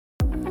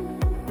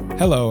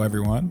Hello,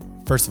 everyone.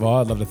 First of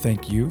all, I'd love to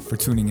thank you for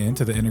tuning in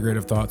to the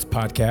Integrative Thoughts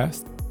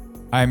podcast.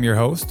 I am your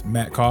host,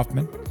 Matt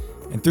Kaufman,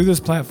 and through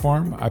this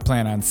platform, I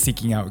plan on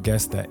seeking out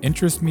guests that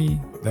interest me,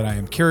 that I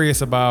am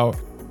curious about,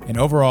 and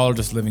overall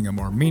just living a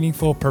more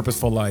meaningful,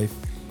 purposeful life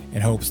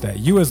in hopes that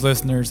you as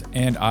listeners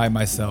and I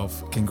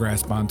myself can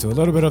grasp onto a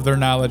little bit of their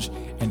knowledge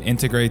and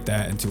integrate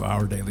that into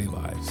our daily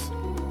lives.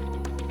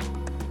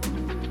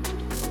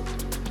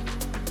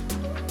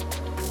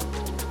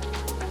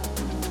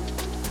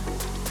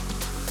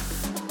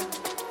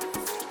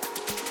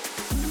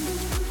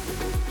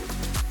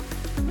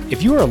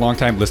 If you are a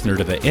longtime listener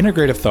to the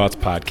Integrative Thoughts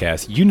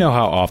podcast, you know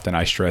how often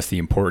I stress the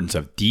importance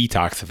of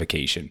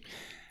detoxification.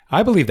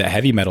 I believe that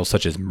heavy metals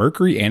such as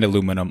mercury and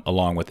aluminum,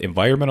 along with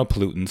environmental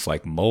pollutants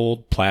like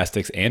mold,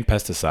 plastics, and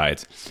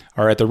pesticides,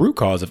 are at the root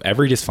cause of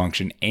every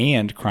dysfunction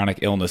and chronic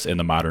illness in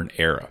the modern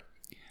era.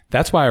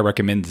 That's why I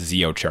recommend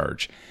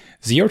Zeocharge.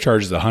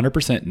 Zeocharge is a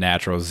 100%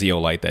 natural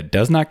zeolite that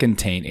does not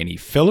contain any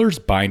fillers,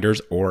 binders,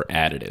 or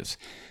additives.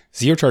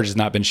 Zeocharge has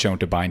not been shown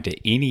to bind to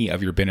any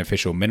of your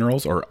beneficial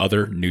minerals or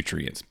other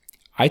nutrients.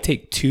 I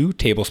take 2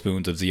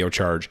 tablespoons of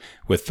Zeocharge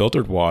with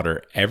filtered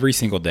water every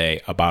single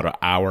day about an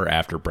hour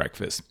after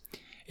breakfast.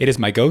 It is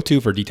my go-to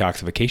for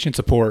detoxification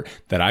support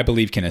that I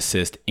believe can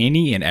assist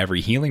any and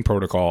every healing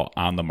protocol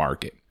on the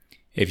market.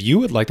 If you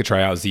would like to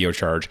try out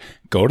Zeocharge,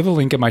 go to the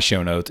link in my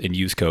show notes and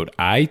use code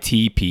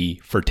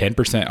ITP for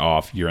 10%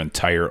 off your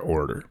entire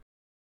order.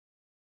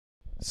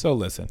 So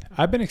listen,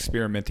 I've been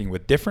experimenting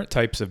with different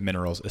types of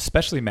minerals,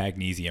 especially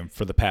magnesium,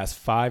 for the past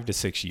 5 to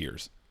 6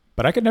 years.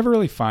 But I could never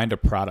really find a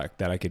product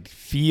that I could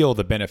feel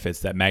the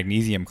benefits that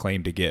magnesium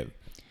claimed to give.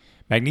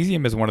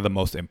 Magnesium is one of the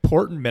most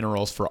important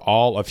minerals for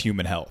all of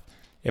human health.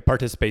 It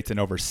participates in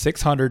over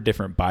 600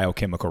 different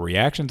biochemical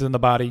reactions in the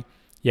body,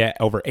 yet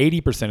over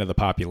 80% of the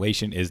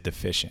population is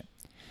deficient.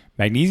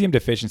 Magnesium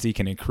deficiency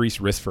can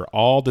increase risk for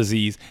all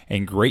disease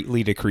and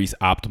greatly decrease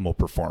optimal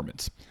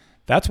performance.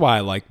 That's why I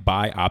like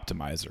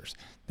Bioptimizers.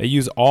 They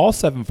use all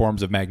 7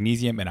 forms of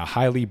magnesium in a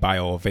highly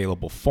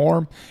bioavailable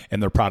form in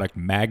their product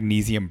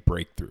Magnesium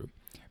Breakthrough.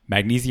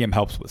 Magnesium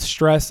helps with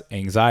stress,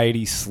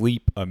 anxiety,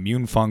 sleep,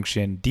 immune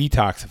function,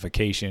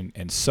 detoxification,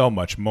 and so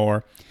much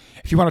more.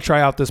 If you want to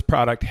try out this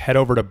product, head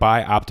over to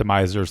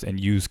Bioptimizers and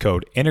use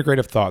code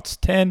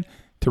IntegrativeThoughts10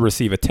 to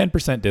receive a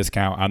 10%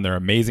 discount on their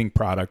amazing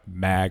product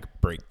Mag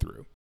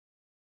Breakthrough.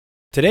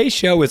 Today's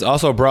show is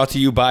also brought to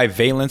you by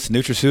Valence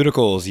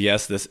Nutraceuticals.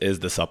 Yes, this is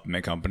the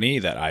supplement company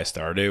that I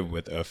started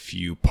with a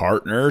few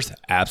partners.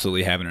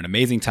 Absolutely having an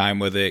amazing time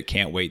with it.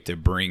 Can't wait to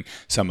bring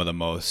some of the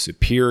most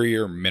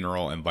superior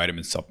mineral and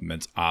vitamin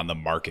supplements on the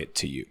market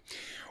to you.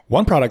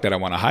 One product that I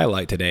want to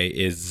highlight today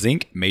is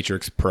Zinc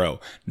Matrix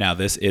Pro. Now,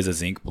 this is a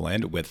zinc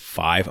blend with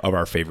 5 of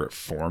our favorite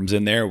forms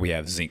in there. We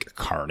have zinc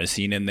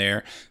carnosine in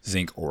there,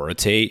 zinc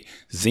orotate,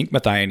 zinc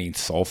methionine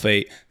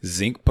sulfate,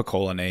 zinc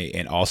picolinate,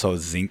 and also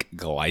zinc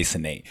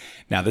glycinate.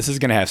 Now, this is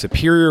going to have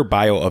superior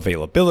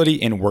bioavailability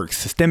and work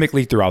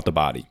systemically throughout the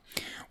body.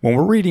 When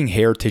we're reading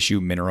hair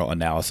tissue mineral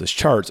analysis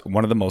charts,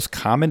 one of the most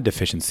common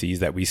deficiencies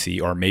that we see,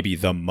 or maybe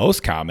the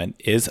most common,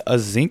 is a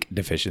zinc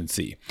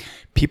deficiency.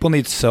 People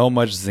need so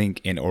much zinc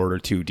in order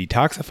to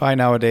detoxify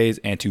nowadays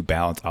and to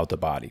balance out the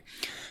body.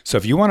 So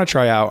if you want to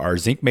try out our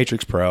Zinc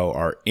Matrix Pro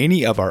or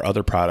any of our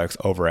other products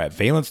over at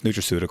Valence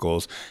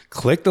Nutraceuticals,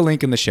 click the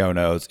link in the show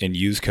notes and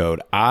use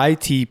code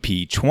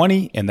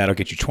ITP20, and that'll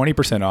get you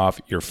 20% off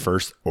your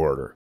first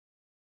order.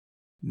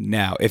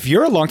 Now, if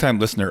you're a longtime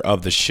listener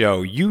of the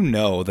show, you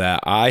know that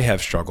I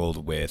have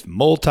struggled with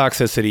mold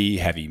toxicity,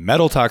 heavy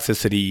metal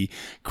toxicity,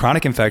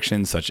 chronic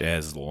infections such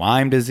as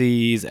Lyme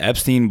disease,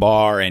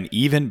 Epstein-Barr, and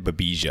even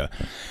Babesia.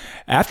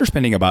 After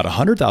spending about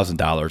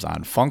 $100,000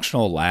 on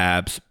functional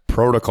labs,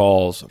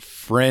 protocols,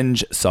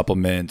 fringe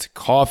supplements,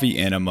 coffee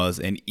enemas,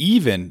 and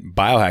even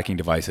biohacking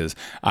devices,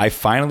 I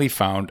finally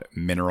found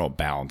mineral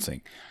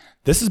balancing.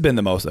 This has been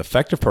the most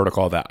effective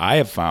protocol that I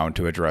have found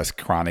to address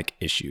chronic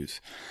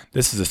issues.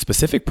 This is a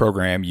specific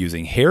program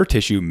using hair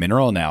tissue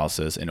mineral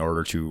analysis in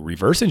order to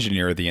reverse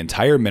engineer the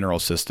entire mineral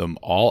system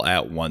all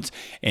at once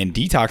and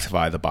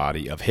detoxify the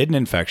body of hidden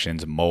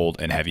infections, mold,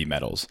 and heavy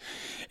metals.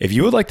 If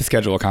you would like to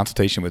schedule a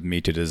consultation with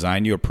me to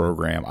design you a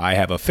program, I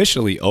have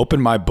officially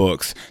opened my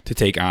books to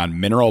take on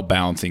mineral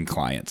balancing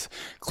clients.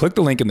 Click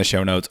the link in the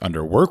show notes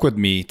under Work With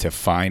Me to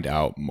find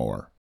out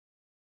more.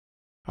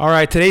 All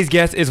right, today's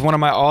guest is one of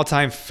my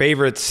all-time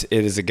favorites.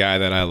 It is a guy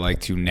that I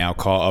like to now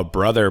call a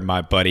brother,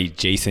 my buddy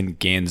Jason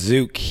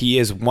Gandzjuk. He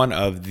is one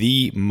of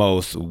the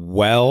most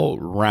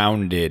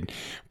well-rounded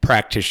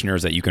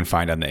practitioners that you can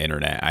find on the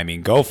internet. I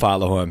mean, go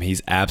follow him.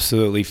 He's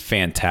absolutely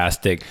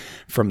fantastic,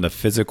 from the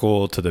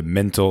physical to the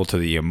mental to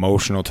the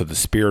emotional to the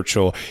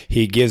spiritual.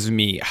 He gives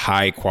me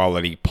high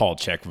quality Paul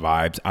Chek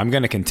vibes. I'm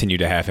going to continue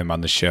to have him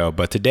on the show,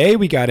 but today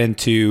we got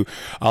into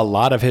a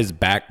lot of his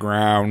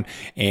background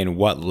and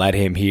what led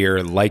him here.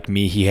 Like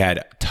me, he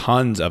had tons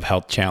tons of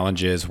health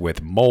challenges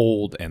with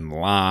mold and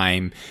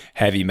Lyme,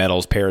 heavy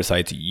metals,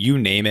 parasites, you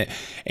name it.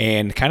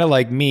 And kind of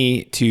like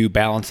me, to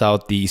balance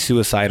out the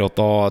suicidal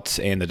thoughts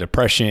and the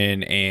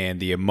depression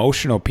and the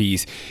emotional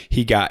piece,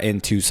 he got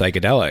into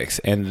psychedelics,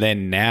 and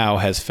then now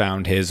has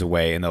found his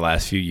way in the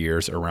last few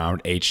years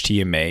around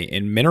HTMA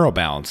and mineral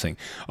balancing.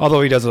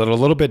 Although he does it a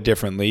little bit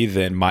differently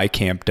than my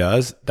camp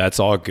does, that's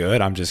all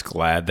good. I'm just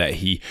glad that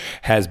he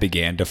has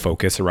began to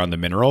focus around the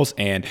minerals.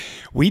 And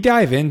we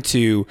dive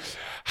into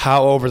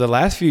how over the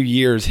last few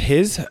years,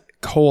 his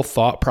whole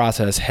thought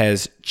process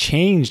has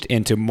changed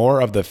into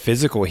more of the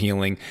physical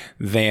healing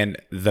than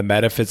the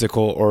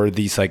metaphysical or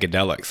the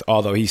psychedelics.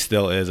 Although he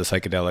still is a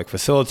psychedelic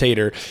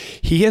facilitator,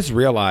 he has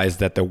realized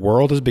that the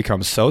world has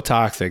become so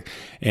toxic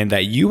and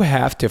that you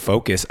have to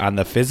focus on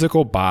the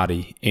physical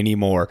body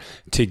anymore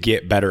to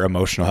get better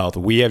emotional health.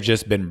 We have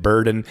just been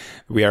burdened.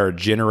 We are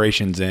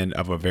generations in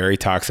of a very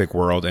toxic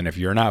world. And if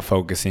you're not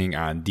focusing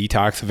on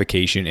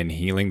detoxification and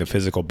healing the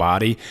physical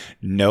body,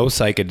 no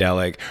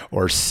psychedelic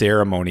or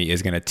ceremony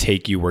is going to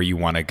take you where you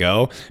want to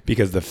go,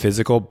 because the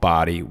physical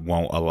body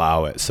won't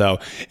allow it. So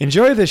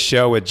enjoy this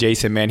show with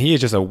Jason, man. He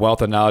is just a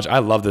wealth of knowledge. I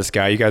love this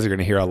guy. You guys are going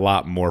to hear a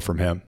lot more from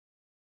him.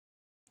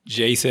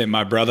 Jason,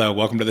 my brother,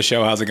 welcome to the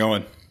show. How's it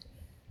going?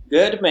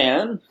 Good,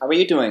 man. How are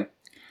you doing?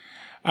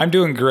 I'm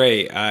doing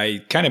great.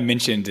 I kind of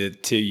mentioned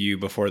it to you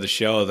before the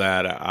show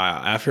that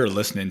after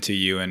listening to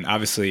you, and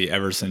obviously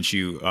ever since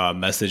you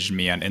messaged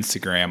me on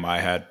Instagram, I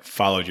had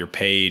followed your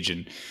page,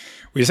 and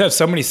we just have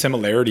so many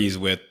similarities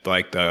with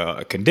like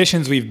the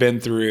conditions we've been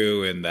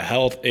through and the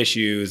health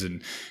issues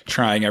and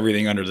trying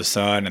everything under the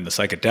sun and the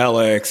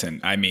psychedelics.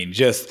 And I mean,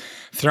 just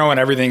throwing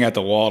everything at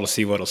the wall to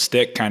see what'll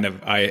stick kind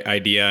of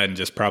idea. And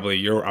just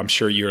probably I'm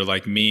sure you're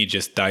like me,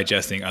 just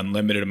digesting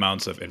unlimited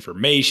amounts of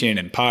information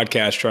and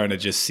podcasts, trying to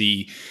just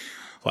see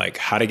like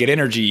how to get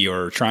energy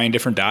or trying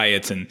different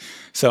diets. And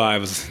so I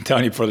was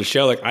telling you before the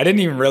show, like I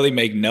didn't even really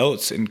make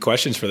notes and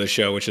questions for the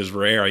show, which is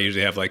rare. I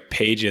usually have like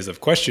pages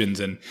of questions,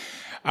 and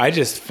I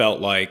just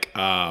felt like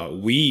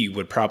we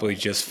would probably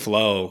just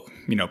flow,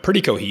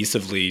 pretty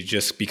cohesively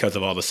just because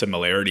of all the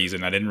similarities.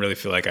 And I didn't really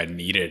feel like I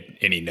needed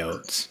any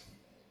notes.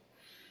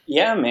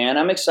 Yeah, man,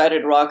 I'm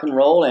excited to rock and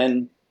roll,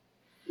 and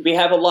we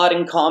have a lot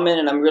in common,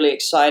 and I'm really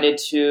excited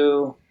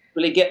to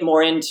really get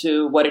more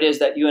into what it is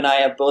that you and I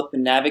have both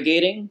been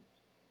navigating,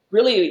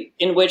 really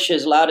in which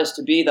has allowed us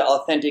to be the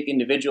authentic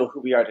individual who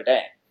we are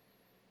today.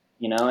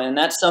 And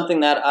that's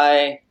something that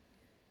I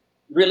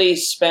really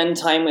spend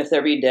time with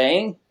every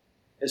day,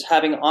 is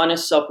having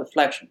honest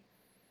self-reflection,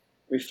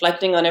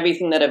 reflecting on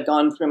everything that I've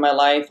gone through in my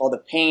life, all the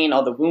pain,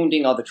 all the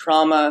wounding, all the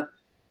trauma,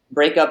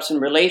 breakups and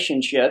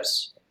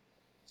relationships,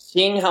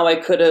 seeing how I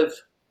could have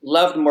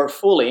loved more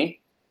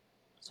fully,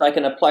 so I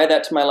can apply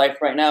that to my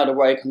life right now, to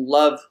where I can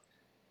love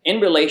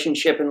in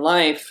relationship and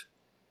life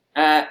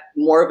at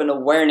more of an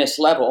awareness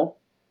level,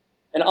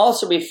 and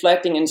also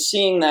reflecting and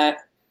seeing that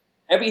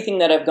everything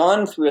that I've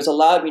gone through has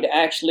allowed me to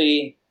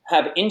actually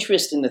have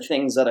interest in the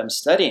things that I'm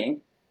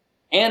studying,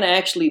 and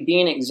actually be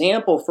an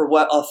example for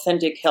what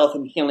authentic health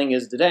and healing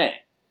is today.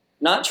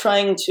 Not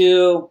trying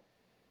to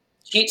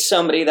teach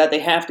somebody that they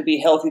have to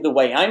be healthy the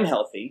way I'm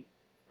healthy,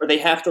 or they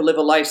have to live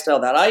a lifestyle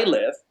that I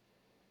live,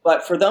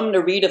 but for them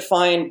to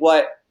redefine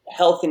what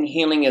health and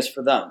healing is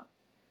for them.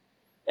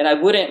 And I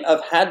wouldn't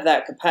have had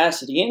that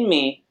capacity in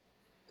me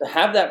to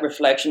have that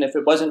reflection if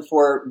it wasn't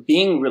for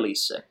being really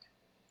sick.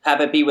 Have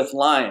it be with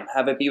Lyme,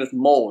 have it be with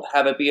mold,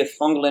 have it be with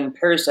fungal and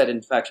parasite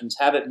infections,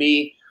 have it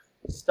be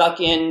stuck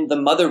in the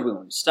mother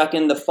wound, stuck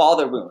in the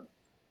father wound.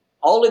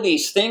 All of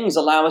these things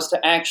allow us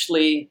to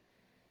actually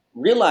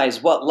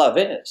realize what love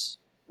is,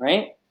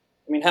 right?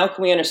 I mean, how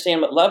can we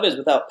understand what love is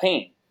without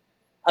pain?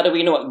 How do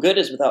we know what good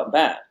is without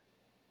bad?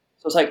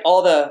 So it's like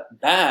all the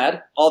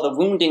bad, all the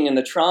wounding and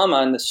the trauma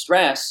and the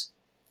stress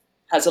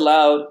has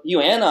allowed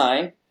you and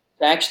I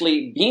to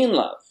actually be in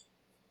love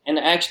and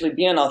to actually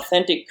be an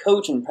authentic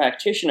coach and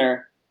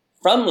practitioner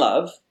from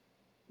love,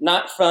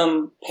 not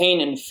from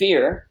pain and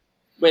fear,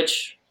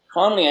 which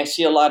commonly I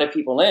see a lot of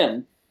people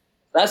in.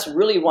 That's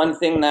really one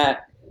thing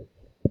that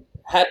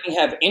had me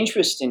have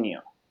interest in you,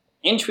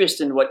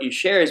 interest in what you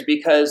share, is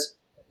because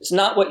it's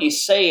not what you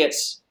say,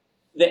 it's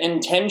the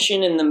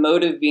intention and the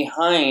motive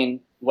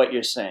behind what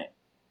you're saying.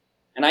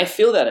 And I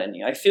feel that in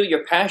you. I feel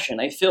your passion.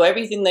 I feel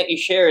everything that you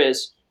share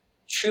is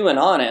true and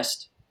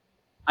honest.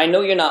 I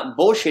know you're not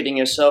bullshitting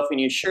yourself, and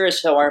you sure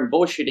as hell aren't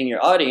bullshitting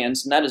your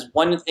audience. And that is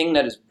one thing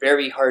that is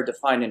very hard to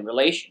find in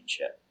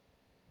relationship.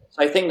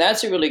 So I think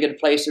that's a really good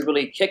place to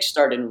really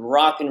kickstart and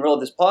rock and roll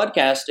this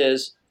podcast,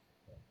 is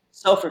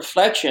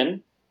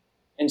self-reflection,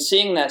 and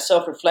seeing that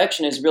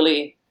self-reflection is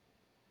really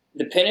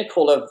the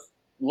pinnacle of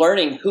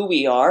learning who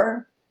we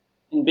are,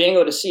 and being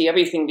able to see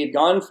everything we've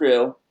gone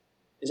through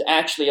is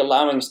actually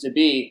allowing us to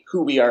be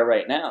who we are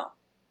right now.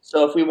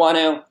 So if we want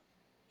to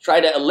try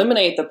to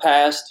eliminate the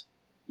past,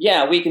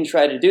 yeah, we can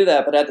try to do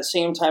that. But at the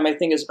same time, I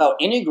think it's about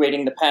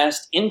integrating the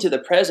past into the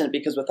present,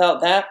 because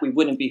without that, we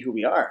wouldn't be who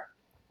we are.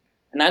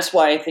 And that's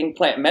why I think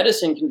plant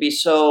medicine can be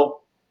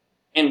so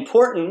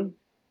important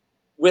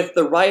with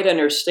the right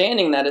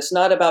understanding that it's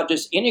not about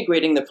just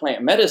integrating the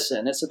plant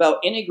medicine. It's about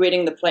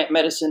integrating the plant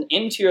medicine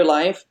into your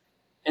life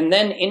and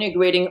then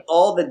integrating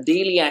all the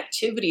daily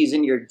activities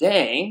in your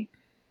day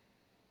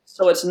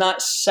so it's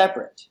not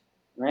separate,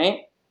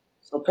 right?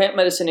 So plant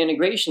medicine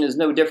integration is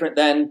no different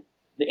than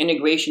the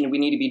integration we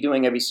need to be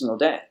doing every single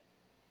day,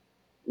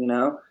 you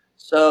know?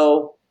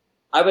 So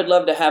I would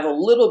love to have a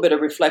little bit of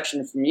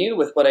reflection from you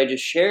with what I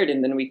just shared,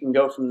 and then we can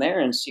go from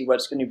there and see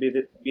what's going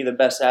to be the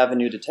best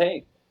avenue to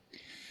take.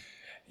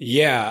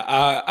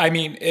 Yeah, I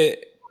mean,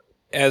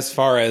 as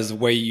far as the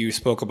way you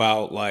spoke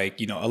about,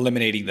 like,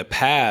 eliminating the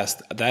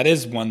past, that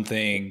is one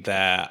thing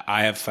that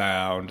I have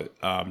found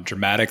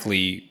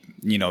dramatically,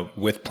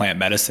 with plant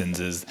medicines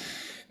is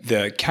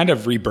the kind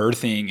of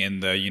rebirthing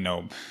and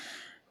the,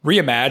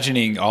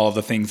 reimagining all of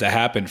the things that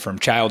happened from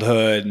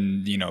childhood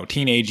and,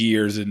 teenage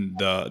years, and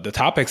the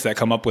topics that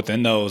come up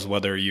within those,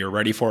 whether you're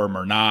ready for them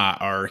or not,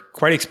 are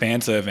quite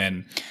expansive.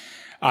 And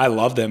I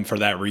love them for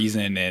that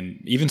reason. And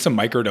even some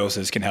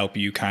microdoses can help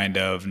you kind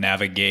of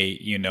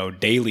navigate,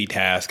 daily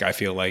tasks. I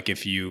feel like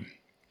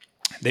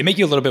they make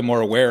you a little bit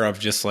more aware of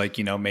just like,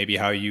 maybe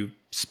how you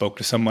spoke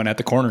to someone at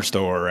the corner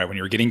store when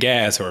you were getting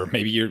gas, or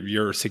maybe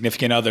your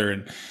significant other.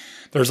 And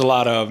there's a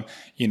lot of,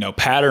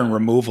 pattern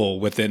removal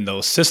within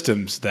those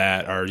systems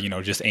that are,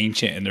 just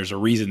ancient, and there's a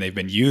reason they've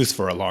been used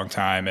for a long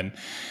time. And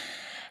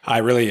I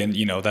really, and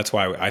that's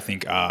why I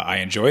think I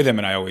enjoy them,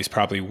 and I always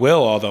probably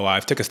will, although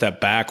I've took a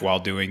step back while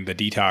doing the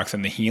detox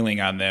and the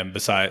healing on them,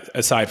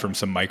 aside from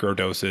some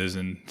microdoses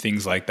and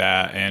things like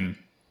that. And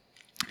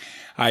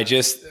I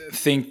just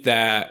think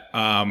that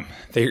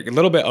they're a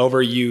little bit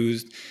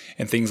overused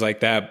and things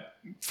like that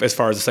as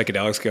far as the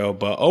psychedelics go.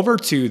 But over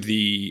to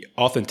the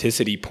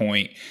authenticity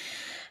point,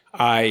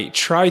 I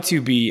try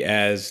to be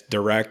as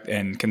direct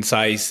and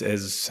concise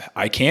as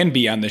I can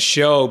be on the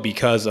show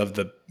because of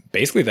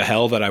basically the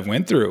hell that I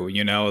went through,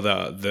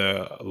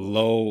 the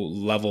low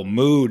level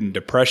mood and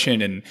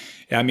depression. And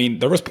I mean,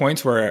 there was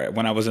points where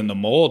when I was in the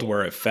mold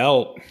where it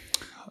felt,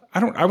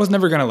 I was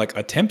never going to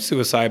attempt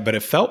suicide, but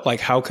it felt like,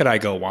 how could I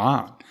go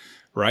on?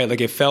 Right?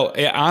 Like it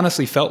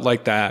honestly felt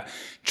like that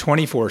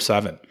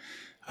 24/7.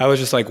 I was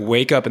just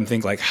wake up and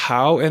think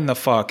how in the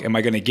fuck am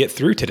I going to get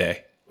through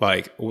today?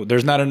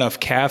 There's not enough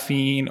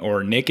caffeine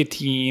or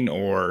nicotine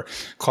or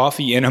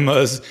coffee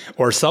enemas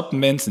or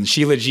supplements and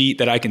Shilajit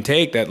that I can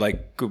take that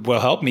will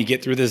help me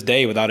get through this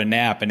day without a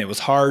nap. And it was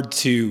hard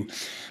to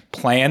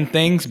plan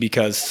things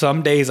because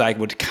some days I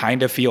would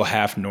kind of feel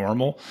half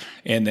normal,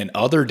 and then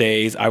other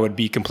days I would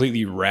be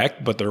completely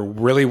wrecked, but there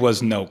really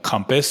was no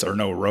compass or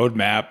no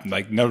roadmap.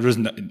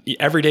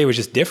 Every day was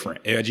just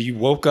different. You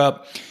woke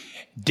up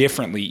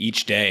differently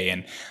each day,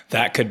 and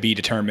that could be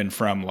determined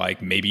from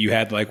maybe you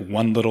had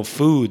one little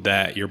food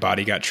that your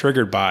body got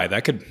triggered by.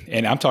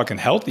 And I'm talking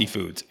healthy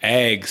foods.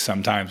 Eggs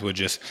sometimes would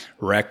just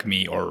wreck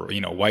me, or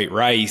white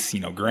rice,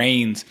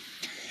 grains.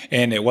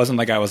 And it wasn't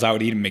like I was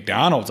out eating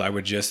McDonald's. I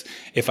would just,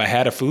 if I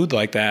had a food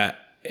like that,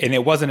 and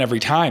it wasn't every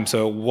time,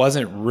 so it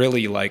wasn't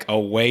really a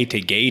way to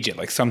gauge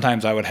it.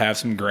 Sometimes I would have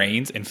some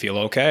grains and feel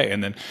okay,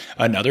 and then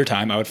another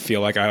time I would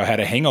feel like I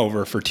had a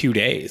hangover for 2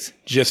 days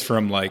just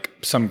from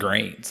some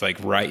grains, like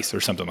rice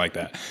or something like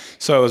that.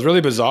 So it was really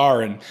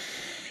bizarre,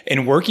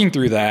 and working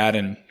through that,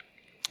 and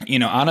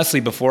honestly,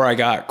 before I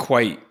got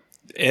quite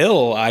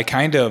ill, I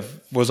kind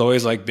of was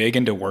always big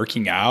into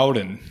working out,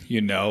 and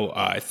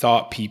I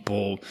thought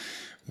people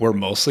were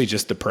mostly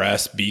just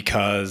depressed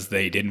because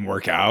they didn't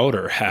work out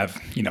or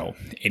have,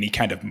 any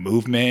kind of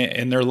movement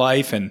in their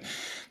life. And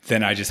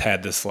then I just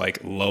had this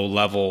low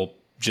level,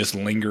 just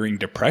lingering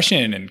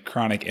depression and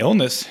chronic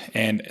illness,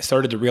 and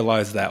started to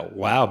realize that,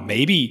 wow,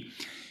 maybe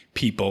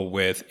people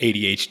with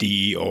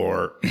ADHD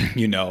or,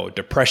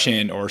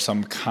 depression or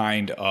some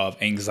kind of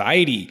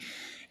anxiety,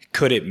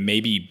 could it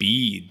maybe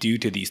be due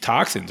to these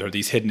toxins or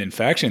these hidden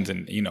infections?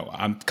 And,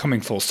 I'm coming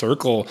full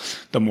circle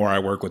the more I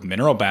work with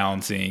mineral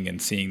balancing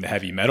and seeing the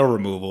heavy metal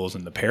removals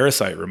and the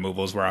parasite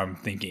removals, where I'm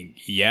thinking,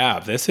 yeah,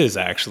 this is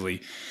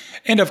actually,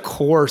 and of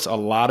course, a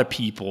lot of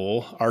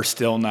people are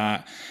still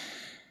not,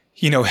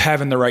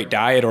 having the right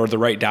diet or the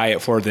right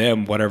diet for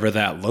them, whatever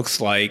that looks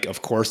like.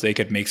 Of course, they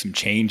could make some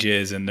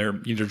changes, and they're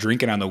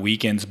drinking on the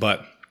weekends,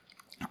 but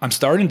I'm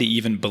starting to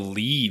even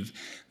believe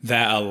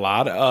that a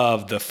lot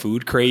of the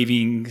food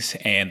cravings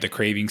and the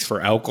cravings for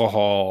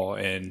alcohol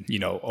and,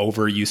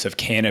 overuse of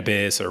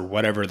cannabis or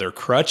whatever their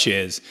crutch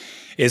is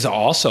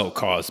also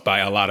caused by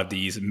a lot of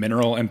these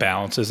mineral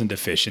imbalances and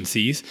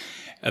deficiencies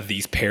of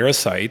these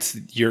parasites.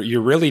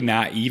 You're really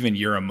not even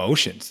your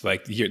emotions.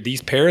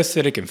 These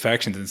parasitic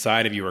infections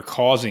inside of you are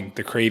causing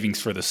the cravings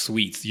for the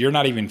sweets. You're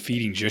not even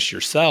feeding just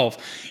yourself.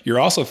 You're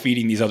also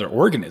feeding these other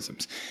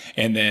organisms.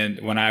 And then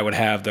when I would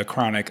have the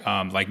chronic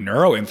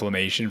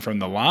neuroinflammation from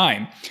the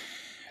Lyme,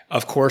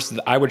 of course,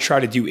 I would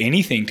try to do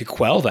anything to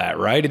quell that,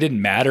 right? It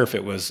didn't matter if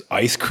it was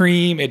ice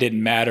cream. It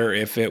didn't matter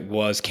if it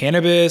was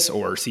cannabis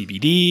or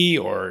CBD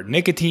or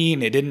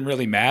nicotine. It didn't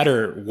really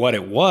matter what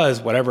it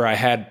was. Whatever I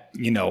had,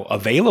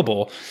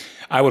 available,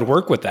 I would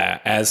work with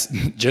that as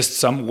just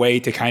some way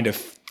to kind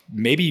of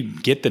maybe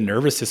get the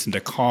nervous system to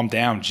calm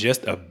down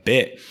just a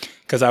bit.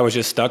 because I was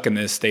just stuck in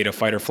this state of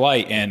fight or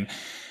flight. And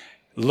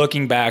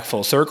looking back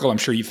full circle, I'm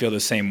sure you feel the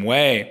same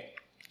way.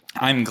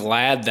 I'm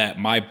glad that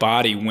my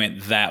body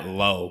went that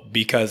low,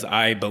 because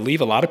I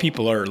believe a lot of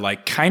people are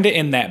like kind of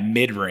in that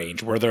mid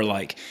range where they're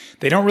like,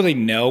 they don't really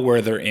know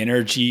where their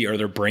energy or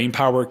their brain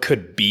power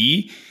could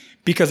be,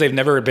 because they've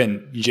never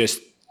been just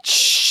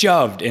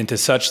shoved into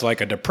such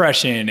like a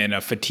depression and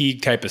a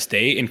fatigue type of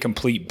state and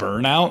complete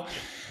burnout,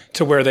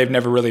 to where they've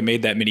never really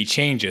made that many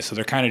changes. So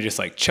they're kind of just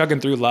like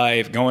chugging through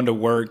life, going to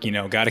work,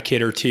 got a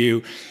kid or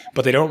two,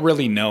 but they don't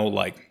really know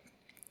like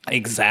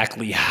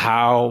exactly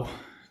how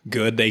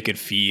good they could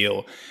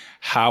feel,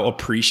 how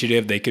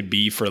appreciative they could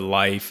be for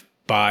life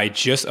by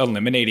just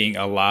eliminating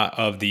a lot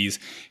of these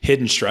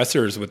hidden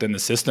stressors within the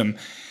system.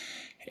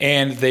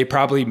 And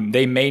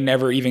they may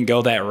never even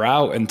go that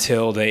route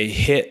until they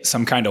hit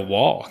some kind of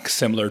wall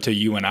similar to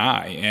you and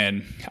I.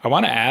 And I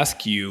want to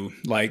ask you,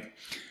 like,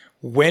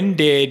 when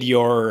did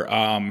your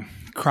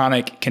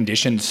chronic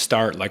conditions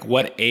start? Like,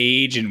 what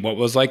age, and what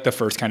was like the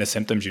first kind of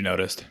symptoms you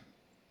noticed?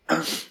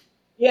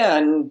 Yeah,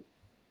 and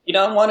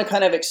I want to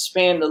kind of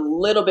expand a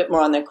little bit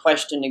more on that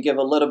question to give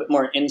a little bit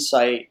more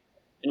insight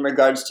in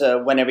regards to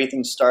when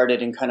everything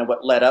started and kind of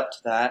what led up to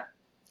that.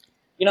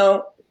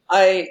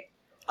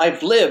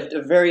 I've lived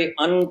a very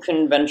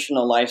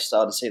unconventional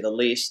lifestyle, to say the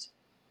least.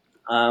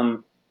 I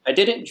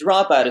didn't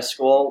drop out of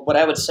school. What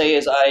I would say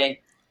is I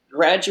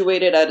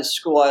graduated out of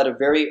school at a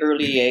very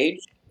early age,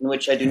 in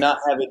which I do not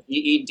have a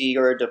GED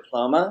or a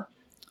diploma,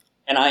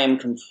 and I am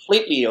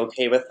completely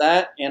okay with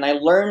that. And I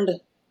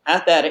learned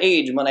at that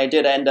age, when I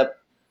did end up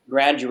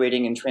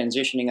graduating and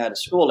transitioning out of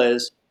school,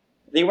 is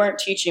they weren't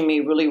teaching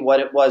me really what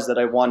it was that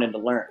I wanted to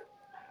learn.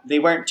 They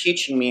weren't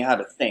teaching me how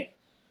to think.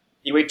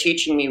 They were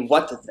teaching me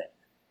what to think.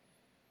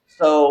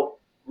 So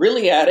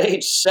really at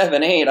age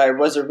 7, 8, I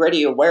was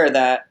already aware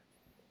that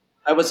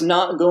I was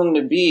not going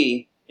to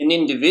be an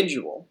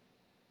individual,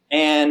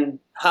 and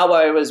how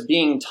I was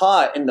being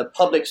taught in the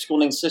public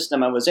schooling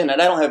system I was in,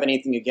 and I don't have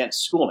anything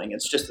against schooling,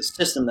 it's just the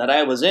system that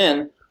I was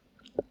in,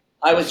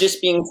 I was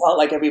just being taught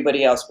like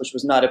everybody else, which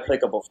was not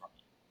applicable for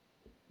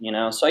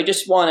me. So I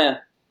just want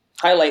to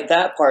highlight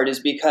that part, is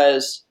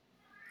because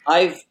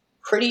I've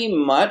pretty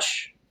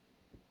much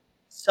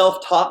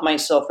self-taught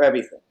myself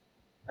everything.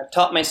 I've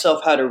taught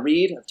myself how to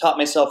read. I've taught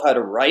myself how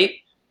to write.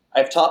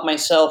 I've taught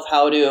myself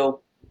how to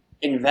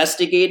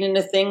investigate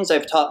into things.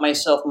 I've taught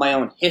myself my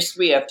own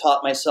history. I've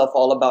taught myself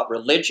all about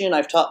religion.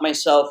 I've taught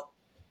myself,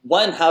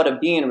 one, how to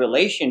be in a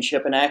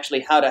relationship and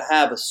actually how to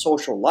have a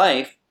social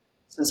life,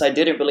 since I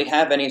didn't really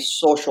have any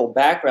social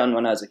background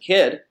when I was a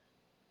kid.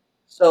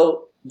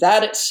 So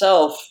that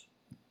itself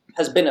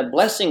has been a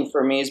blessing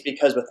for me, is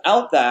because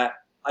without that,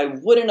 I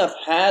wouldn't have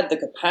had the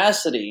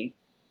capacity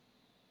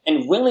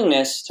and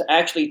willingness to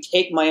actually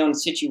take my own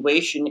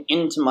situation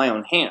into my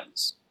own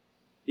hands.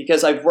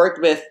 Because I've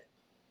worked with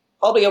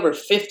probably over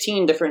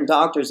 15 different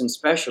doctors and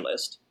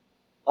specialists,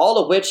 all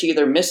of which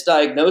either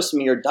misdiagnosed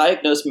me or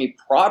diagnosed me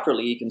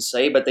properly, you can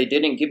say, but they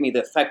didn't give me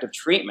the effective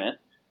treatment.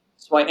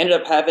 So I ended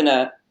up having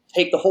to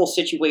take the whole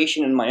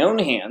situation in my own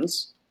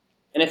hands.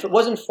 And if it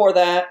wasn't for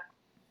that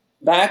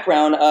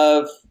background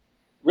of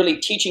really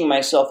teaching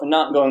myself and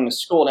not going to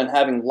school and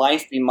having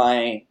life be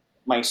my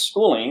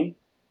schooling,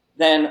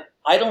 then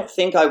I don't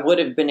think I would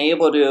have been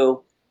able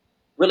to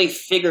really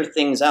figure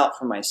things out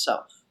for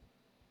myself,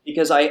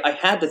 because I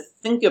had to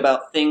think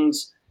about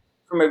things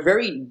from a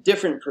very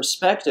different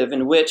perspective,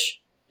 in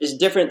which is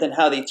different than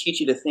how they teach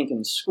you to think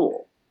in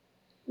school,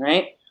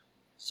 right?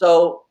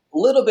 So a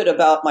little bit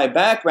about my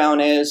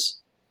background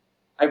is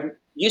I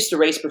used to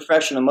race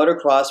professional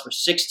motocross for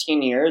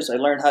 16 years. I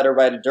learned how to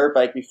ride a dirt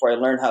bike before I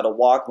learned how to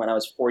walk when I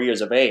was 4 years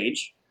of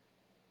age.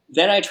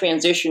 Then I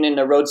transitioned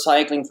into road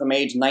cycling from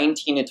age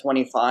 19 to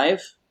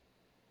 25.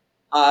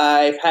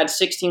 I've had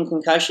 16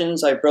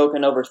 concussions. I've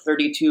broken over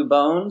 32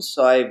 bones.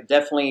 So I've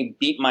definitely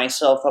beat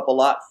myself up a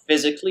lot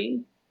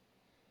physically,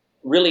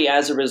 really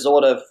as a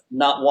result of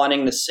not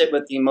wanting to sit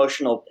with the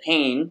emotional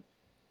pain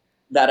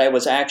that I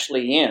was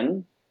actually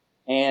in.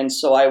 And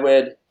so I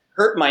would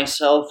hurt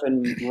myself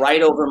and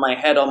ride over my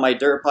head on my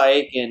dirt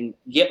bike and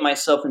get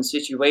myself in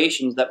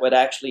situations that would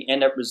actually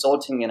end up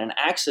resulting in an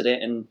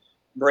accident and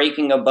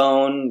breaking a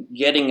bone,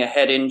 getting a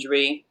head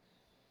injury,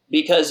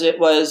 because it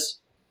was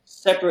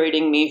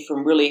separating me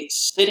from really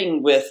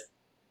sitting with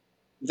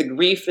the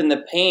grief and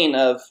the pain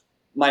of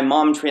my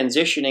mom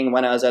transitioning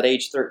when I was at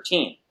age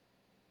 13.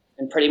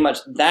 And pretty much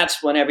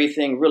that's when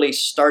everything really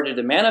started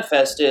to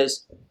manifest,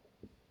 is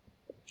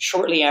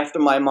shortly after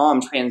my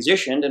mom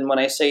transitioned. And when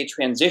I say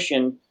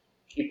transition,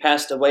 she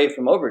passed away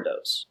from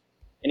overdose.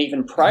 And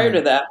even prior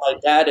to that, my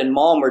dad and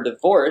mom were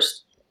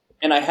divorced,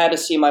 and I had to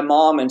see my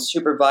mom in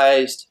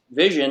supervised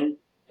vision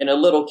in a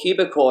little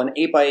cubicle, an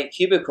 8x8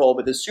 cubicle,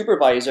 with a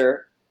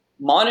supervisor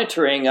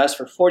monitoring us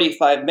for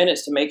 45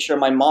 minutes to make sure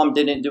my mom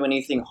didn't do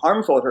anything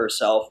harmful to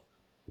herself.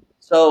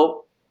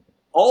 So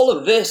all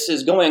of this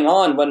is going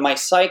on when my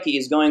psyche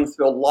is going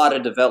through a lot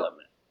of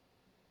development.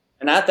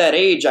 And at that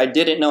age, I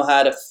didn't know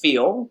how to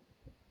feel,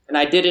 and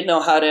I didn't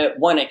know how to,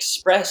 one,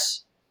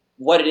 express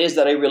what it is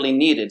that I really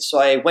needed. So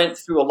I went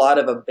through a lot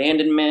of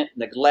abandonment,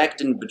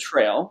 neglect, and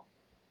betrayal.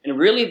 And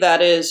really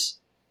that is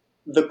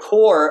the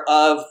core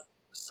of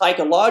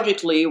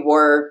psychologically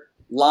where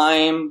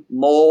Lyme,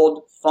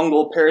 mold,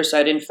 fungal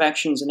parasite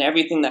infections, and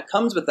everything that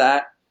comes with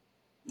that,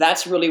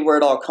 that's really where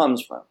it all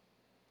comes from.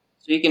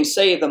 So you can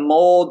say the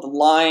mold, the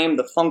Lyme,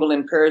 the fungal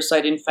and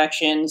parasite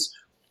infections,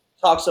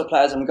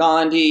 Toxoplasma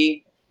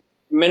gondii,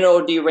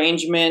 mineral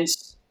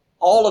derangements,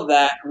 all of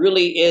that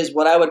really is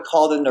what I would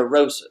call the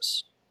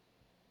neurosis.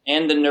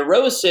 And the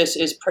neurosis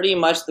is pretty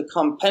much the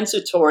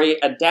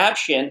compensatory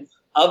adaptation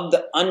of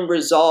the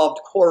unresolved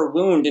core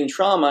wound and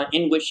trauma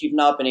in which you've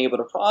not been able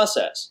to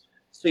process.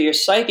 So your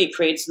psyche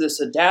creates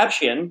this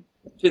adaptation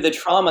to the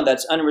trauma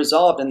that's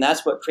unresolved, and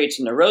that's what creates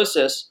a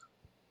neurosis.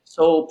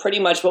 So pretty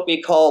much what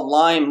we call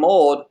Lyme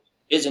mold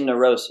is a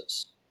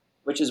neurosis,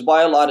 which is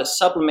why a lot of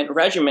supplement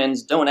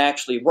regimens don't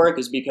actually work,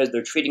 is because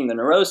they're treating the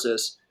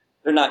neurosis.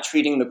 They're not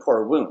treating the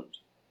core wound,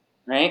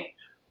 right?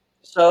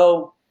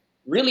 So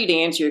really, to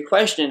answer your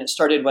question, it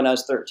started when I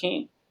was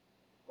 13,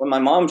 when my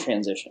mom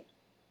transitioned.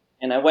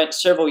 And I went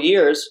several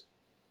years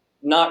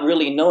not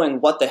really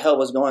knowing what the hell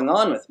was going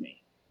on with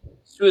me.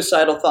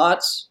 Suicidal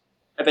thoughts.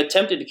 I've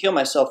attempted to kill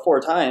myself 4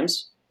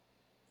 times.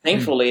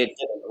 Thankfully, it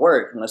didn't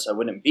work, unless I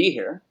wouldn't be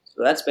here.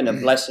 So that's been a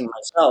blessing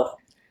myself.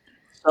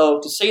 So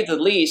to say the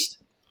least,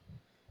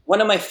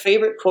 one of my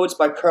favorite quotes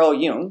by Carl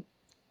Jung,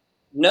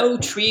 no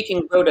tree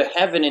can grow to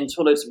heaven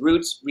until its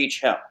roots reach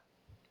hell.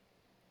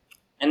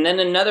 And then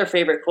another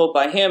favorite quote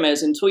by him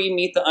is, until you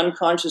meet the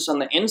unconscious on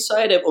the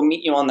inside, it will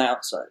meet you on the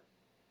outside.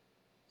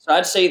 So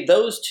I'd say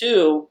those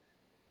two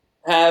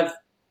have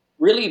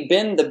really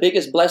been the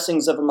biggest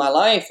blessings of my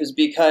life, is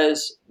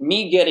because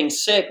me getting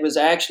sick was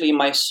actually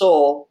my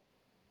soul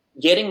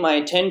getting my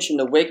attention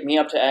to wake me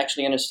up to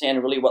actually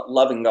understand really what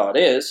loving God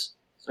is,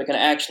 so I can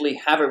actually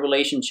have a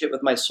relationship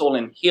with my soul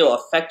and heal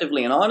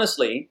effectively and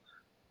honestly.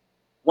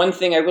 One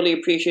thing I really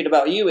appreciate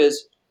about you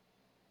is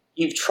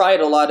you've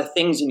tried a lot of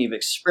things and you've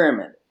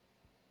experimented.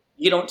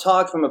 You don't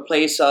talk from a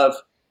place of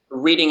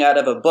reading out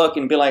of a book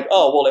and be like,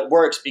 oh, well, it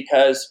works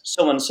because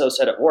so-and-so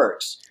said it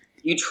works.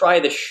 You try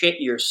the shit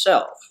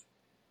yourself.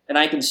 And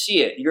I can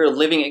see it. You're a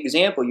living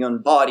example. You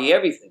embody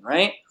everything,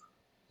 right?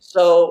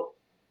 So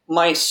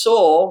my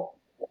soul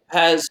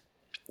has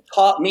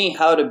taught me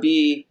how to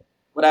be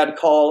what I'd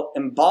call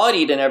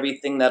embodied in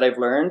everything that I've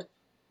learned.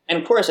 And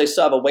of course, I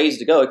still have a ways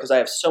to go because I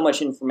have so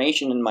much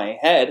information in my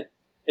head.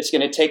 It's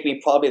going to take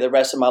me probably the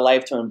rest of my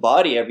life to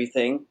embody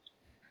everything.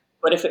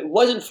 But if it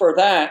wasn't for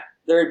that,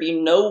 there would be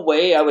no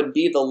way I would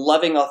be the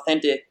loving,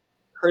 authentic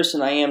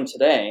person I am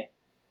today.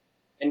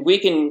 And we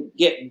can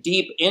get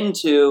deep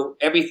into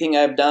everything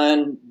I've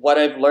done, what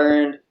I've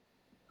learned,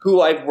 who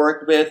I've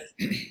worked with,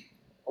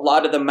 a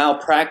lot of the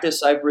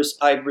malpractice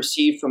I've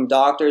received from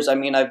doctors. I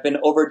mean, I've been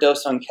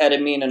overdosed on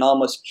ketamine and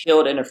almost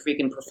killed in a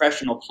freaking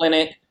professional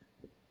clinic.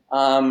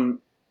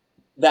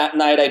 That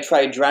night I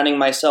tried drowning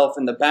myself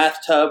in the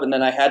bathtub, and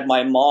then I had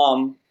my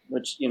mom,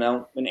 which, you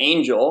know, an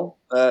angel,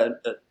 a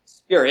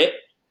spirit,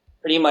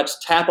 pretty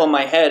much tap on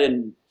my head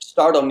and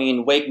startle me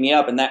and wake me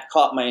up, and that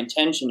caught my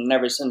attention. And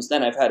ever since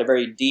then, I've had a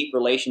very deep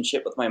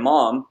relationship with my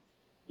mom,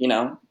 you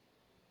know,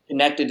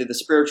 connected to the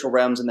spiritual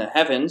realms and the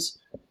heavens.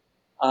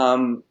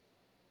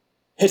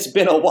 It's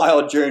been a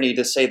wild journey,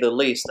 to say the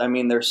least. I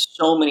mean, there's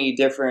so many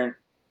different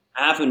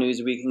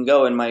avenues we can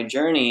go in my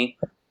journey,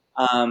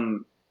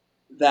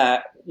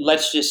 that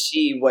let's just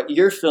see what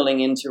you're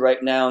filling into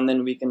right now, and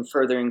then we can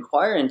further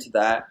inquire into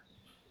that.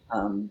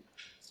 So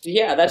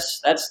yeah, that's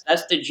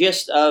the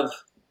gist of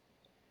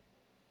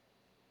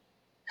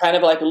kind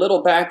of like a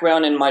little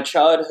background in my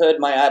childhood,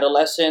 my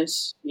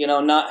adolescence, you know,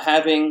 not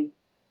having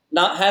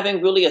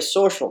really a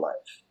social life.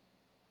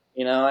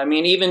 You know, I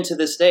mean, even to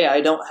this day,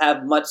 I don't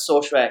have much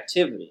social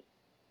activity.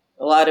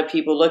 A lot of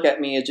people look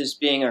at me as just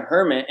being a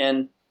hermit,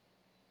 and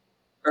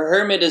a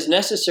hermit is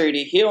necessary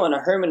to heal, and a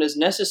hermit is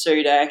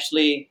necessary to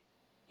actually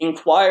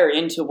inquire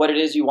into what it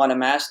is you want to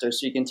master,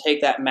 so you can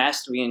take that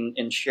mastery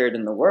and share it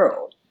in the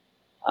world.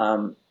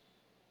 I'm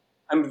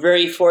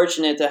very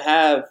fortunate to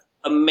have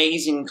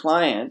amazing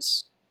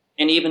clients,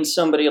 and even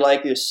somebody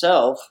like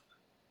yourself,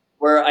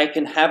 where I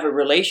can have a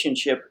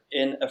relationship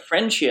and a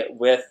friendship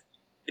with,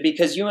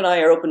 because you and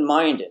I are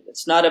open-minded.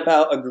 It's not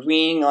about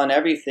agreeing on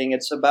everything.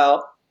 It's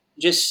about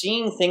just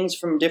seeing things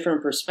from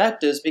different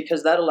perspectives,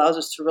 because that allows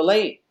us to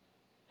relate.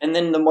 And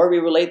then the more we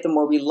relate, the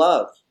more we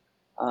love.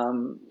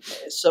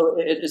 So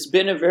it has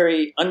been a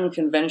very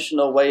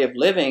unconventional way of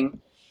living,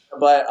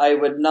 but I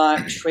would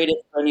not trade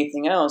it for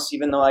anything else,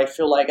 even though I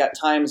feel like at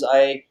times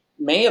I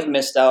may have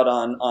missed out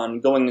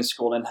on going to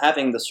school and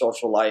having the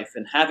social life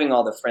and having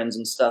all the friends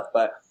and stuff.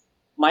 But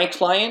my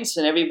clients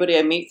and everybody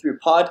I meet through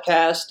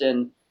podcast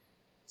and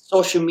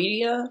social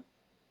media,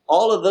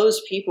 all of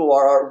those people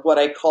are what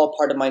I call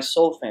part of my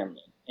soul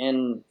family.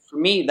 And for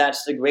me,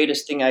 that's the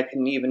greatest thing I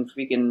can even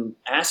freaking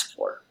ask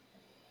for.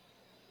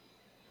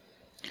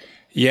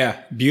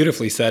 Yeah,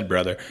 beautifully said,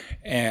 brother.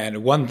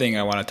 And one thing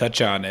I want to touch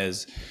on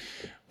is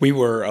we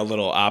were a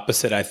little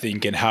opposite, I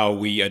think, in how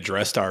we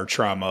addressed our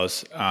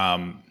traumas.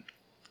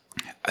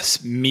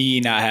 me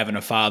not having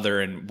a father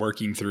and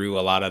working through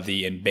a lot of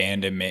the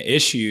abandonment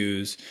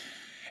issues,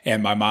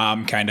 and my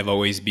mom kind of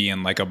always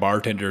being like a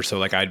bartender. So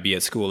like I'd be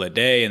at school at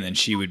day and then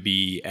she would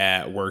be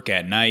at work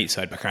at night.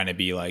 So I'd kind of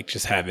be like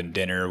just having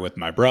dinner with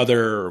my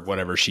brother or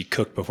whatever she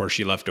cooked before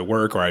she left to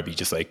work, or I'd be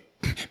just like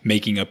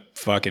making a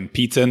fucking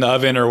pizza in the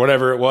oven or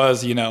whatever it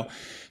was, you know?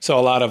 So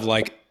a lot of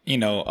like, you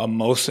know,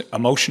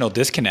 emotional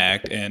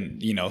disconnect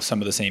and, you know,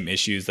 some of the same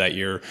issues that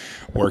you're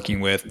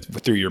working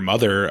with through your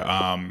mother,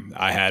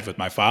 I had with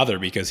my father,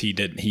 because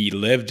he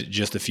lived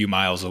just a few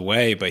miles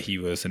away, but he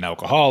was an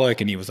alcoholic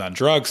and he was on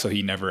drugs. So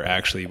he never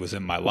actually was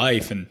in my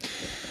life. And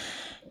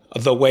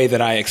the way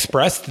that I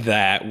expressed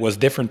that was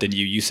different than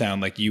you. You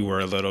sound like you were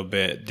a little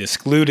bit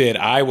discluded.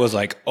 I was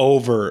like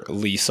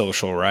overly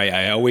social, right?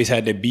 I always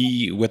had to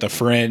be with a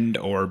friend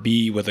or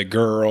be with a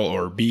girl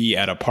or be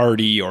at a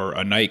party or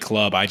a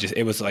nightclub.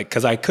 It was like,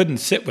 cause I couldn't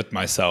sit with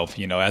myself,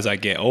 you know, as I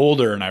get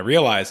older, and I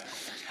realized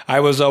I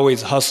was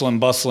always hustling,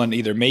 bustling,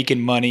 either making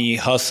money,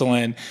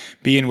 hustling,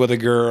 being with a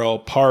girl,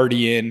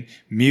 partying,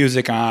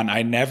 music on.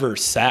 I never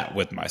sat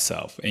with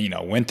myself. And, you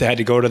know, had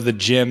to go to the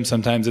gym,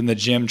 sometimes in the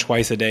gym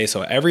twice a day.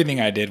 So everything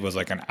I did was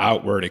like an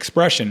outward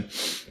expression.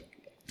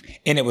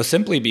 And it was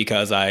simply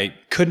because I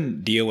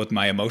couldn't deal with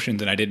my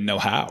emotions and I didn't know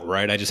how,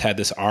 right? I just had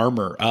this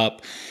armor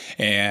up,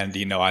 and,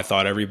 you know, I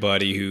thought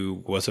everybody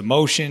who was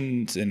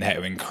emotions and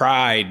having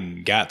cried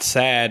and got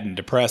sad and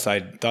depressed, I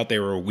thought they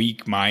were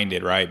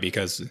weak-minded, right?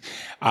 Because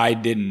I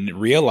didn't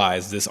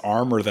realize this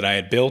armor that I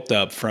had built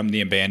up from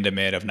the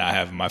abandonment of not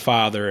having my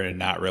father and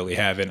not really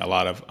having a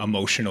lot of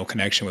emotional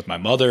connection with my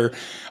mother.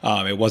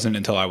 It wasn't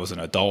until I was an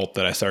adult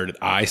that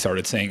I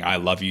started saying I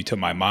love you to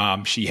my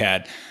mom. She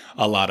had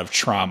a lot of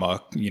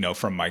trauma, you know,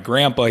 from my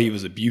grandpa. He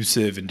was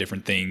abusive and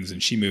different things.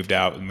 And she moved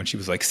out when she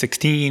was like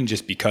 16,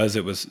 just because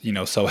it was, you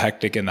know, so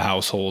hectic in the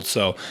household.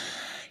 So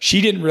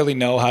she didn't really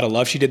know how to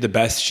love. She did the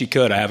best she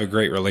could. I have a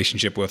great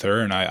relationship with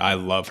her, and I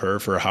love her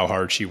for how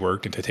hard she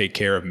worked and to take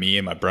care of me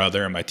and my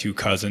brother and my two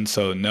cousins.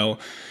 So no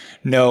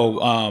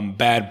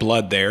bad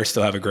blood there.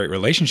 Still have a great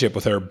relationship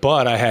with her,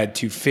 but I had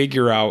to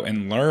figure out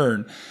and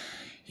learn,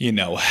 you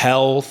know,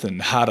 health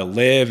and how to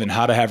live and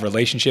how to have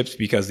relationships,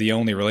 because the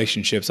only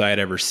relationships I had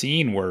ever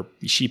seen were,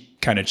 she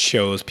kind of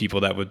chose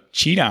people that would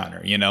cheat on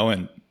her, you know,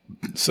 and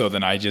so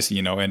then I just,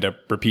 you know, end up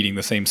repeating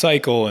the same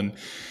cycle. And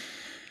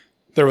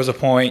there was a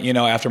point, you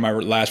know, after my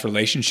last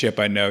relationship,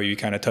 I know you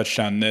kind of touched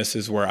on this,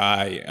 is where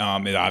it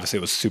obviously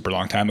was a super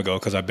long time ago,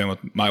 because I've been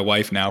with my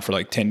wife now for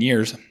like 10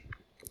 years.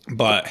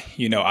 But,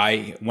 you know,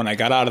 when I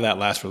got out of that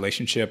last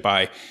relationship,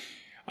 I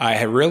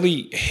had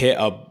really hit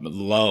a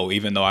low.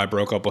 Even though I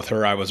broke up with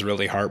her, I was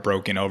really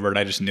heartbroken over it.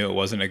 I just knew it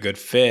wasn't a good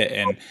fit.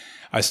 And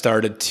I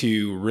started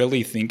to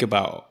really think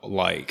about,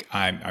 like,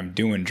 I'm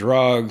doing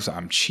drugs,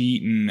 I'm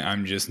cheating,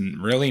 I'm just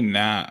really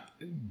not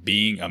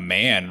being a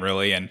man,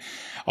 really. And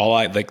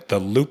like the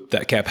loop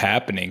that kept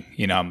happening,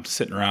 you know, I'm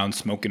sitting around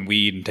smoking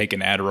weed and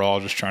taking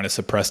Adderall, just trying to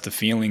suppress the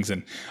feelings.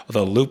 And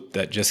the loop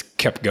that just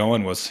kept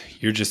going was,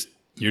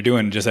 you're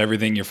doing just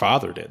everything your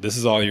father did. This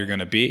is all you're going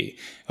to be.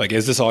 Like,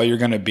 is this all you're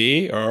going to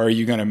be, or are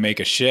you going to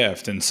make a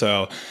shift? And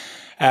so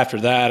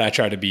after that, I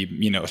tried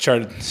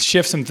to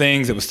shift some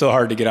things. It was still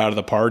hard to get out of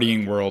the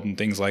partying world and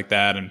things like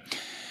that. And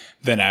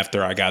then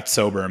after I got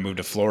sober and moved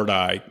to Florida,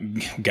 I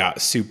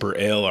got super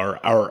ill,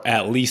 or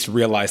at least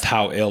realized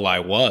how ill I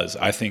was.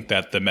 I think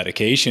that the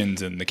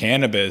medications and the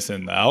cannabis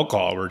and the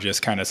alcohol were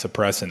just kind of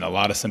suppressing a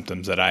lot of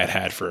symptoms that I had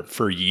had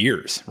for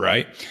years,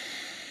 right?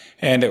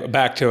 And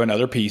back to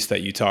another piece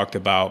that you talked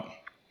about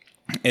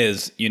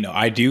is, you know,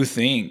 I do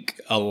think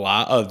a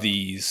lot of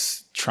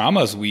these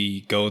traumas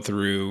we go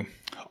through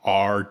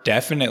are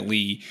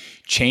definitely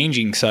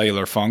changing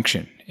cellular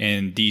function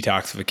and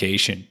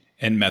detoxification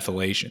and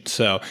methylation.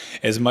 So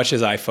as much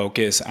as I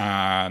focus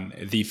on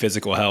the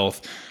physical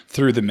health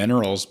through the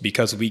minerals,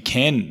 because we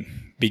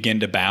can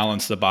begin to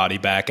balance the body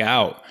back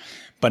out,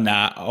 but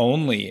not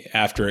only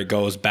after it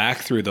goes back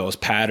through those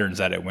patterns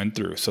that it went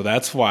through. So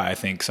that's why I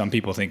think some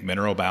people think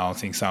mineral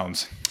balancing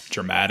sounds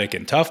dramatic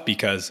and tough,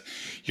 because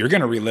you're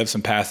going to relive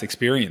some past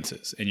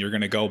experiences and you're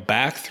going to go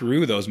back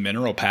through those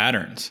mineral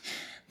patterns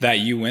that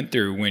you went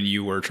through when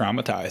you were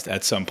traumatized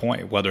at some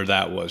point, whether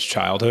that was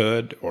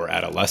childhood or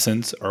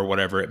adolescence or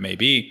whatever it may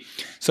be.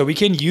 So we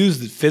can use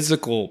the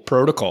physical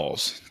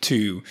protocols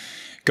to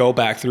go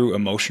back through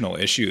emotional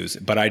issues.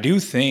 But I do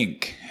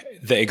think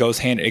that it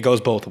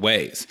goes both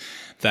ways,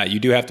 that you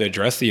do have to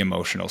address the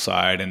emotional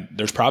side. And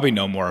there's probably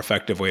no more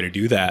effective way to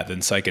do that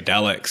than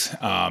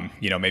psychedelics,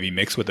 maybe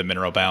mixed with the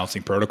mineral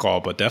balancing protocol,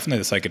 but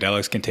definitely the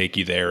psychedelics can take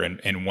you there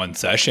in one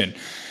session.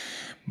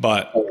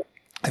 But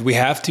we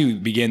have to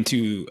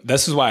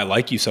this is why I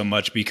like you so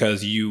much,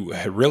 because you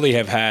really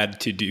have had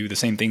to do the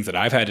same things that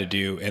I've had to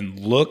do and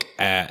look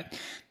at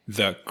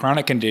the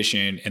chronic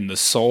condition and the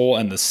soul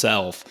and the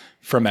self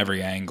from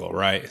every angle,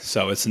 right?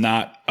 So it's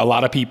not a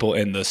lot of people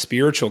in the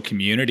spiritual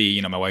community.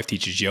 You know, my wife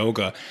teaches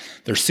yoga.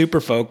 They're super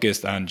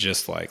focused on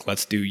just like,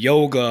 let's do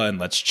yoga and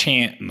let's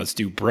chant and let's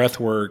do breath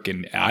work.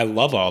 And I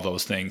love all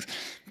those things.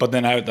 But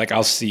then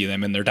I'll see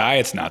them and their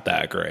diet's not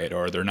that great,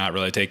 or they're not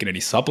really taking any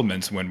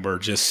supplements when we're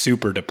just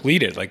super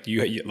depleted. Like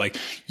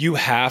you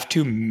have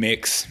to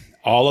mix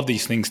all of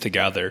these things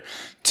together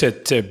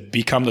to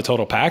become the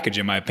total package,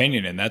 in my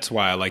opinion. And that's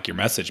why I like your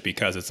message,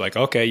 because it's like,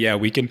 okay, yeah,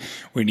 we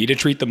need to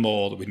treat the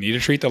mold, we need to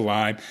treat the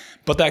Lyme,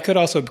 but that could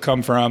also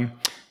come from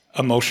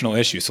emotional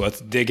issues. So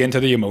let's dig into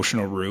the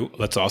emotional root.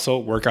 Let's also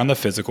work on the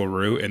physical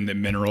root and the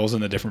minerals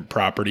and the different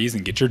properties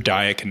and get your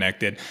diet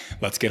connected.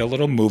 Let's get a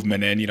little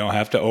movement in. You don't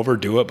have to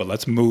overdo it, but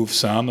let's move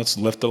some. Let's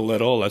lift a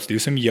little. Let's do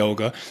some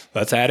yoga.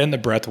 Let's add in the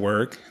breath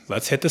work.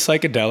 Let's hit the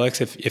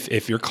psychedelics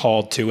if you're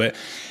called to it,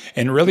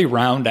 and really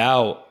round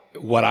out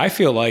what I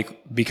feel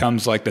like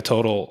becomes like the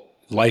total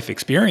life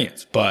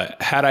experience.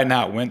 But had I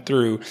not went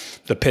through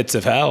the pits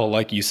of hell,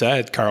 like you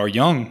said, Carl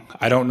Jung,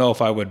 I don't know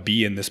if I would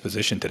be in this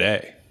position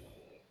today.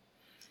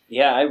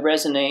 Yeah, I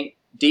resonate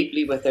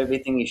deeply with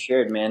everything you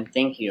shared, man.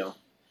 Thank you.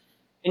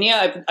 And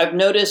yeah, I've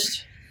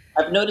noticed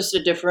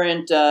a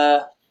different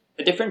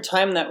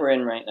time that we're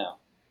in right now.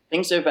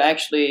 Things have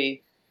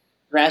actually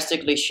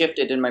drastically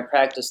shifted in my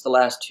practice the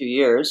last 2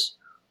 years.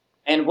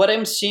 And what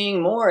I'm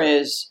seeing more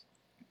is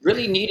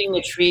really needing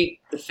to treat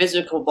the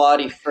physical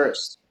body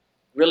first,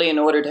 really in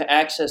order to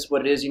access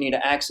what it is you need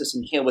to access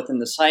and heal within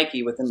the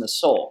psyche, within the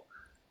soul.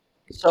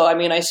 So, I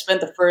mean, I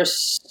spent the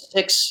first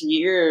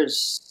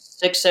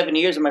 7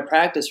 years of my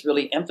practice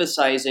really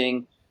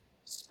emphasizing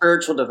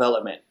spiritual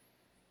development,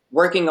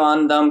 working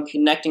on them,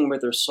 connecting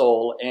with their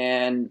soul,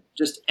 and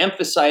just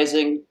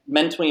emphasizing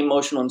mentally,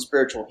 emotional, and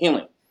spiritual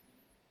healing.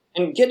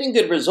 And getting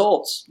good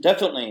results,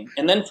 definitely.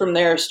 And then from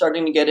there,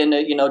 starting to get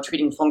into,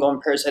 treating fungal and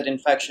parasite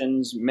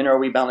infections, mineral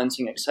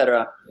rebalancing,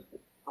 etc.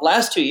 The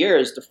last 2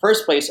 years, the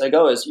first place I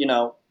go is,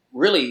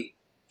 really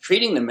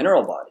treating the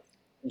mineral body,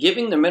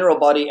 giving the mineral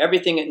body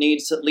everything it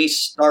needs to at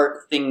least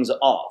start things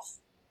off,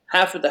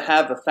 have to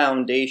have a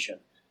foundation.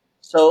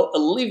 So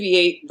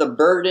alleviate the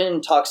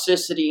burden,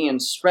 toxicity,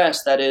 and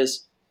stress that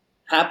is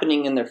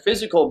happening in their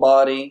physical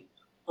body.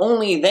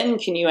 Only then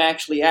can you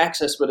actually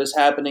access what is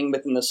happening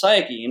within the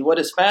psyche. And what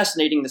is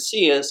fascinating to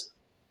see is,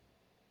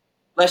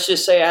 let's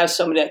just say I have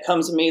somebody that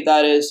comes to me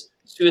that is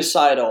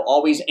suicidal,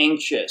 always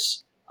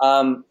anxious,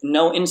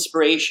 no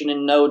inspiration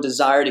and no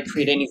desire to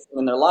create anything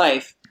in their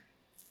life.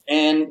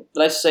 And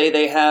let's say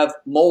they have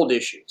mold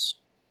issues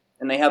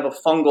and they have a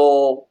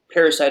fungal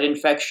parasite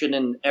infection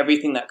and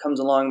everything that comes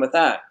along with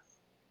that.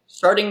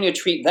 Starting to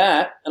treat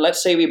that, and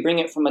let's say we bring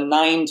it from a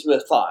 9 to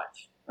a 5,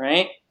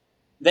 right?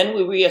 Then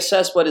we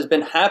reassess what has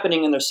been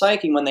happening in their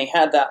psyche when they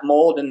had that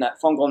mold and that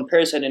fungal and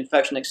parasite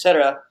infection,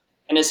 etc.,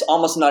 and it's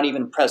almost not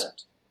even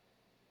present.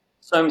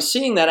 So I'm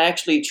seeing that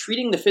actually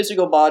treating the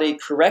physical body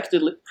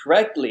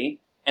correctly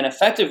and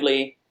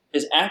effectively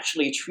is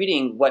actually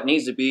treating what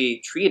needs to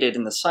be treated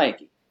in the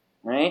psyche,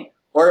 right?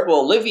 Or it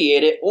will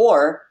alleviate it,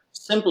 or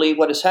simply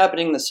what is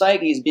happening in the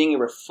psyche is being a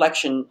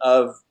reflection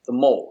of the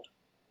mold,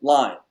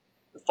 Lyme,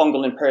 the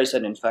fungal and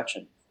parasite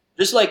infection.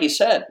 Just like you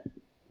said,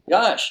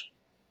 gosh,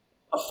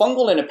 a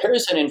fungal and a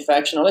parasite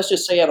infection, or let's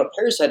just say you have a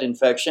parasite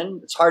infection.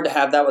 It's hard to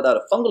have that without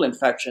a fungal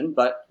infection,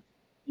 but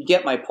you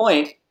get my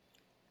point.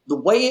 The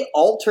way it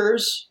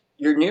alters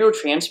your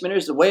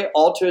neurotransmitters, the way it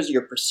alters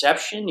your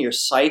perception, your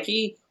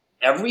psyche,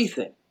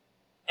 everything,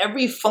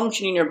 every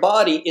function in your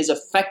body is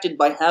affected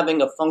by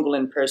having a fungal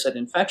and parasite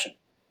infection,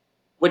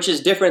 which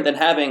is different than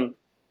having,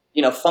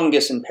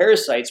 fungus and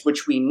parasites,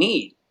 which we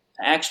need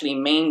to actually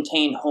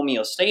maintain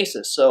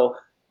homeostasis. So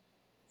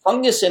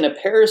fungus in a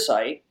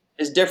parasite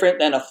is different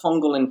than a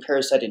fungal and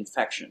parasite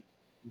infection.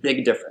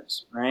 Big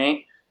difference, right?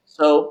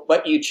 So,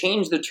 but you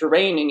change the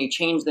terrain and you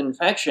change the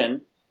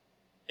infection,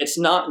 it's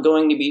not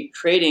going to be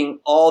creating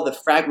all the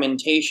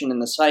fragmentation in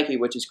the psyche,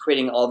 which is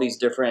creating all these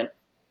different,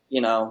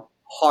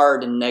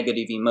 hard and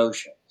negative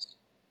emotions,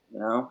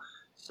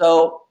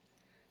 So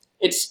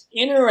it's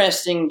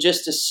interesting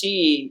just to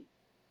see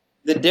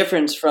the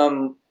difference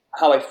from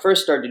how I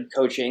first started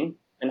coaching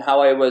and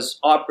how I was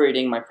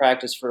operating my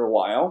practice for a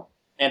while,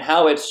 and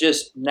how it's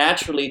just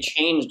naturally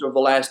changed over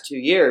the last 2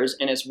 years.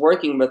 And it's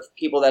working with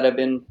people that have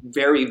been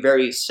very,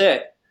 very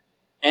sick,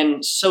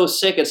 and so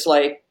sick. It's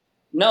like,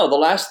 no, the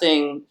last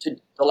thing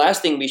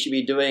we should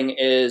be doing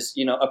is,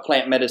 a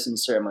plant medicine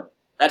ceremony.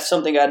 That's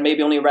something I'd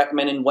maybe only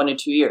recommend in 1 to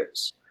 2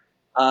 years.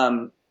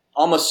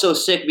 Almost so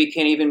sick we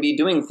can't even be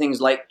doing things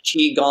like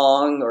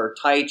qigong or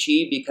tai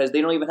chi because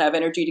they don't even have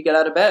energy to get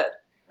out of bed,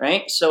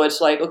 right? So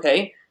it's like,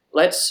 okay,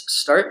 let's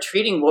start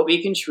treating what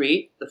we can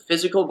treat, the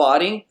physical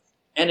body.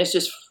 And it's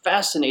just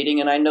fascinating,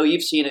 and I know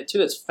you've seen it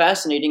too. It's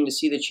fascinating to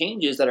see the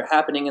changes that are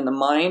happening in the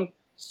mind,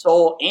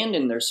 soul, and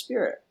in their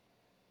spirit,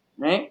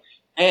 right?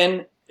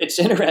 And it's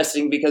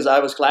interesting because I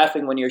was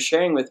laughing when you're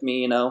sharing with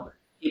me,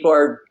 people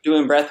are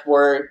doing breath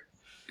work,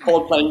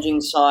 cold plunging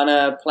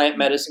sauna, plant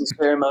medicine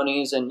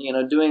ceremonies, and,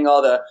 doing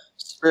all the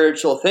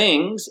spiritual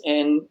things,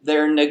 and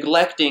they're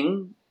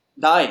neglecting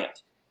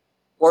diet.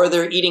 Or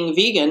they're eating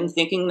vegan,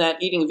 thinking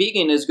that eating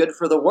vegan is good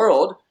for the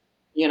world.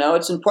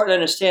 It's important to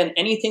understand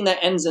anything that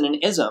ends in an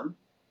ism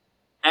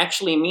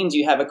actually means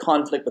you have a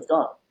conflict with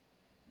God.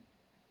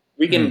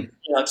 We can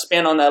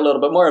expand on that a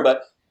little bit more,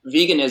 but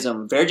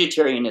veganism,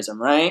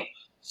 vegetarianism, right?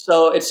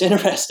 So it's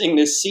interesting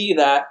to see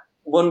that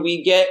when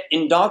we get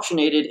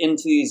indoctrinated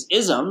into these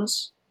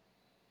isms,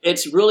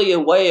 it's really a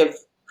way of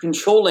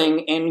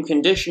controlling and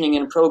conditioning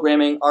and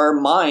programming our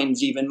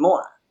minds even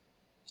more.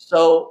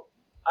 So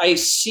I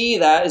see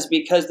that as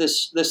because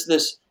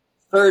this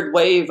third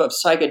wave of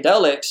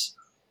psychedelics,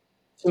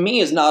 to me,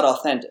 is not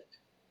authentic.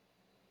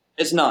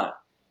 It's not,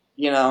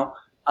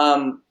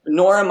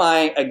 nor am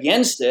I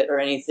against it or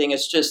anything.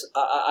 It's just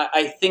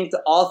I think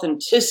the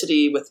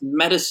authenticity with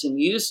medicine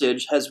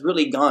usage has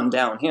really gone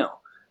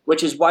downhill,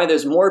 which is why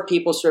there's more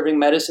people serving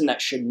medicine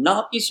that should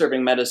not be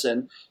serving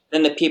medicine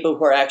than the people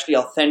who are actually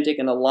authentic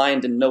and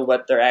aligned and know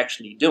what they're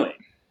actually doing,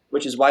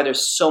 which is why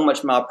there's so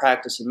much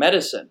malpractice in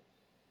medicine.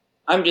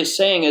 I'm just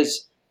saying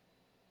is,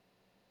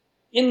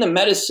 in the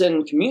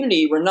medicine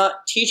community, we're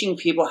not teaching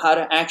people how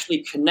to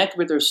actually connect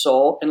with their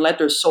soul and let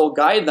their soul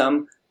guide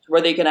them to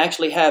where they can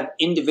actually have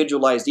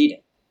individualized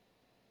eating.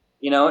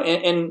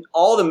 In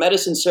all the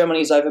medicine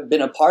ceremonies I've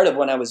been a part of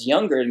when I was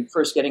younger and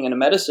first getting into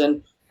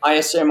medicine,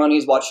 Aya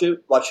ceremonies,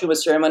 Wachuwa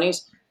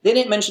ceremonies, they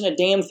didn't mention a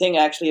damn thing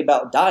actually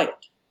about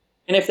diet.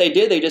 And if they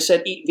did, they just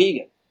said eat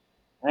vegan,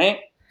 right?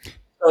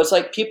 So it's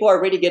like people are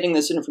already getting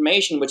this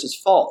information, which is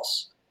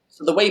false.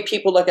 So the way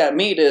people look at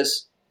meat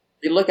is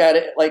they look at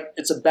it like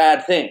it's a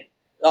bad thing.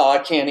 Oh, I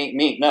can't eat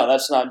meat. No,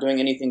 that's not doing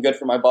anything good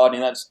for my body.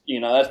 And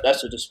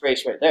that's a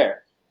disgrace right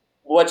there.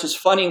 Which is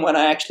funny when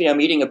I actually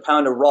am eating a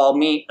pound of raw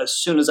meat as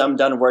soon as I'm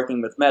done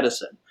working with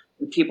medicine.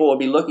 And people will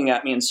be looking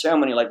at me in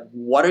ceremony like,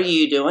 what are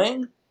you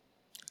doing?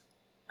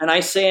 And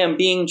I say I'm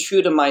being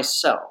true to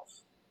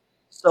myself.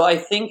 So I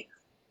think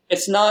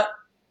it's not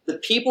the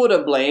people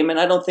to blame, and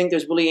I don't think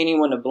there's really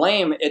anyone to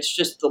blame. It's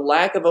just the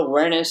lack of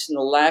awareness and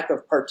the lack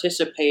of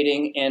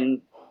participating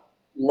in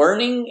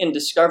learning and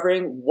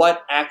discovering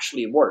what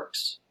actually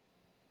works.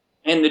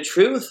 And the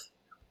truth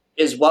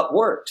is what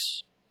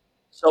works.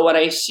 So when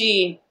I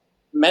see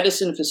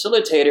medicine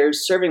facilitators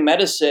serving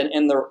medicine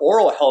and their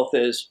oral health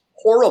is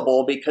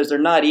horrible because they're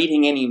not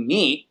eating any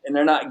meat and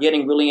they're not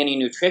getting really any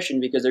nutrition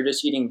because they're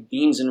just eating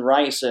beans and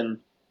rice and,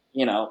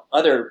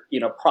 other,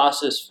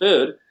 processed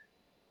food.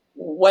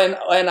 When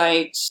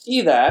I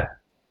see that,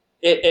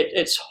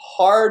 it's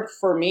hard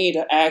for me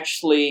to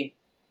actually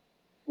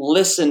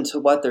listen to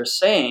what they're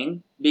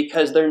saying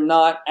because they're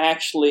not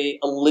actually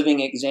a living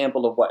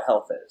example of what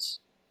health is.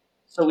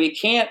 So we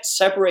can't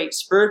separate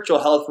spiritual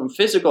health from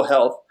physical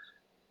health.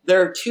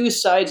 There are two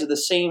sides of the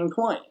same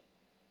coin.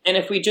 And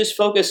if we just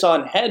focus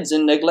on heads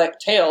and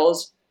neglect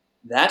tails,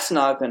 that's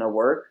not going to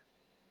work.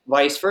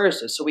 Vice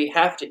versa. So we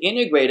have to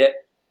integrate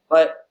it.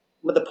 But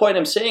what the point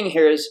I'm saying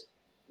here is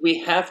we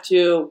have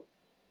to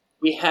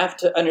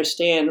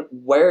understand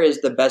where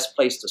is the best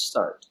place to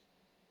start.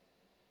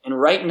 And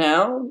right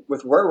now,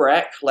 with where we're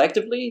at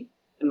collectively,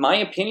 in my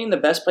opinion, the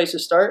best place to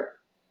start,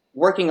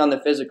 working on the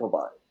physical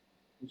body,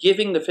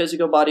 giving the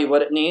physical body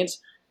what it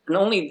needs, and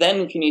only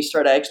then can you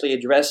start actually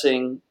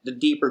addressing the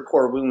deeper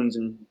core wounds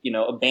and,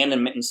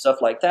 abandonment and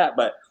stuff like that.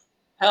 But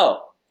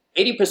hell,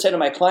 80% of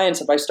my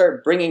clients, if I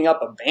start bringing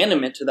up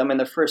abandonment to them in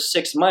the first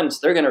 6 months,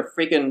 they're going to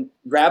freaking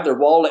grab their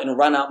wallet and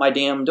run out my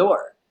damn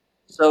door.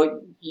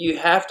 So you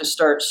have to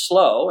start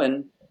slow.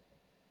 And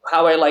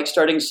how I like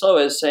starting slow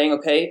is saying,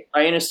 okay,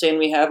 I understand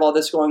we have all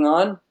this going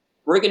on.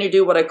 We're going to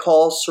do what I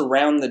call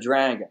surround the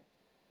dragon.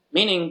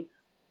 Meaning,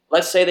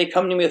 let's say they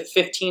come to me with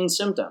 15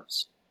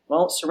 symptoms.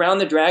 Well, surround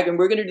the dragon.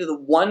 We're going to do the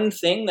one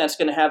thing that's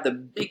going to have the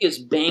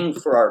biggest bang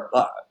for our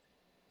buck.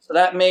 So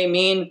that may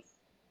mean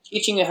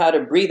teaching you how to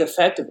breathe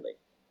effectively,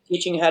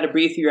 teaching you how to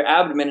breathe through your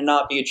abdomen and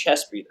not be a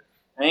chest breather,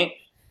 right?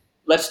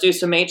 Let's do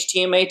some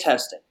HTMA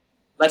testing.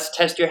 Let's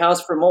test your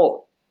house for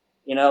mold.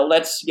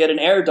 Let's get an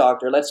air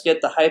doctor. Let's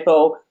get the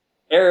hypo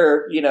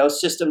air,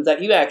 system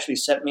that you actually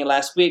sent me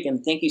last week.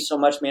 And thank you so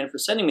much, man, for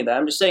sending me that.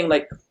 I'm just saying,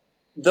 like,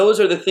 those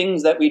are the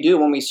things that we do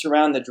when we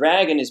surround the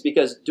dragon, is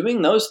because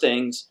doing those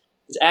things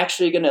is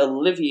actually going to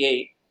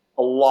alleviate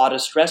a lot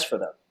of stress for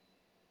them.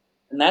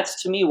 And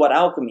that's, to me, what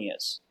alchemy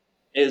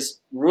is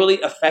really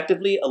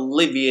effectively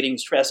alleviating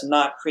stress,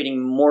 not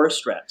creating more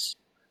stress.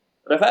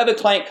 But if I have a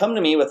client come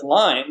to me with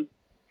Lyme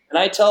and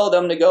I tell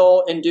them to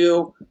go and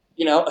do,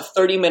 a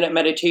 30-minute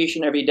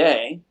meditation every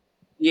day,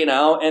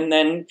 and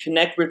then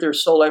connect with their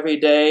soul every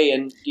day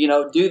and,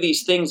 do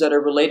these things that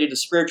are related to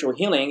spiritual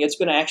healing, it's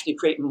going to actually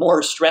create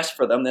more stress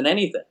for them than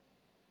anything,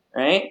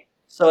 right?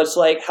 So it's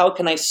like, how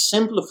can I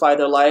simplify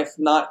their life,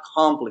 not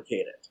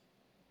complicate it?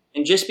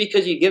 And just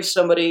because you give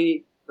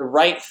somebody the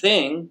right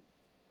thing,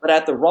 but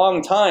at the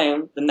wrong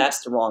time, then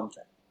that's the wrong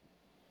thing.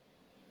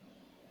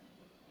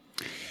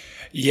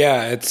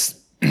 Yeah,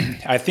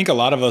 I think a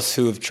lot of us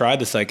who have tried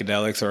the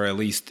psychedelics, or at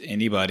least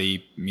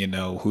anybody,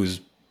 who's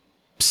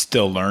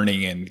still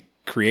learning and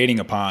creating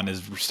upon,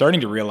 is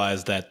starting to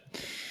realize that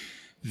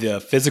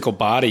the physical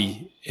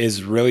body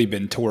has really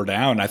been tore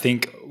down. I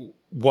think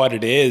what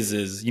it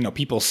is,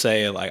 people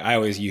say, like,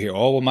 you hear,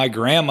 oh, well, my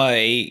grandma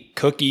ate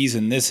cookies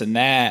and this and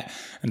that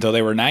until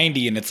they were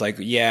 90. And it's like,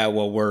 yeah,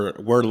 well,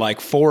 we're like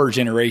 4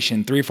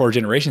 generations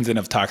in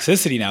of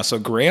toxicity now. So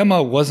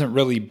grandma wasn't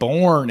really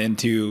born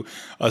into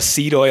a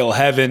seed oil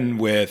heaven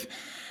with,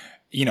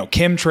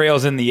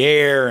 chemtrails in the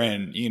air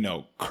and,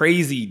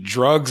 crazy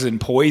drugs and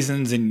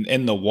poisons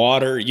in the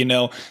water.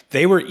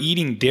 They were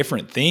eating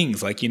different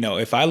things. Like,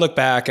 if I look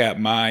back at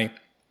my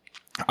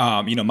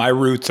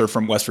roots are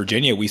from West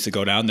Virginia. We used to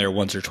go down there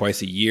once or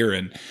twice a year.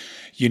 And,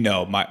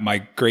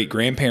 my great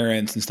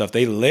grandparents and stuff,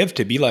 they lived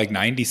to be like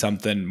 90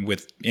 something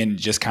and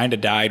just kind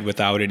of died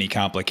without any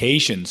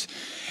complications.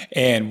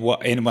 And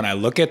when I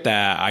look at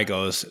that, I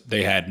goes,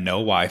 they had no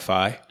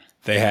Wi-Fi.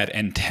 They had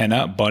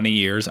antenna bunny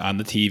ears on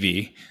the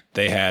TV.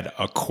 They had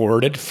a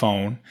corded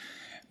phone.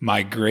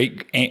 My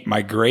great aunt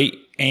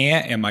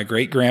and my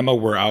great grandma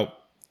were out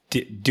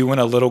doing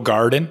a little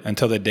garden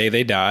until the day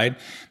they died.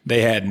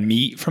 They had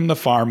meat from the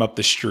farm up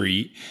the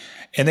street,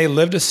 and they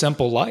lived a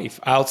simple life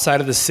outside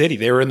of the city.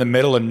 They were in the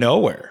middle of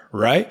nowhere,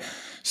 right?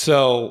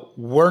 So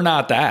we're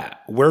not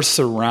that. We're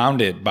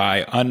surrounded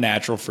by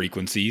unnatural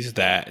frequencies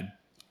that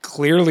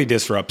clearly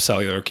disrupt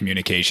cellular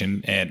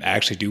communication and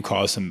actually do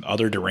cause some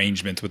other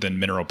derangements within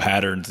mineral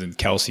patterns and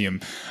calcium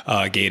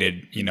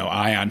gated,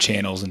 ion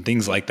channels and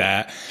things like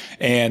that.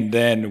 And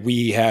then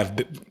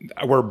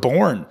we're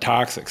born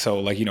toxic. So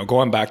like,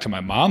 going back to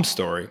my mom's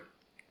story,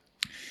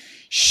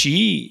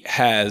 she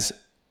has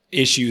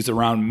issues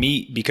around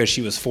meat because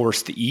she was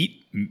forced to eat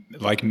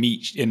like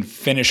meat and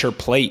finish her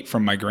plate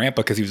from my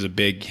grandpa because he was a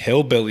big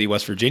hillbilly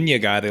West Virginia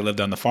guy. They lived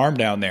on the farm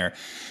down there.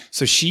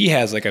 So she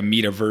has like a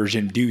meat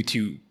aversion due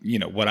to,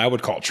 what I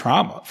would call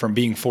trauma from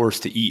being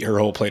forced to eat her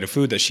whole plate of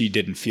food that she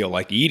didn't feel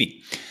like eating.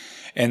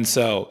 And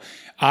so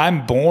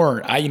I'm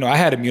born, I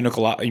had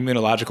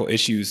immunological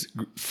issues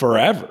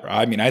forever.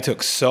 I mean, I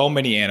took so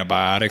many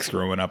antibiotics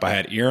growing up. I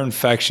had ear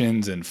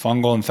infections and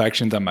fungal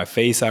infections on my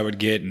face I would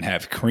get and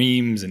have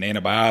creams and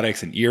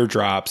antibiotics and ear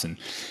drops. And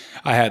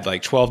I had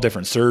like 12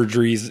 different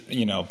surgeries.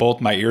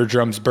 Both my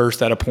eardrums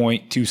burst at a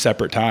point 2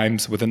 separate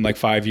times within like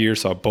 5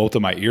 years. So both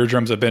of my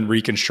eardrums have been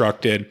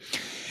reconstructed.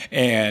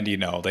 And,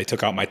 they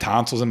took out my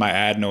tonsils and my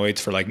adenoids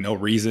for like no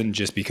reason,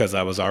 just because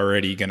I was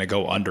already going to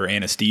go under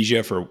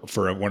anesthesia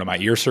for one of my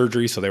ear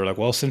surgeries. So they were like,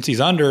 well, since he's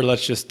under,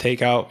 let's just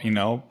take out,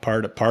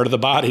 part of the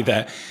body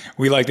that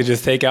we like to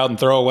just take out and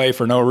throw away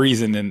for no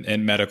reason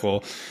in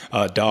medical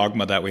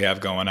dogma that we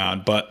have going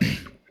on. But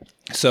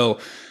so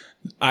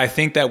I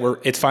think that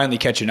it's finally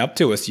catching up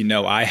to us.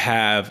 I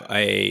have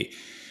a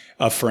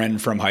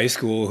friend from high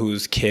school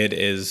whose kid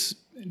is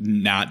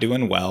not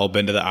doing well,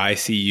 been to the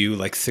ICU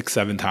like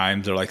 6-7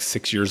 times. They're like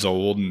 6 years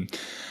old. And,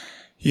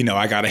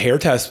 I got a hair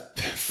test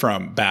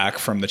back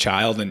from the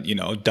child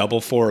and, double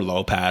 4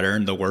 low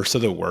pattern, the worst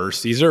of the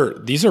worst. These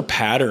are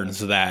patterns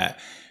that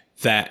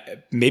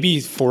maybe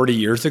 40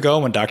 years ago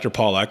when Dr.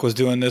 Paul Eck was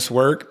doing this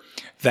work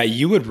that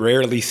you would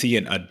rarely see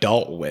an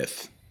adult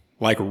with,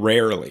 like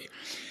rarely.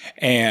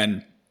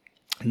 And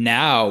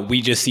now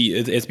we just see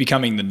it's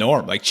becoming the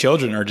norm. Like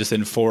children are just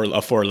in a 4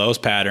 lows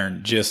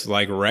pattern just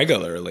like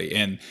regularly.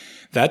 And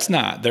that's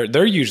not,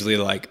 they're usually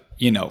like,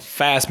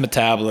 fast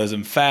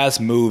metabolism,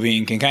 fast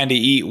moving, can kind of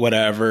eat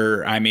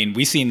whatever. I mean,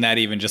 we seen that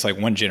even just like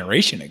one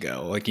generation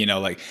ago, like,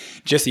 like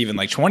just even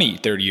like 20,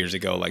 30 years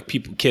ago, like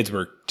kids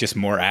were just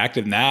more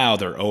active. Now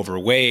they're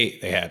overweight,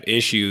 they have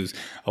issues,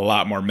 a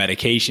lot more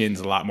medications,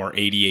 a lot more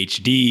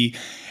ADHD.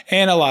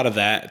 And a lot of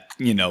that,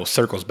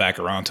 circles back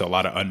around to a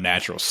lot of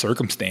unnatural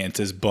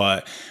circumstances.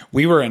 But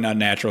we were in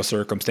unnatural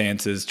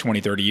circumstances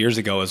 20, 30 years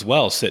ago as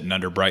well, sitting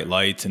under bright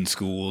lights in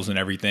schools and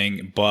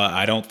everything. But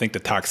I don't think the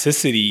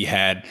toxicity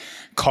had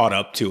caught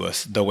up to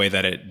us the way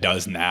that it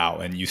does now.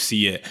 And you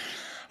see it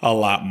a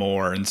lot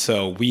more. And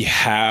so we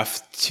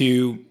have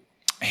to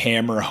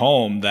hammer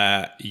home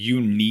that you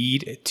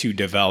need to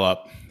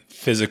develop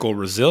physical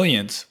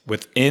resilience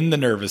within the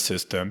nervous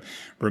system,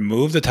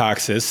 remove the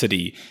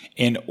toxicity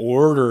in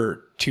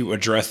order to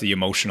address the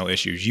emotional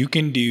issues. You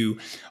can do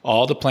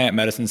all the plant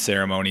medicine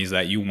ceremonies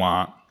that you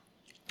want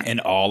and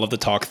all of the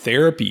talk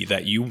therapy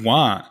that you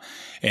want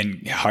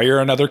and hire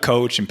another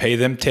coach and pay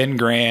them 10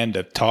 grand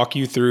to talk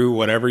you through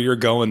whatever you're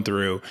going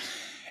through.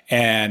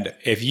 And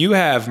if you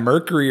have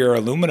mercury or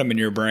aluminum in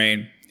your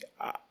brain,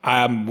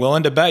 I'm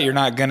willing to bet you're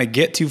not going to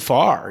get too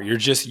far.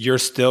 You're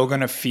still going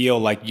to feel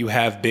like you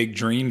have big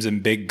dreams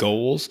and big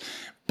goals,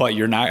 but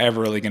you're not ever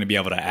really going to be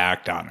able to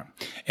act on them.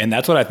 And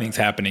that's what I think is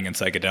happening in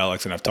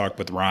psychedelics. And I've talked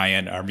with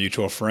Ryan, our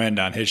mutual friend,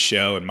 on his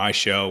show and my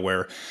show,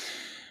 where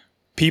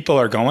people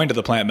are going to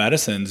the plant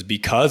medicines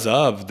because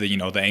of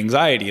the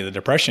anxiety, the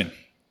depression.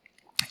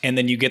 And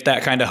then you get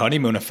that kind of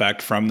honeymoon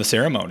effect from the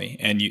ceremony.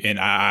 And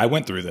I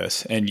went through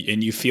this and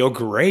you feel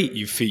great.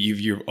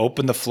 You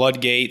open the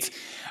floodgates.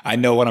 I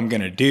know what I'm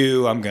going to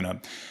do. I'm going to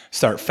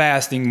start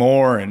fasting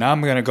more and I'm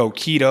going to go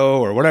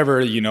keto or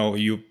whatever,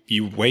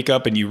 you wake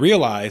up and you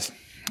realize.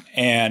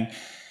 And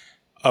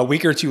a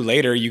week or two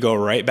later, you go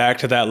right back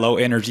to that low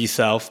energy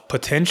self,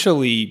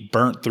 potentially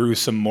burnt through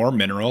some more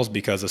minerals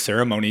because a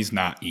ceremony is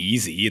not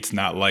easy. It's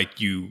not like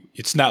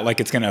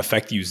it's going to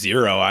affect you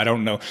zero. I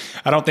don't know.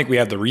 I don't think we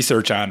have the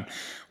research on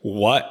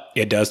what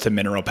it does to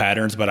mineral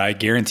patterns, but I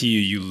guarantee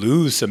you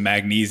lose some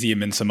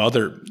magnesium and some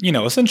other,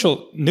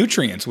 essential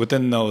nutrients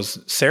within those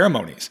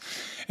ceremonies.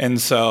 And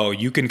so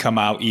you can come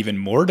out even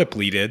more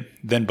depleted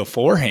than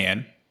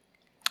beforehand.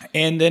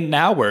 And then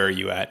now where are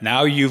you at?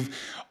 Now you've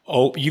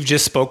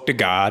just spoke to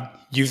God.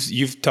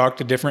 You've talked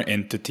to different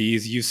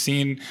entities.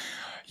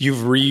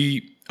 You've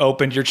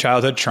reopened your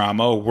childhood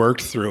trauma,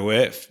 worked through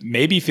it.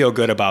 Maybe feel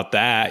good about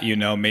that.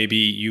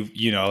 Maybe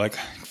like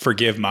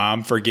forgive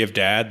mom, forgive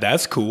dad.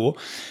 That's cool.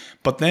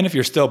 But then if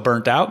you're still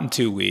burnt out in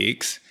 2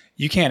 weeks,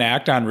 you can't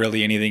act on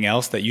really anything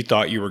else that you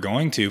thought you were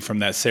going to from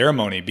that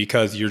ceremony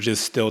because you're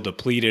just still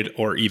depleted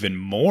or even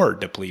more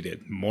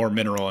depleted, more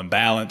mineral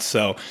imbalance.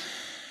 So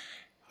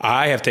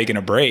I have taken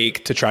a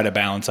break to try to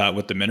balance out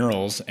with the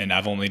minerals, and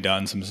I've only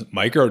done some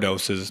micro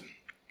doses.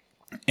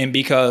 And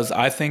because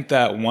I think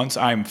that once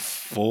I'm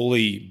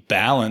fully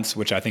balanced,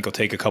 which I think will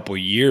take a couple of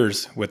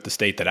years with the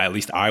state that at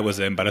least I was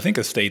in, but I think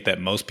a state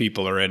that most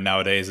people are in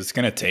nowadays, it's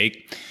going to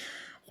take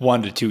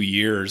 1 to 2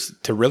 years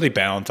to really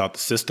balance out the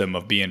system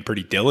of being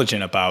pretty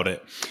diligent about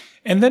it.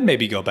 And then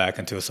maybe go back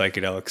into a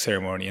psychedelic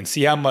ceremony and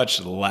see how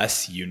much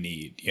less you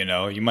need.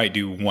 You might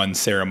do 1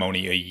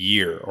 ceremony a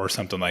year or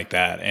something like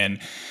that. And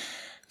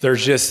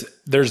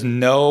there's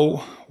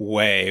no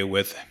way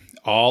with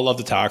all of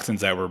the toxins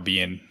that we're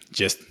being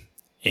just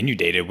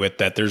inundated with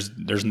that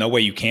there's no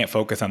way you can't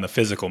focus on the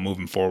physical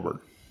moving forward.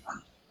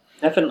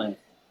 Definitely.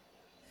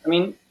 I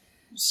mean,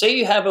 say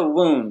you have a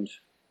wound.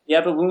 You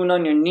have a wound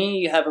on your knee,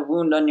 you have a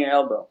wound on your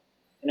elbow,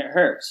 and it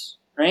hurts,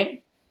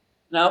 right?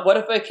 Now, what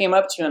if I came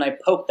up to you and I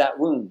poked that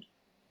wound?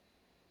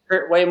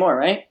 Hurt way more,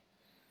 right?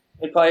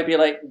 It'd probably be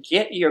like,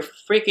 get your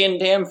freaking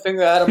damn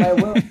finger out of my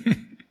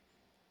wound.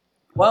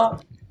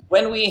 Well,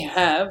 when we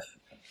have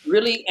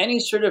really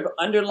any sort of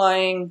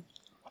underlying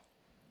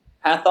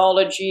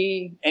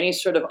pathology, any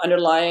sort of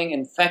underlying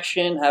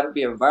infection, have it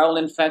be a viral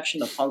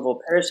infection, a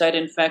fungal parasite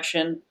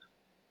infection,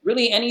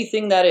 really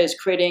anything that is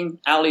creating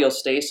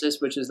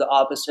allostasis, which is the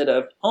opposite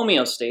of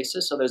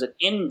homeostasis, so there's an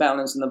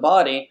imbalance in the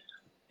body,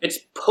 it's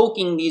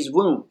poking these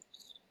wounds.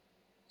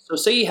 So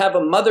say you have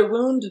a mother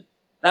wound,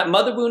 that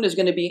mother wound is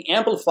going to be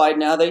amplified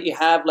now that you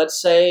have, let's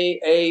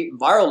say, a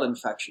viral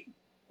infection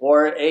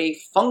or a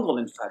fungal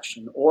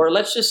infection, or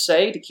let's just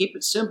say, to keep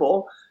it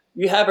simple,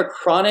 you have a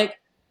chronic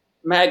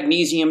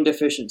magnesium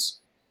deficiency,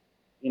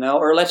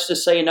 or let's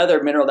just say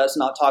another mineral that's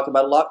not talked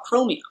about a lot,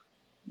 chromium.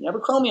 You have a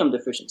chromium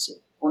deficiency.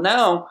 Well,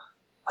 now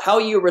how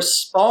you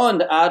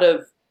respond out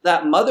of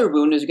that mother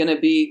wound is going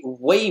to be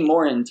way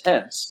more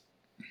intense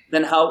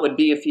than how it would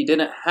be if you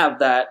didn't have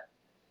that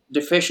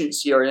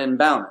deficiency or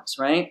imbalance,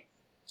 right?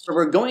 So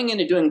we're going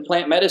into doing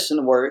plant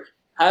medicine work,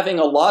 having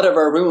a lot of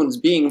our wounds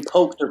being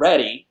poked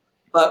already,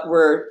 but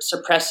we're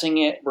suppressing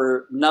it,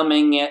 we're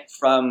numbing it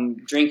from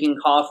drinking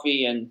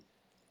coffee and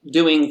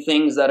doing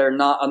things that are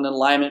not in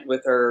alignment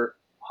with our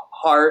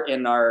heart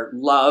and our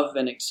love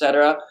and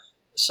etc.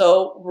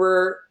 So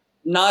we're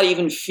not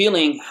even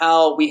feeling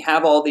how we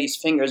have all these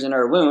fingers in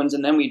our wounds,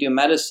 and then we do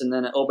medicine,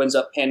 and it opens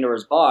up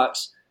Pandora's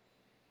box.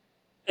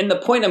 And the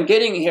point I'm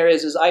getting here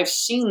is I've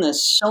seen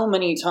this so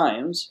many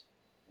times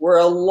where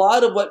a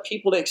lot of what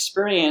people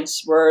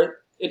experience where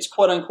it's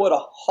quote unquote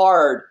a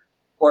hard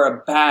or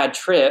a bad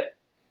trip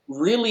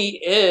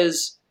really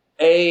is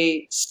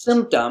a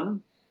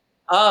symptom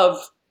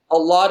of a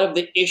lot of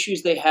the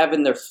issues they have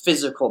in their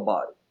physical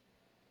body.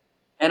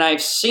 And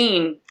I've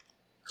seen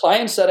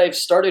clients that I've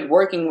started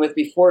working with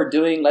before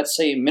doing, let's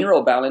say,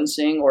 mineral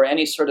balancing or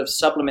any sort of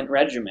supplement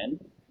regimen,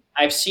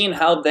 I've seen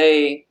how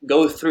they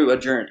go through a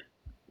journey.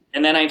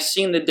 And then I've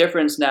seen the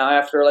difference now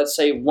after, let's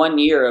say, 1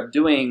 year of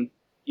doing,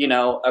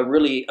 a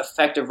really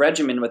effective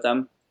regimen with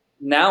them,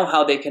 now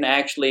how they can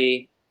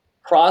actually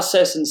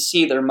process and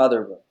see their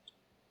mother wound.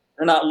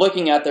 They're not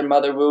looking at their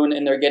mother wound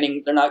and they're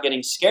not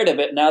getting scared of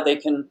it. Now they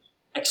can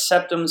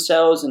accept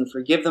themselves and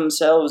forgive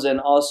themselves, and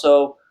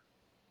also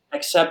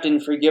accept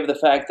and forgive the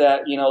fact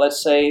that,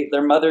 let's say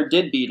their mother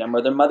did beat them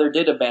or their mother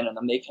did abandon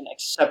them. They can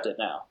accept it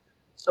now.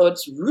 So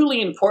it's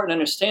really important to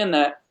understand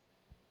that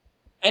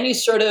any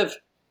sort of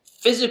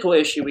physical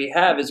issue we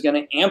have is going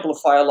to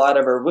amplify a lot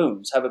of our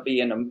wounds, have it be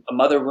in a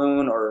mother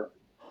wound or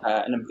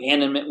an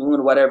abandonment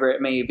wound, whatever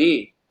it may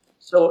be.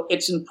 So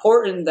it's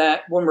important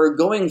that when we're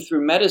going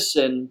through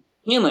medicine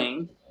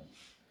healing,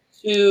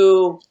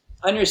 to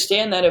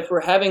understand that if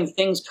we're having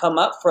things come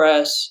up for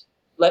us,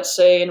 let's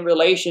say in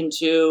relation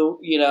to,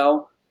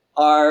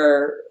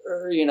 our,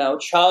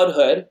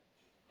 childhood,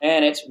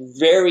 and it's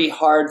very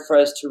hard for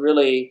us to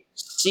really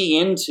see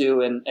into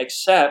and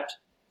accept,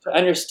 to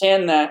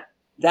understand that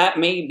that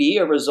may be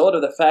a result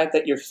of the fact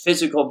that your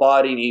physical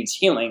body needs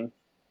healing.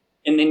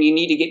 And then you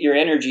need to get your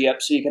energy up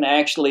so you can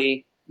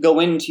actually go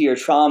into your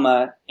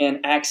trauma and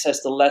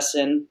access the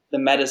lesson, the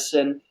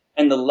medicine,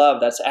 and the love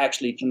that's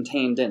actually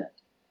contained in it.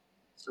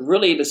 So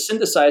really, to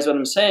synthesize what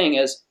I'm saying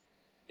is,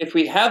 if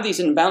we have these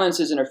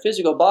imbalances in our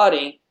physical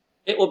body,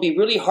 it will be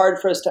really hard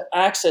for us to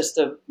access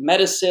the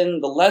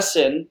medicine, the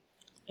lesson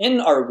in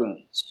our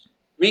wounds.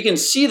 We can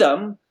see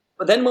them,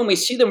 but then when we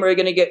see them, we're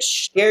going to get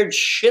scared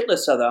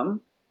shitless of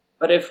them.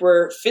 But if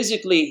we're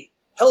physically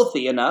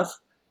healthy enough,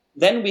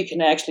 then we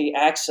can actually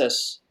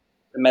access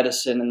the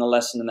medicine and the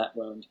lesson in that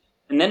wound.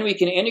 And then we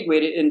can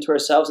integrate it into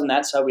ourselves, and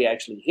that's how we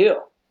actually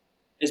heal.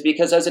 Is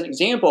because, as an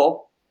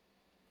example,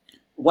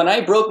 when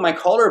I broke my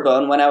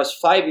collarbone when I was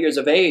 5 years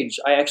of age,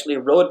 I actually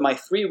rode my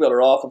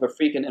three-wheeler off of a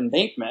freaking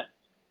embankment.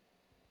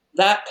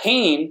 That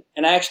pain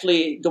and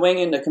actually going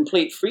into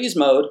complete freeze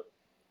mode,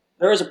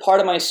 there was a part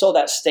of my soul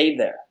that stayed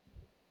there.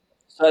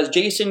 So as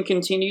Jason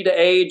continued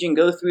to age and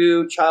go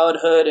through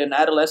childhood and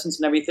adolescence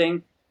and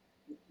everything,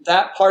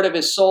 that part of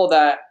his soul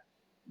that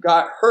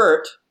got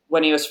hurt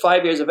when he was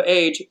 5 years of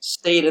age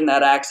stayed in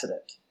that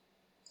accident.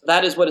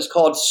 That is what is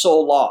called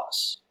soul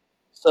loss.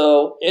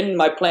 So in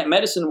my plant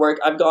medicine work,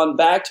 I've gone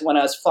back to when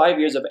I was 5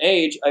 years of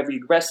age. I've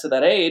regressed to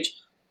that age.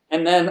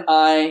 And then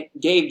I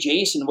gave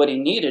Jason what he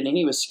needed, and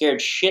he was scared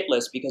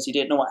shitless because he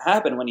didn't know what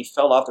happened when he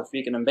fell off the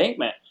freaking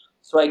embankment.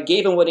 So I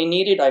gave him what he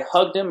needed. I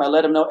hugged him. I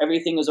let him know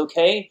everything was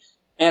okay.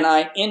 And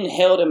I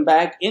inhaled him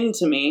back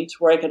into me to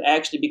where I could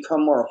actually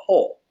become more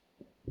whole.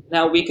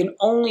 Now, we can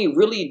only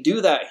really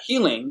do that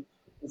healing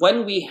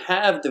when we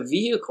have the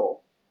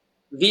vehicle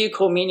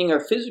meaning our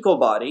physical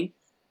body,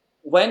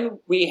 when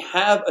we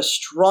have a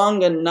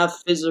strong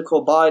enough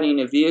physical body in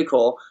a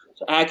vehicle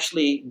to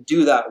actually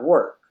do that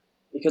work,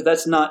 because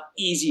that's not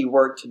easy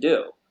work to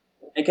do.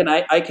 And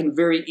I can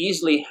very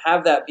easily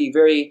have that be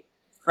very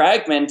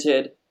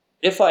fragmented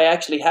if I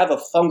actually have a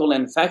fungal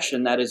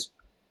infection that is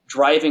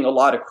driving a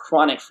lot of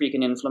chronic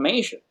freaking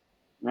inflammation,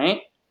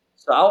 right?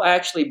 So I'll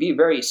actually be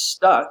very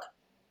stuck.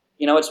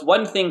 It's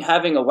one thing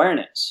having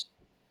awareness.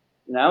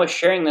 I was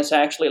sharing this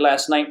actually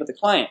last night with a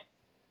client.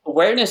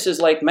 Awareness is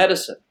like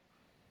medicine.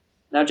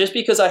 Now, just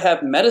because I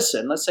have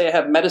medicine, let's say I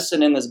have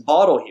medicine in this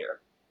bottle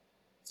here,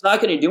 it's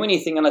not going to do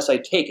anything unless I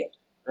take it,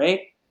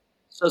 right?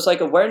 So it's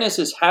like awareness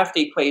is half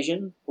the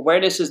equation.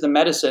 Awareness is the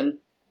medicine.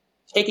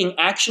 Taking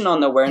action on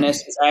the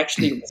awareness is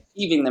actually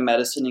receiving the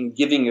medicine and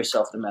giving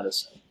yourself the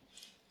medicine.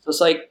 So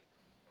it's like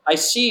I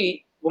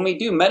see when we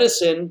do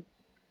medicine,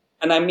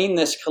 and I mean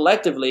this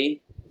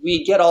collectively,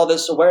 we get all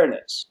this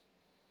awareness.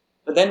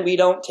 But then we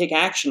don't take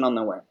action on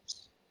the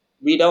awareness.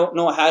 We don't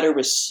know how to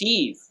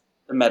receive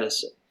the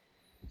medicine.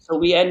 So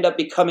we end up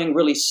becoming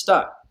really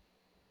stuck.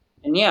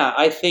 And yeah,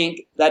 I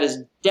think that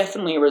is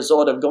definitely a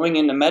result of going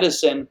into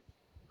medicine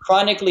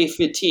chronically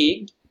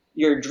fatigued.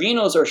 Your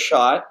adrenals are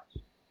shot.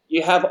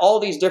 You have all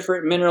these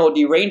different mineral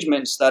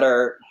derangements that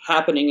are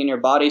happening in your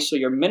body. So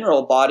your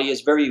mineral body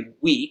is very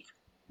weak.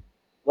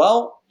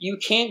 Well, you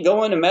can't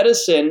go into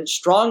medicine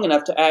strong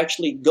enough to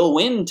actually go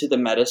into the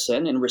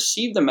medicine and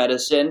receive the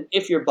medicine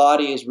if your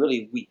body is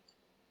really weak.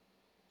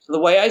 So the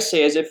way I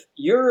say is if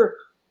your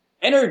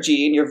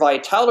energy and your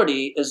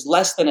vitality is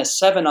less than a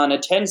 7 on a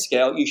 10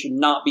 scale, you should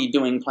not be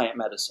doing plant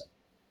medicine.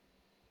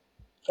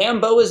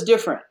 Cambo is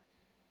different.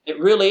 It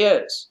really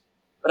is.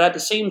 But at the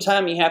same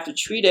time, you have to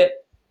treat it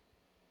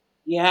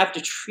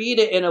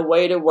in a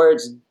way to where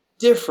it's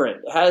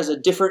different. It has a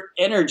different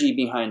energy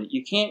behind it.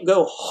 You can't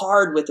go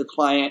hard with a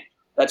client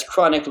that's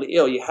chronically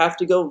ill. You have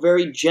to go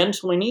very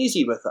gentle and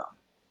easy with them.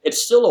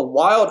 It's still a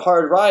wild,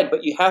 hard ride,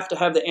 but you have to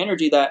have the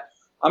energy that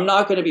I'm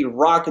not going to be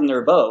rocking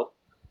their boat.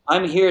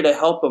 I'm here to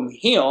help them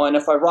heal, and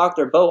if I rock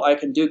their boat, I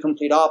can do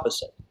complete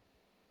opposite.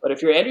 But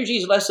if your energy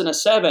is less than a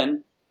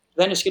 7,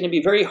 then it's going to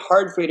be very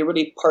hard for you to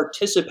really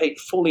participate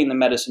fully in the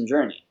medicine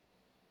journey.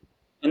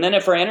 And then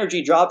if our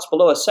energy drops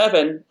below a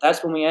 7,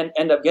 that's when we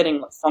end up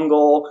getting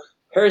fungal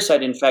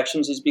parasite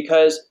infections, is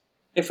because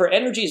if our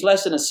energy is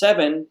less than a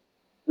 7,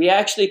 we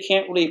actually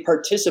can't really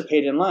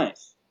participate in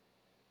life.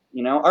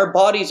 Our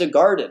body's a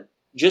garden,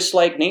 just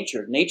like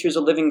nature. Nature's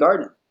a living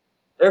garden.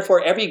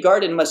 Therefore, every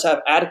garden must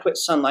have adequate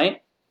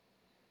sunlight,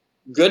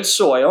 good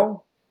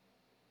soil,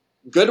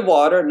 good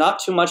water, not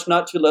too much,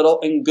 not too little,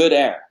 and good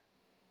air,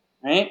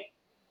 right?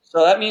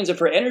 So that means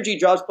if our energy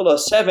drops below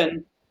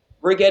 7,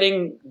 we're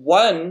getting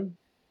one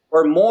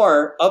or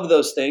more of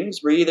those things.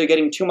 We're either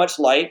getting too much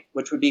light,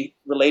 which would be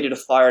related to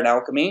fire and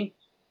alchemy,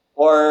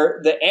 or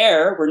the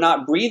air, we're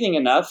not breathing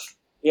enough.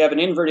 We have an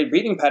inverted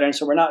breathing pattern,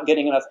 so we're not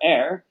getting enough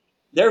air.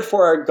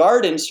 Therefore, our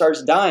garden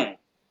starts dying,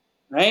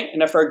 right?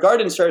 And if our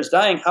garden starts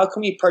dying, how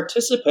can we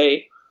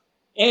participate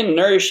in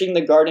nourishing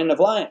the garden of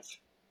life,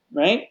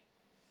 right?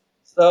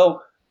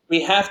 So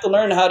we have to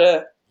learn how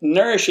to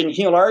nourish and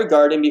heal our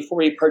garden before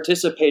we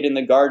participate in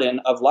the garden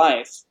of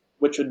life,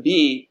 which would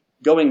be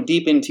going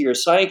deep into your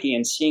psyche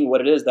and seeing what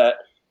it is that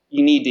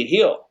you need to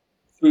heal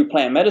through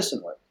plant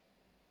medicine work.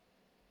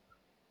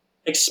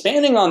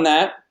 Expanding on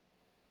that,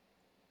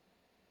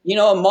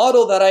 a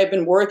model that I've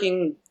been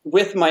working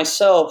with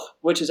myself,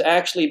 which has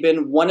actually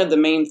been one of the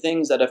main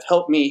things that have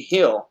helped me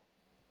heal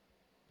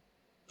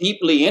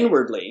deeply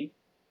inwardly,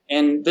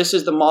 and this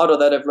is the model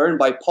that I've learned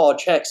by Paul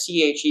Chek,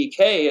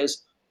 C-H-E-K,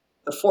 is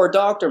the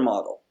 4-doctor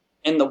model,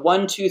 and the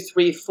 1, 2,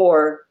 3,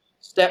 4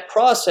 step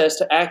process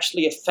to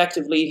actually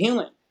effectively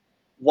healing.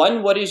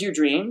 One, what is your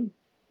dream?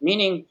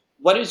 Meaning,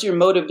 what is your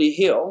motive to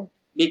heal?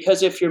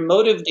 Because if your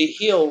motive to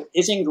heal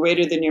isn't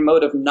greater than your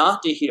motive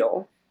not to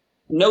heal,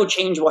 no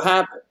change will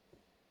happen.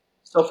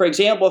 So, for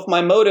example, if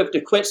my motive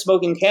to quit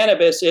smoking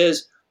cannabis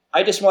is,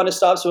 I just want to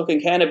stop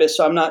smoking cannabis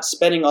so I'm not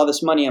spending all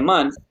this money a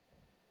month,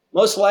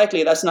 most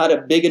likely that's not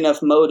a big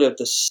enough motive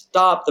to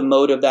stop the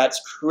motive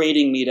that's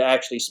creating me to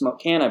actually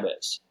smoke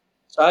cannabis.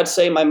 So I'd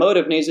say my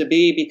motive needs to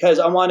be because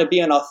I want to be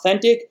an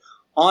authentic,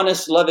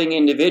 honest, loving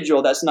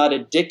individual that's not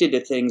addicted to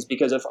things.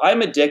 Because if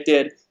I'm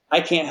addicted,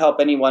 I can't help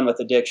anyone with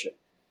addiction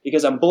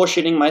because I'm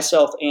bullshitting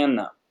myself and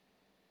them.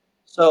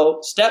 So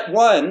step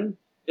one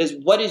is,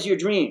 what is your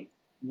dream?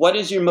 What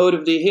is your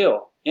motive to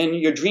heal? And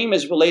your dream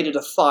is related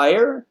to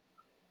fire,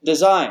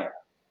 desire,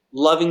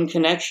 loving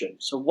connection.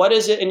 So what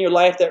is it in your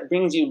life that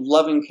brings you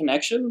loving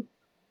connection?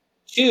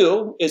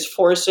 Two is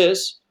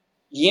forces,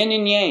 yin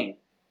and yang,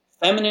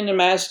 feminine and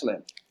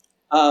masculine,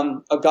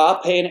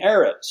 agape and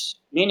eros.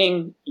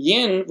 Meaning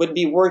yin would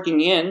be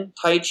working in,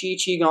 tai chi,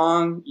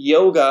 qigong,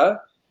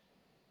 yoga.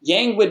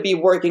 Yang would be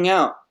working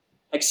out,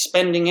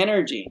 expending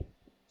energy.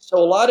 So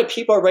a lot of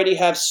people already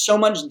have so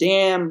much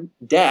damn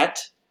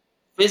debt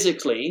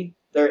physically.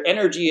 Their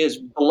energy is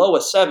below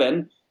a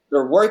 7.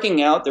 They're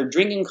working out, they're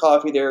drinking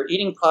coffee, they're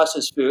eating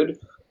processed food.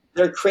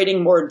 They're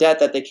creating more debt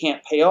that they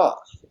can't pay off.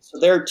 So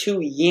they're too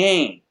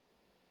yang.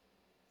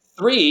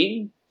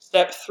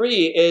 Step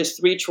three is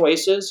 3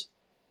 choices.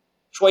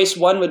 Choice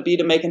 1 would be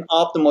to make an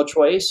optimal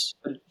choice,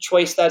 a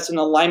choice that's in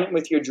alignment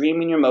with your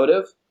dream and your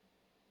motive.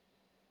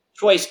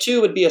 Choice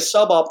 2 would be a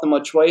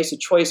suboptimal choice, a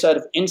choice out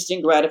of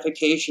instant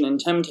gratification and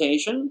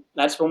temptation.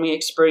 That's when we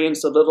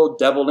experience the little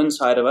devil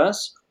inside of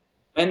us.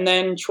 And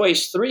then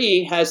choice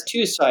 3 has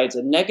 2 sides,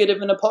 a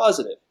negative and a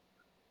positive.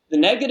 The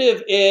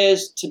negative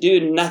is to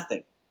do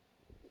nothing,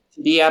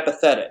 to be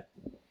apathetic.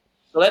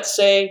 So let's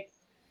say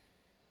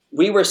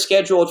we were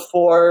scheduled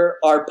for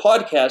our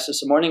podcast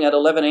this morning at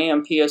 11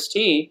 a.m. PST,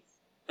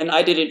 and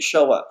I didn't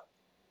show up.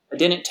 I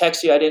didn't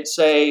text you. I didn't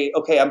say,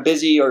 okay, I'm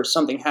busy or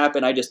something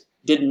happened. I just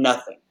did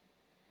nothing.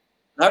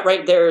 That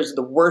right there is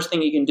the worst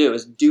thing you can do,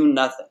 is do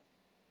nothing.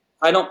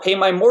 I don't pay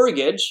my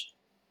mortgage,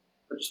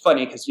 which is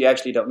funny because you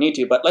actually don't need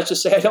to, but let's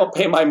just say I don't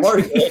pay my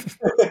mortgage.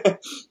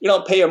 You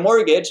don't pay your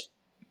mortgage,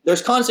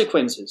 there's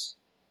consequences.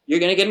 You're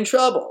going to get in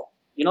trouble.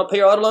 You don't pay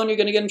your auto loan, you're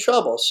going to get in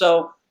trouble.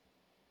 So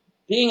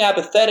being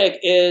apathetic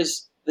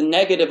is the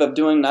negative of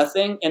doing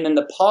nothing, and then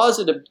the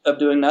positive of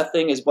doing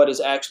nothing is what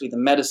is actually the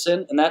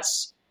medicine. And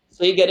that's,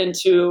 so you get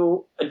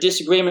into a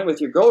disagreement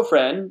with your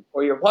girlfriend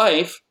or your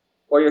wife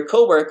or your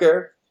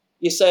coworker,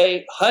 you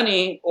say,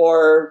 honey,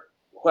 or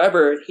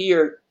whoever he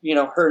or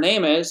her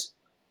name is,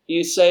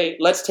 you say,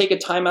 let's take a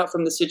time out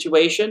from the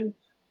situation.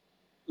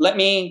 Let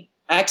me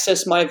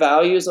access my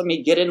values. Let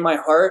me get in my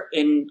heart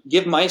and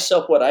give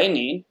myself what I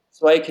need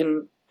so I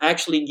can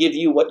actually give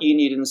you what you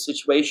need in the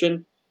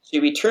situation. So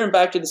you return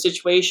back to the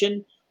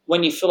situation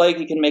when you feel like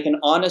you can make an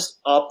honest,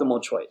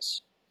 optimal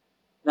choice.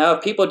 Now,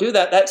 if people do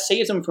that, that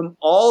saves them from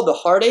all the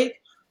heartache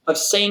of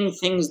saying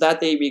things that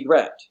they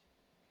regret.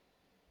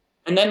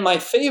 And then my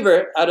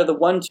favorite out of the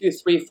 1, 2,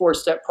 3, 4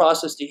 step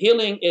process to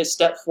healing is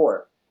step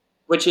 4,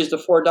 which is the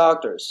 4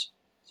 doctors.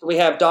 So we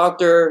have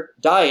Dr.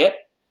 Diet,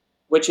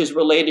 which is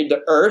related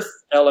to earth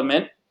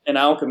element in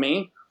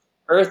alchemy.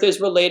 Earth is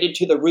related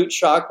to the root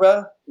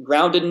chakra,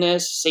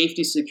 groundedness,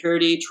 safety,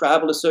 security,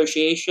 travel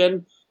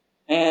association,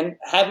 and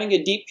having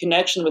a deep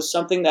connection with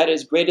something that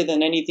is greater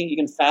than anything you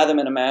can fathom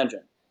and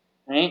imagine.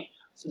 Right?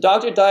 So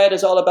Dr. Diet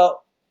is all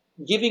about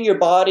giving your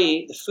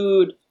body the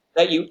food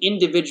that you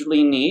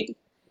individually need,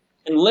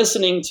 and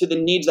listening to the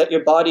needs that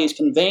your body is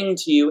conveying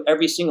to you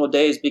every single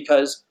day. Is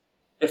because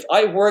if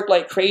I work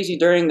like crazy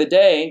during the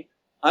day,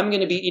 I'm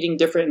going to be eating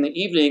different in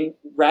the evening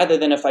rather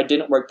than if I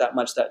didn't work that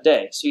much that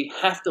day. So you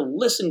have to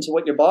listen to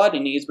what your body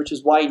needs, which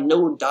is why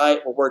no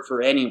diet will work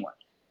for anyone.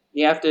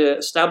 You have to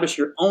establish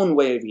your own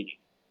way of eating.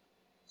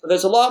 So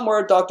there's a lot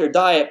more Dr.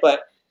 Diet,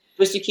 but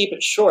just to keep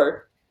it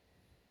short,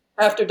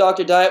 after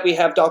Dr. Diet, we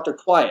have Dr.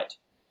 Quiet.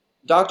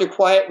 Dr.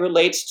 Quiet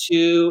relates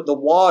to the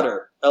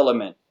water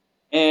element.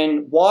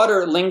 And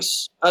water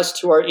links us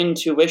to our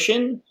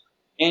intuition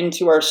and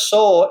to our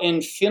soul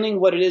in feeling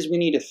what it is we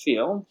need to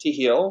feel to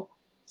heal,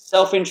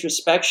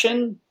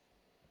 self-introspection,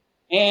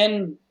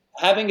 and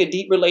having a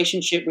deep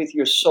relationship with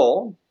your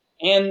soul.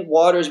 And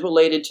water is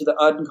related to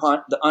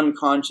the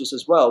unconscious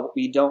as well, what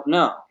we don't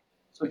know.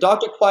 So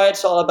Dr.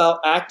 Quiet's all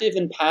about active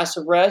and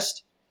passive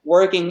rest,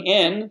 working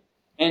in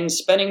and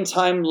spending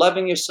time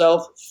loving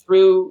yourself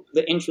through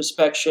the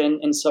introspection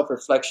and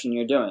self-reflection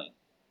you're doing.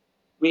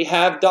 We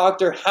have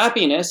Dr.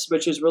 Happiness,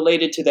 which is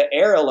related to the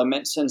air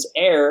element, since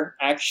air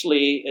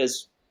actually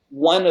is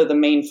one of the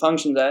main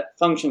functions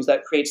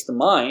that creates the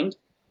mind.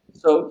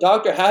 So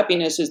Dr.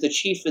 Happiness is the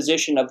chief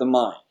physician of the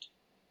mind.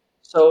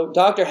 So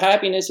Dr.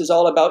 Happiness is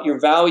all about your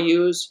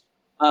values,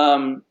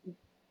 our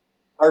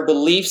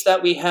beliefs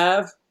that we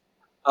have,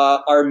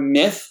 our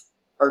myth,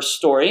 our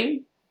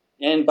story.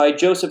 And by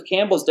Joseph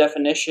Campbell's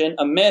definition,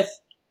 a myth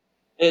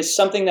is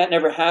something that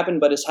never happened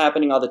but is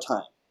happening all the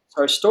time.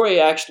 So our story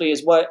actually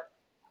is what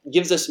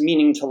gives us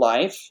meaning to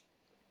life.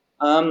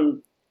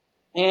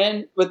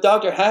 And with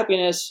Dr.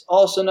 Happiness,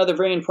 also another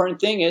very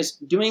important thing is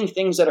doing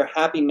things that are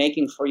happy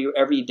making for you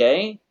every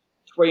day,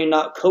 to where you're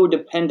not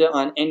codependent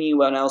on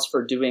anyone else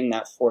for doing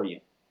that for you.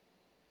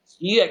 So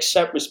you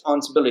accept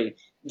responsibility.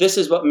 This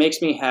is what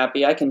makes me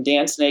happy. I can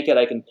dance naked,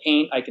 I can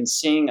paint, I can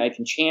sing, I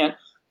can chant,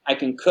 I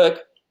can cook,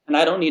 and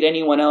I don't need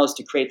anyone else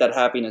to create that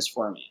happiness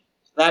for me.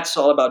 That's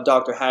all about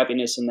Dr.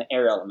 Happiness in the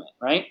air element,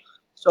 right?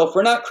 So if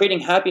we're not creating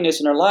happiness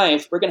in our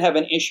life, we're going to have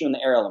an issue in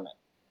the air element.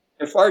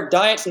 If our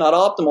diet's not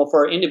optimal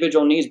for our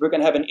individual needs, we're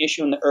going to have an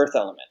issue in the earth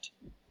element,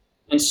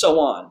 and so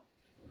on.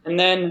 And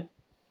then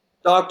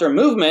Dr.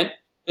 Movement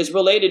is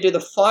related to the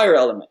fire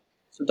element.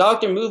 So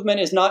Dr. Movement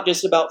is not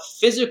just about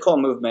physical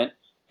movement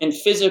and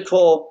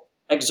physical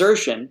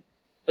exertion.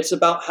 It's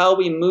about how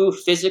we move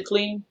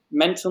physically,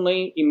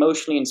 mentally,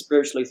 emotionally, and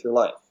spiritually through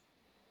life.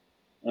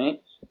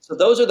 Right? So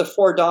those are the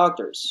four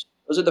doctors.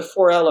 Those are the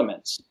four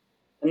elements.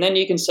 And then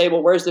you can say,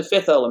 well, where's the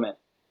fifth element?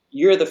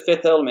 You're the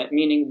fifth element,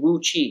 meaning Wu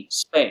Qi,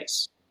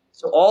 space.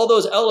 So all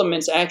those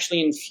elements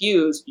actually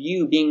infuse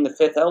you being the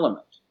fifth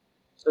element.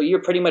 So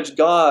you're pretty much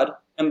God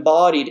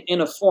embodied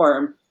in a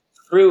form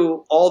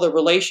through all the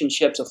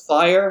relationships of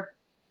fire,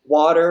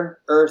 water,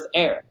 earth,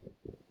 air.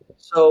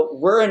 So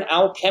we're an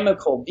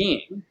alchemical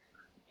being.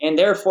 And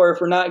therefore,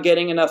 if we're not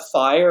getting enough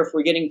fire, if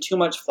we're getting too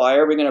much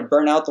fire, we're going to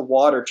burn out the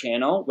water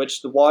channel,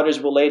 which the water is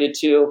related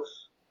to,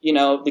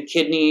 the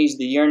kidneys,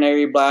 the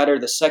urinary bladder,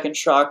 the second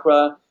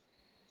chakra.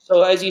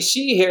 So as you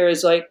see here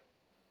is like,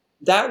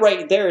 that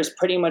right there is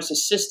pretty much the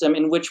system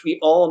in which we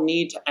all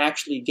need to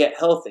actually get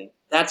healthy.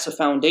 That's the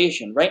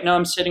foundation. Right now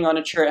I'm sitting on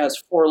a chair that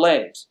has 4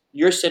 legs.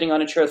 You're sitting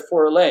on a chair with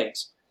 4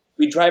 legs.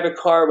 We drive a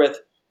car with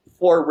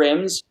 4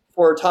 rims,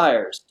 4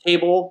 tires,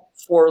 table,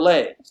 4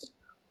 legs.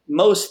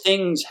 Most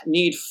things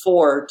need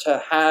 4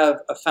 to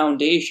have a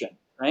foundation,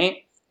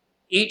 right?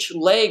 Each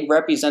leg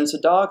represents a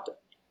doctor.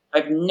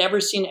 I've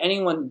never seen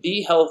anyone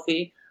be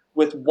healthy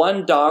with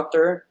one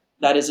doctor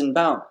that is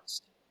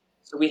imbalanced.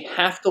 So we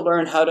have to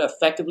learn how to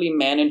effectively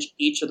manage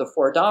each of the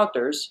 4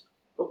 doctors,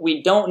 but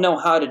we don't know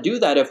how to do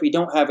that if we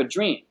don't have a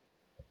dream.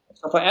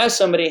 So if I ask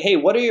somebody, hey,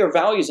 what are your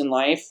values in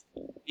life?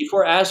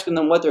 Before asking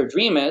them what their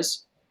dream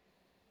is,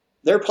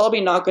 they're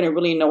probably not going to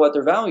really know what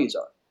their values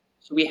are.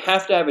 So we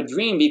have to have a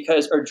dream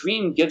because our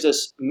dream gives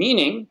us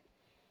meaning.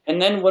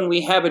 And then when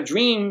we have a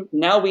dream,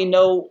 now we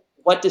know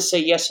what to say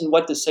yes and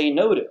what to say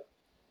no to,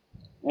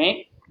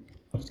 right?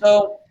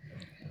 So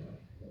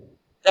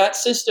that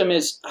system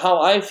is how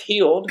I've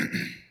healed.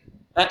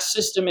 That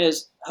system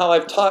is how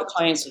I've taught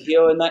clients to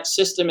heal. And that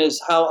system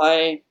is how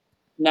I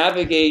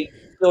navigate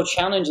real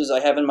challenges I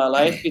have in my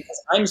life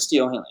because I'm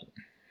still healing.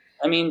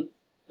 I mean,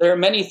 there are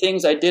many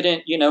things I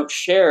didn't,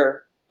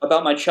 share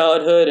about my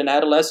childhood and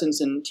adolescence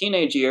and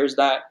teenage years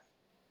that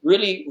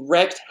really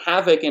wreaked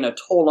havoc and a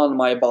toll on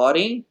my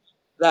body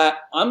that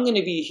I'm going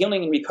to be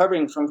healing and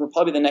recovering from for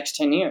probably the next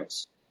 10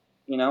 years.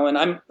 And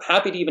I'm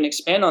happy to even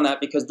expand on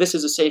that because this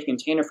is a safe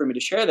container for me to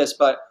share this.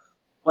 But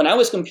when I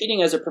was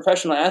competing as a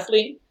professional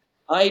athlete,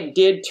 I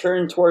did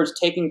turn towards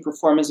taking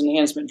performance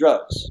enhancement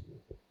drugs.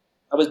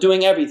 I was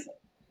doing everything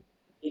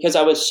because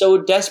I was so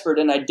desperate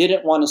and I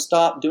didn't want to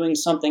stop doing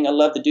something I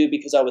love to do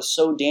because I was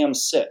so damn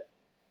sick.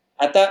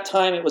 At that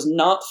time, it was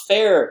not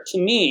fair to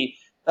me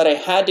that I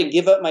had to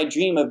give up my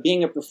dream of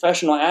being a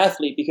professional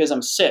athlete because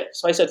I'm sick.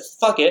 So I said,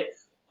 fuck it.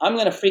 I'm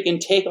going to freaking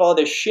take all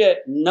this shit,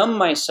 numb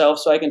myself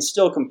so I can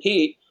still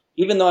compete,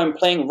 even though I'm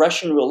playing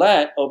Russian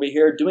roulette over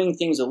here, doing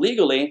things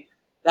illegally.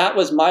 That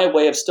was my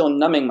way of still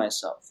numbing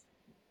myself.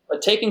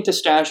 But taking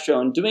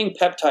testosterone, doing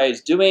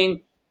peptides,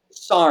 doing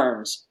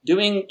SARMs,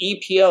 doing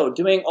EPO,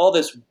 doing all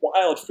this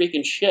wild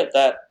freaking shit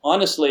that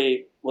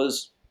honestly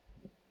was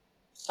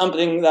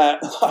something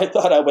that I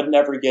thought I would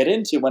never get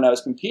into when I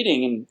was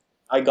competing. And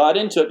I got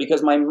into it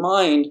because my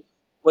mind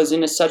was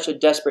in such a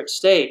desperate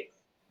state.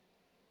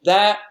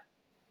 That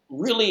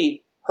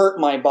really hurt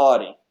my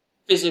body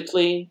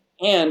physically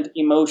and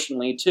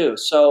emotionally too.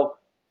 So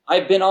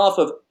I've been off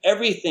of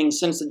everything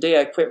since the day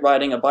I quit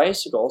riding a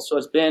bicycle. So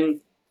it's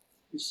been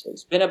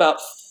about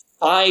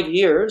 5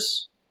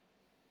 years.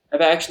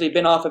 I've actually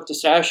been off of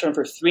testosterone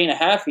for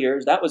 3.5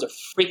 years. That was a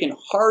freaking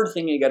hard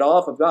thing to get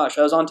off of. Gosh,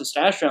 I was on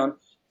testosterone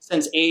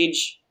since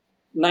age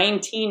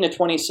 19 to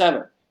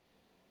 27.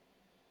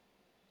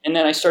 And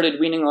then I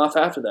started weaning off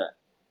after that.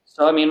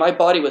 So, I mean, my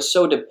body was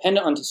so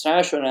dependent on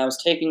testosterone, and I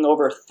was taking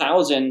over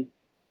 1,000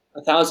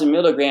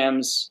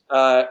 milligrams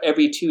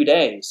every 2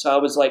 days. So I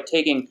was like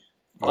taking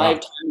 5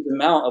 times the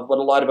amount of what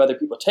a lot of other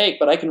people take.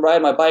 But I can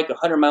ride my bike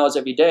 100 miles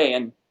every day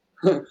and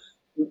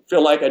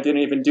feel like I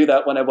didn't even do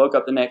that when I woke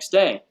up the next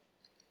day.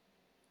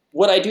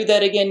 Would I do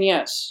that again?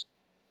 Yes.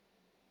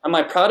 Am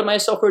I proud of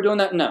myself for doing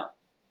that? No.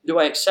 Do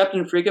I accept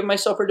and forgive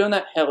myself for doing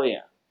that? Hell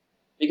yeah.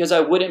 Because I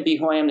wouldn't be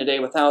who I am today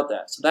without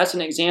that. So that's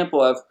an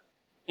example of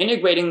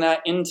integrating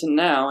that into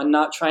now and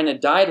not trying to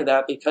die to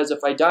that, because if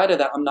I die to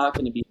that, I'm not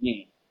going to be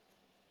me.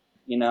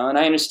 And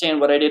I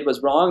understand what I did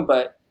was wrong,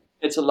 but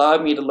it's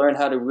allowed me to learn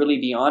how to really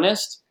be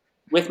honest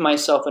with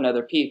myself and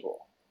other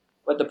people.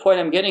 But the point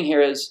I'm getting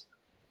here is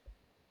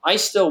I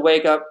still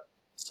wake up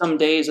some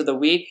days of the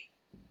week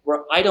where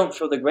where I don't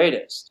feel the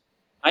greatest.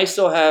 I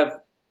still have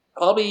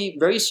probably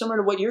very similar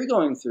to what you're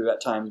going through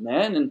at times,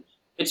 man. And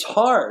it's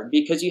hard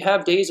because you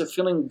have days of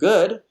feeling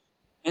good.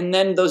 And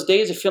then those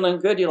days of feeling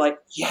good, you're like,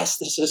 yes,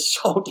 this is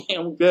so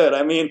damn good.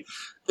 I mean,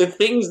 the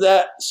things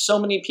that so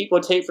many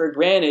people take for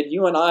granted,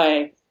 you and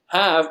I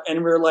have,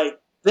 and we're like,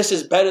 this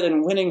is better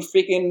than winning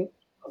freaking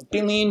 $1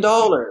 billion.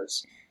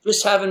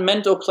 Just having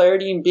mental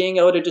clarity and being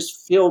able to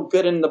just feel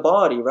good in the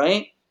body,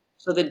 right?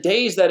 So the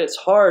days that it's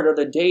hard are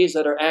the days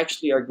that are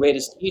actually our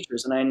greatest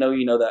teachers. And I know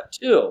you know that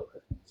too.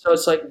 So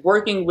it's like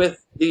working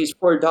with these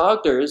poor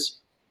doctors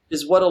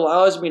is what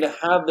allows me to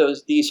have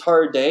these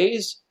hard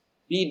days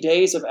be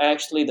days of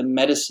actually the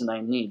medicine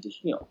I need to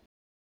heal.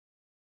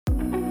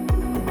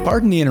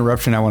 Pardon the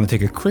interruption. I want to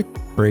take a quick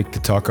break to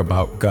talk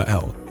about gut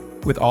health.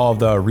 With all of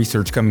the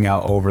research coming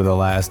out over the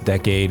last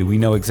decade, we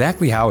know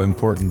exactly how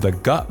important the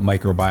gut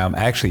microbiome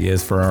actually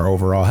is for our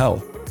overall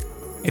health.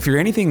 If you're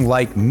anything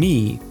like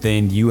me,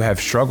 then you have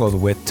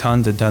struggled with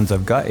tons and tons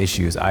of gut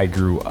issues. I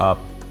grew up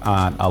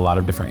on a lot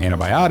of different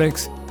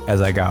antibiotics. As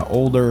I got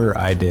older,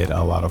 I did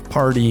a lot of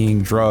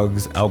partying,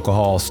 drugs,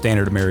 alcohol,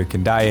 standard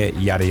American diet,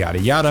 yada, yada,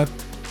 yada.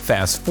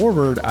 Fast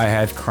forward, I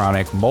had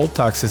chronic mold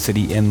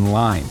toxicity in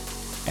Lyme.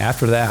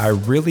 After that, I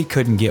really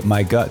couldn't get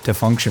my gut to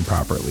function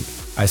properly.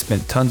 I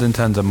spent tons and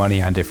tons of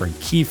money on different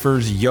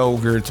kefirs,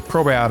 yogurts,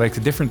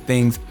 probiotics, different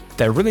things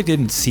that really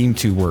didn't seem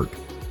to work.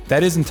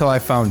 That is until I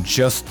found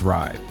Just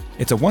Thrive.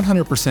 It's a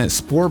 100%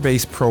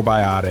 spore-based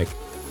probiotic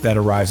that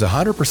arrives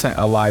 100%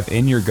 alive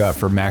in your gut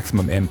for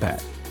maximum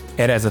impact.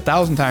 It has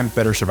 1,000 times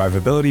better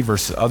survivability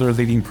versus other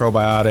leading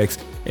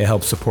probiotics. It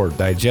helps support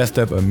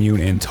digestive,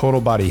 immune, and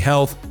total body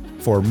health.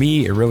 For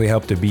me, it really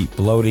helped to beat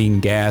bloating,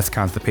 gas,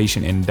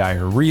 constipation, and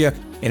diarrhea.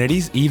 And it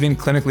is even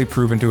clinically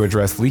proven to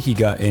address leaky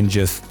gut in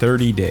just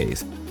 30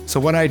 days. So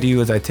what I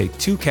do is I take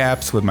 2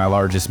 caps with my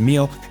largest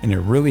meal, and it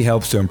really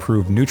helps to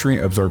improve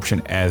nutrient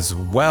absorption as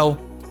well.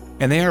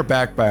 And they are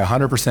backed by a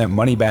 100%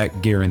 money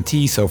back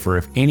guarantee. So for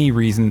if any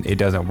reason it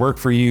doesn't work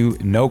for you,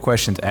 no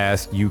questions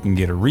asked, you can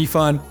get a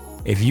refund.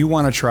 If you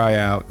want to try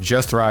out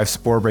Just Thrive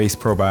spore-based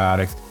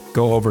probiotics,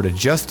 go over to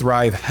Just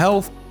Thrive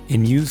Health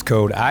and use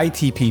code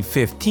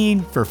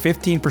ITP15 for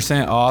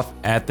 15% off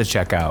at the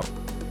checkout.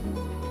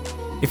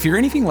 If you're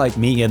anything like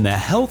me in the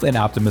health and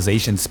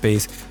optimization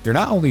space, you're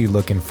not only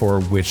looking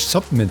for which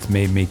supplements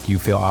may make you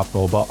feel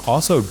optimal, but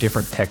also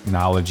different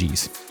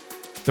technologies.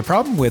 The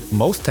problem with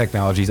most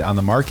technologies on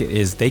the market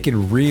is they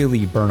can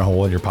really burn a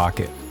hole in your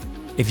pocket.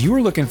 If you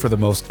are looking for the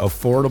most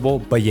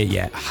affordable, but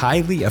yet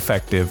highly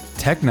effective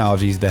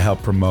technologies that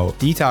help promote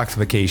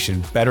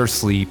detoxification, better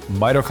sleep,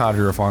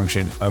 mitochondrial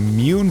function,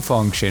 immune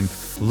function,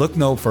 look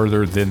no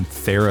further than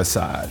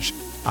Therasage.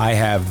 I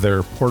have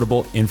their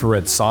portable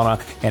infrared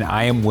sauna, and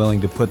I am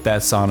willing to put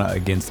that sauna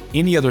against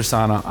any other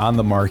sauna on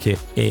the market.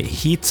 It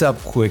heats up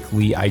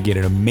quickly. I get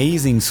an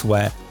amazing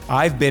sweat.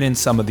 I've been in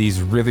some of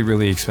these really,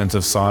 really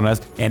expensive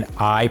saunas, and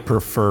I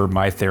prefer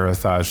my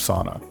Therasage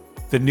sauna.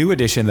 The new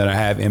addition that I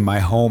have in my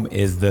home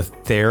is the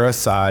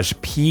Therasage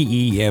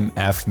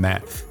PEMF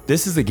mat.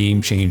 This is a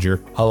game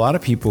changer. A lot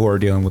of people who are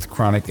dealing with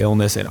chronic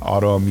illness and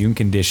autoimmune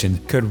conditions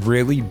could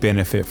really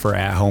benefit for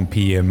at-home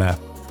PEMF.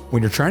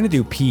 When you're trying to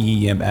do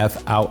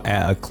PEMF out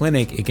at a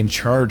clinic, it can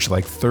charge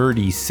like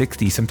 $30,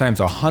 $60,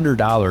 sometimes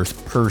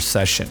 $100 per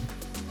session.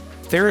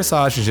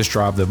 Therasage has just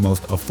dropped the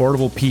most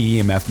affordable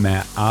PEMF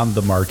mat on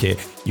the market.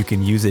 You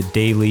can use it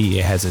daily.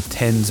 It has a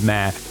TENS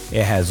mat.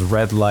 It has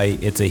red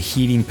light. It's a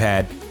heating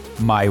pad.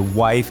 My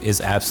wife is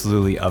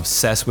absolutely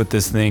obsessed with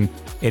this thing.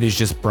 It has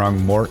just brought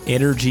more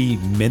energy,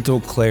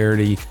 mental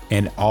clarity,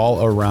 and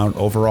all around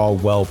overall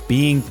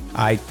well-being.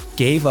 I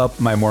gave up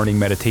my morning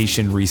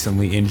meditation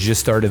recently and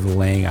just started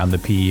laying on the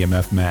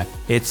PEMF mat.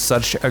 It's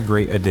such a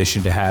great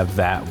addition to have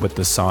that with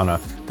the sauna.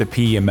 The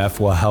PEMF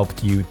will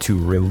help you to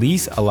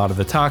release a lot of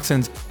the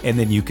toxins, and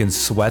then you can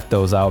sweat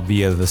those out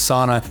via the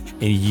sauna,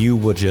 and you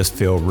will just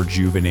feel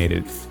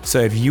rejuvenated. So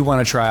if you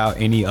want to try out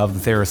any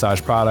of the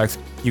Therasage products,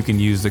 you can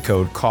use the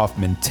code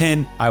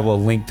Kaufman10. I will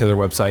link to their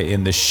website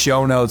in the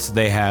show notes.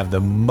 They have the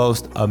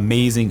most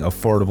amazing,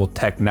 affordable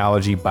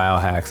technology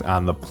biohacks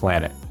on the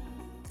planet.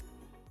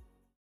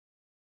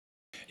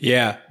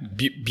 Yeah,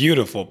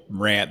 beautiful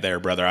rant there,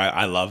 brother.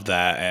 I love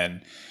that.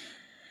 And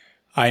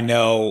I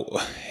know,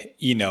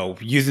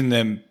 using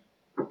them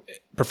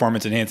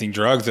performance enhancing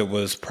drugs, it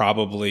was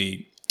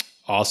probably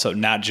also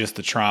not just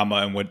the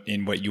trauma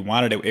and what you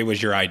wanted. It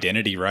was your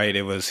identity, right?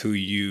 It was who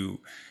you...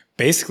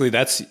 Basically,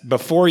 that's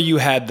before you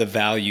had the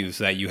values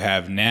that you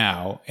have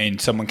now,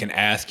 and someone can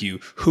ask you,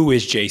 who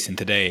is Jason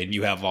today? And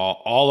you have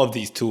all of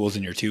these tools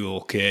in your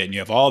toolkit, and you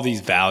have all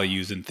these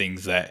values and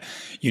things that,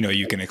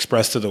 you can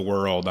express to the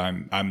world.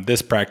 I'm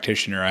this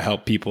practitioner. I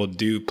help people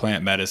do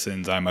plant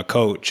medicines. I'm a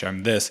coach.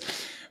 I'm this.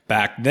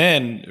 Back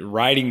then,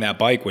 riding that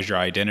bike was your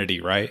identity,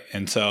 right?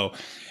 And so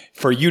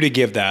for you to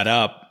give that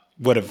up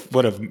would have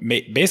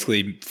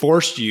basically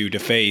forced you to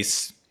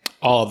face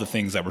all of the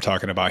things that we're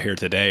talking about here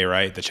today,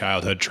 right? The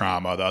childhood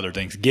trauma, the other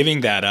things.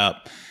 Giving that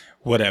up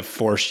would have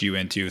forced you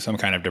into some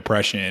kind of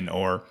depression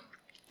or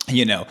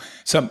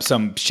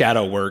some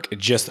shadow work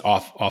just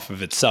off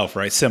of itself,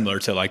 right? Similar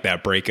to like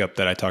that breakup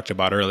that I talked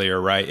about earlier,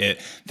 right?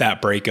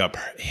 That breakup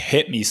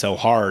hit me so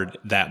hard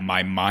that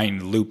my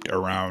mind looped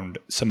around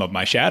some of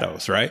my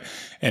shadows, right?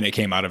 And it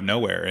came out of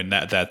nowhere. And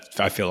that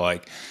I feel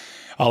like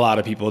a lot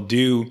of people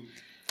do.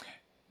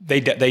 They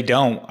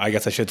don't, I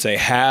guess I should say,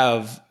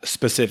 have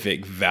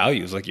specific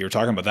values like you were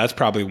talking about. That's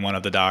probably one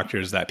of the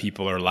doctors that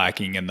people are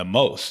lacking in the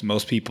most.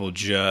 Most people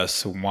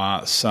just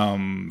want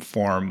some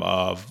form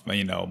of,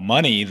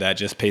 money that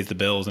just pays the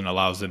bills and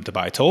allows them to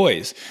buy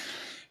toys.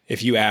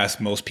 If you ask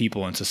most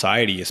people in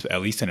society,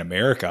 at least in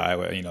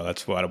America,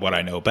 that's what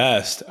I know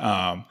best.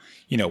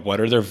 What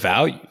are their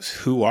values?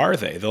 Who are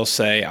they? They'll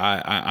say,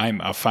 I'm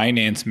a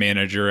finance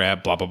manager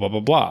at blah, blah, blah,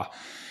 blah, blah.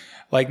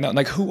 Like, no,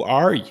 like, who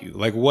are you?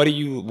 Like, what are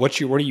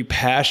you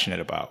passionate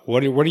about?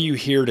 What are you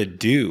here to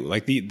do?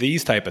 Like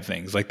these type of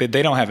things. Like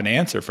they don't have an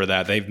answer for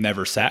that. They've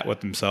never sat with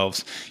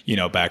themselves,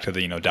 back to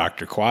the,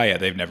 Dr. Quiet.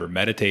 They've never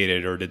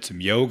meditated or did some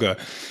yoga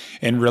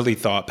and really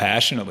thought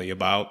passionately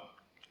about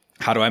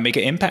how do I make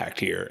an impact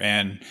here?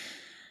 And,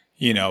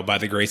 by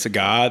the grace of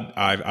God,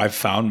 I've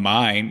found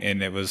mine,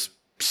 and it was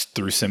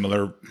through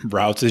similar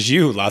routes as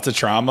you, lots of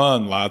trauma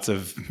and lots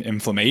of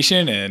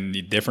inflammation and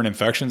different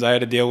infections I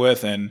had to deal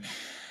with. And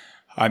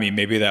I mean,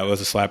 maybe that was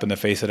a slap in the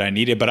face that I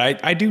needed, but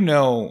I do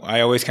know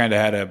I always kind of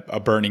had a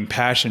burning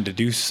passion to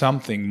do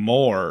something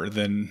more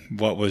than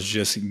what was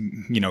just,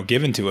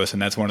 given to us. And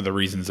that's one of the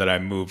reasons that I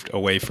moved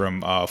away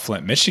from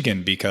Flint,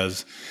 Michigan,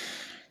 because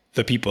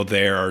the people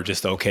there are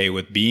just okay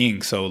with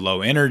being so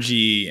low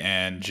energy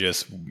and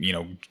just,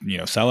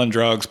 selling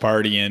drugs,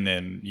 partying,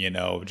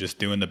 and, just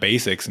doing the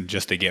basics and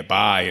just to get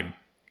by. And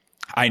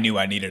I knew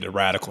I needed a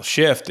radical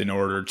shift in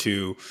order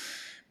to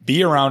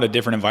be around a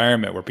different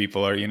environment where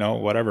people are,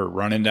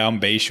 running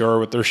down Bayshore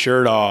with their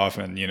shirt off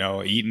and,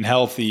 eating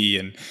healthy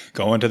and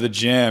going to the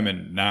gym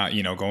and not,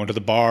 going to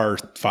the bar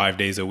 5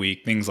 days a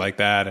week, things like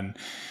that. And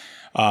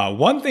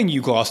one thing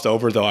you glossed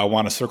over, though, I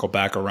want to circle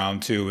back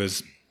around to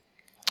is,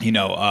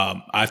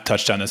 I've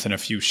touched on this in a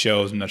few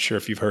shows. I'm not sure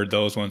if you've heard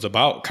those ones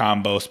about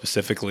combo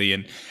specifically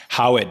and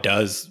how it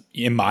does,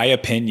 in my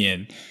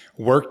opinion,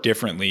 work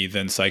differently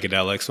than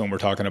psychedelics when we're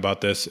talking about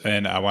this.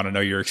 And I want to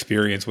know your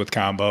experience with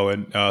combo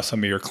and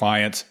some of your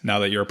clients now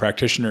that you're a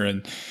practitioner.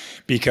 And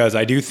because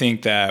I do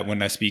think that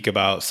when I speak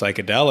about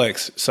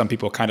psychedelics, some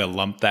people kind of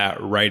lump that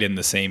right in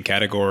the same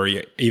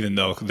category, even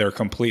though they're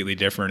completely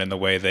different in the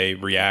way they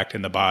react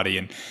in the body.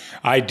 And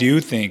I do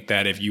think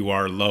that if you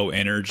are low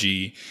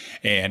energy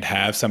and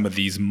have some of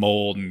these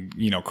mold and,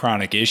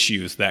 chronic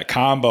issues, that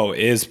combo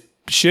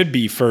should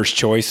be first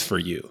choice for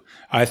you.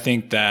 I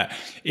think that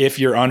if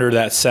you're under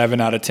that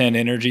 7 out of 10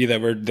 energy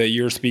that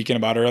you were speaking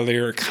about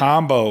earlier,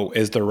 combo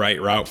is the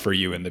right route for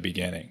you in the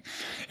beginning.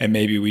 And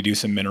maybe we do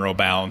some mineral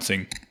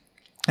balancing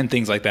and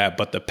things like that.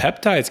 But the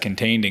peptides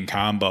contained in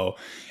combo,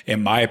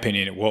 in my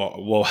opinion,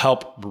 will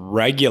help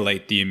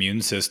regulate the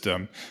immune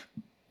system,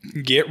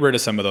 get rid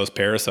of some of those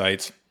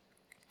parasites.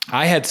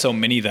 I had so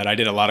many that I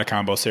did a lot of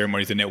combo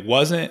ceremonies, and it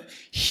wasn't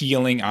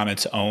healing on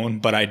its own,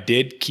 but I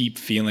did keep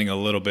feeling a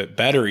little bit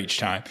better each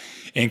time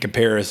in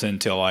comparison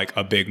to like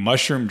a big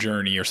mushroom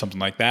journey or something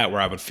like that,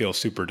 where I would feel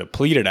super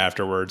depleted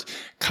afterwards.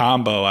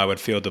 Combo, I would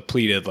feel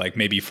depleted like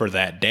maybe for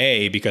that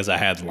day because I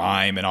had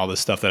Lyme and all this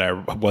stuff that I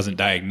wasn't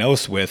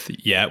diagnosed with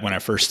yet when I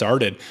first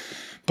started.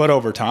 But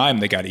over time,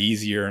 they got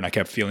easier and I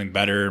kept feeling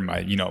better.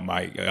 My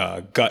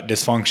gut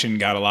dysfunction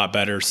got a lot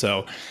better.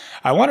 So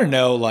I want to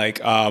know,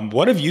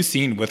 what have you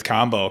seen with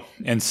combo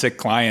and sick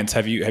clients?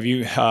 Have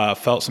you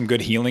felt some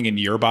good healing in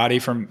your body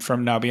from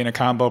now being a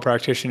combo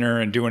practitioner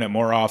and doing it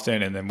more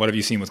often? And then what have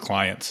you seen with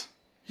clients?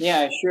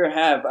 Yeah, I sure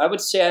have. I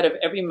would say out of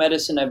every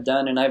medicine I've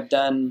done, and I've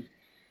done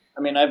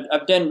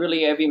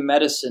really every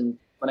medicine.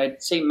 When I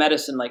say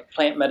medicine, like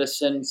plant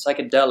medicine,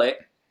 psychedelic,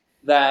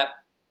 that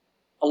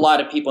a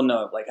lot of people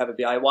know of, like have it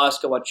be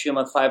ayahuasca,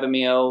 wachuma,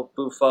 5-MeO,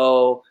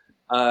 bufo,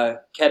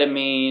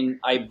 ketamine,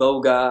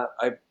 iboga.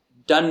 I've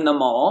done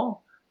them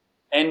all.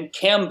 And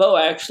Cambo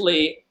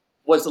actually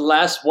was the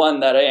last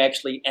one that I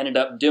actually ended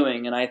up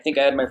doing. And I think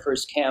I had my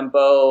first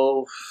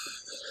Cambo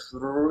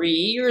 3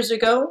 years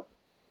ago,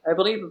 I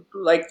believe,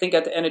 I think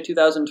at the end of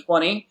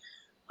 2020.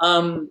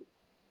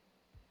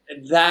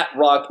 That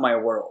rocked my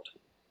world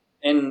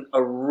in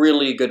a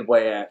really good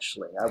way,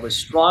 actually. I was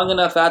strong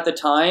enough at the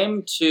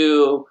time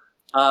to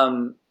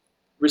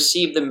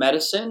receive the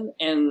medicine,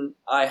 and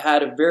I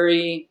had a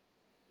very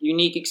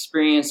unique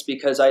experience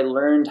because I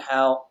learned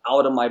how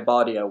out of my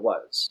body I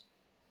was.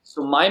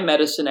 So my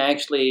medicine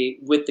actually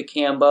with the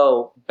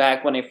Cambo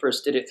back when I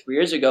first did it 3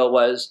 years ago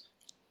was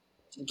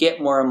to get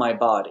more in my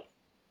body.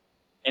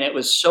 And it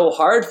was so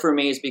hard for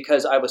me is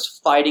because I was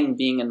fighting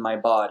being in my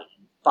body,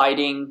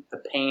 fighting the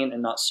pain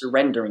and not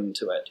surrendering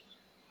to it.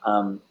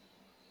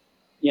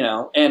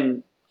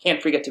 And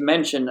can't forget to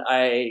mention,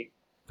 I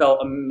felt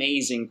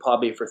amazing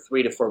probably for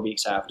 3 to 4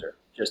 weeks after.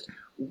 Just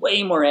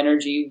way more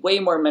energy, way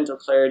more mental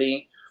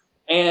clarity.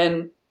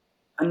 And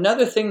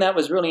another thing that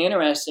was really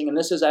interesting, and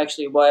this is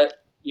actually what,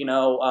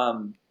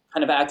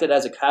 kind of acted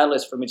as a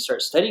catalyst for me to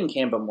start studying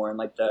Kambo more, and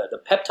like the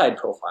peptide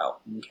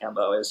profile in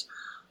Kambo is,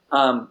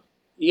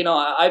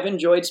 I've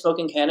enjoyed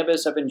smoking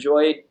cannabis. I've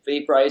enjoyed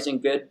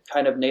vaporizing good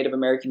kind of Native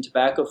American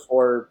tobacco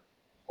for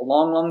a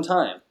long, long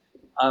time.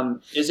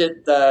 Is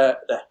it the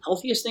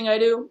healthiest thing I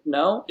do?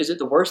 No. Is it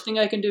the worst thing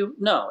I can do?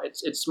 No.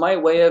 It's my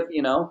way of,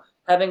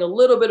 having a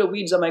little bit of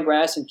weeds on my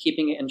grass and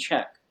keeping it in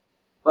check.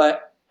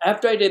 But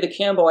after I did the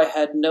Kambo, I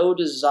had no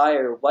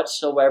desire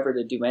whatsoever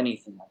to do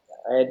anything like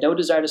that. I had no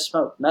desire to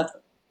smoke,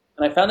 nothing.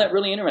 And I found that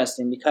really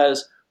interesting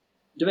because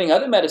doing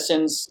other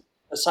medicines,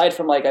 aside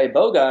from like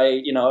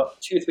iboga,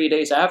 2-3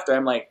 days after,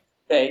 I'm like,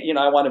 hey,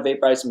 I want to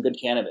vaporize some good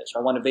cannabis,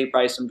 or I want to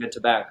vaporize some good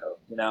tobacco,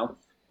 Well,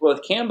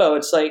 with Kambo,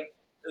 it's like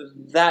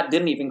that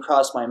didn't even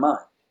cross my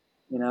mind,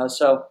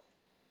 So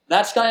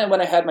that's kind of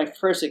when I had my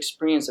first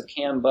experience of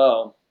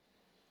Kambo,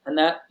 and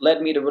that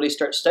led me to really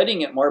start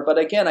studying it more. But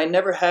again, I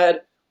never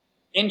had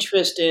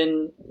interest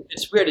in.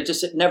 It's weird.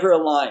 It never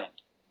aligned.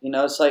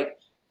 It's like,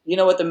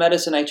 with the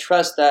medicine, I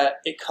trust that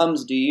it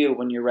comes to you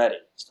when you're ready.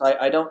 So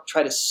I don't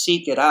try to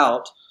seek it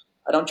out.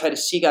 I don't try to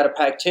seek out a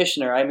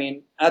practitioner. I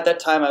mean, at that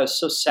time, I was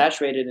so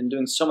saturated in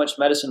doing so much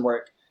medicine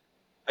work.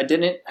 I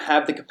didn't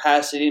have the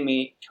capacity in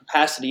me,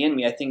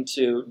 I think,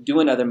 to do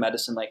another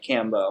medicine like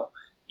Kambo,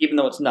 even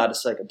though it's not a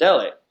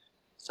psychedelic.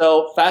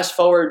 So fast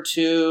forward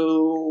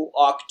to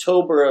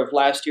October of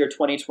last year,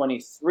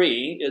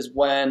 2023, is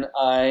when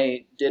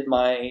I did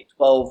my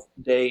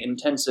 12-day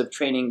intensive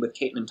training with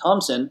Caitlin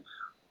Thompson,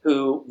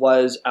 who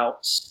was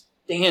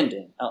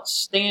outstanding.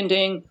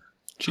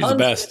 She's the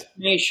best.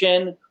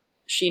 Information.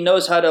 She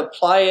knows how to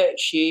apply it.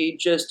 She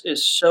just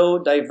is so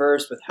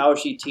diverse with how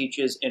she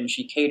teaches, and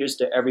she caters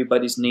to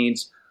everybody's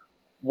needs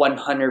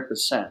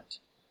 100%.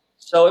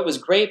 So it was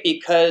great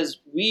because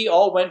we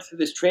all went through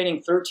this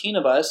training, 13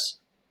 of us,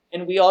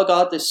 and we all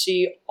got to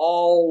see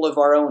all of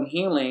our own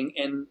healing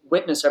and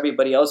witness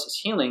everybody else's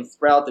healing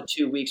throughout the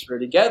 2 weeks we were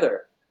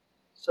together.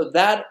 So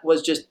that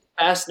was just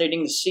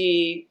fascinating to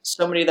see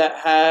somebody that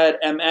had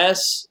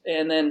MS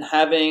and then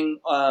having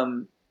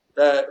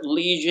the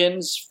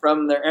lesions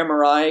from their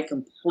MRI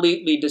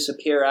completely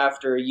disappear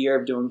after a year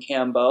of doing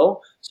Kambo.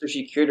 So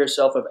she cured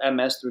herself of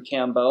MS through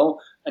Kambo.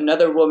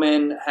 Another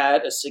woman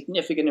had a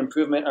significant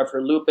improvement of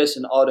her lupus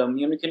and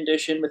autoimmune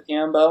condition with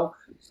Kambo.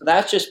 So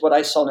that's just what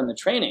I saw in the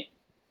training.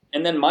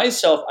 And then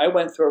myself, I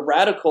went through a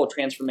radical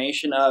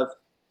transformation of,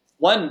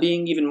 one,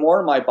 being even more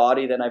in my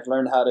body than I've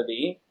learned how to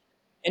be,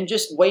 and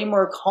just way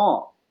more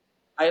calm.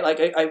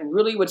 I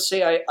really would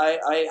say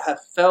I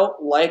have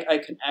felt like I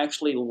can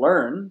actually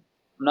learn.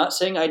 I'm not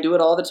saying I do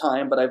it all the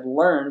time, but I've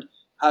learned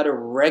how to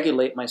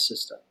regulate my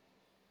system.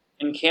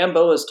 And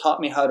Kambo has taught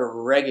me how to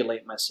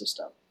regulate my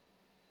system.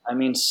 I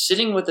mean,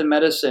 sitting with the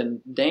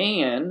medicine day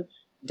in,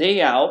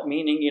 day out,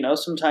 meaning,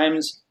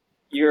 sometimes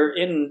you're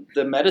in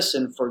the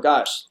medicine for,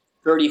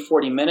 30,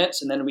 40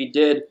 minutes. And then we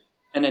did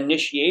an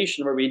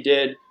initiation where we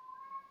did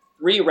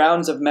 3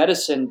 rounds of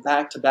medicine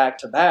back to back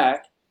to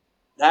back.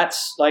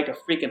 That's like a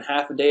freaking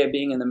half a day of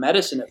being in the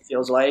medicine, it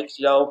feels like.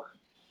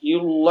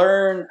 You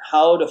learn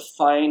how to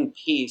find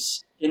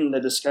peace in the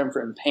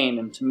discomfort and pain.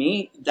 And to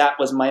me, that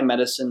was my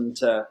medicine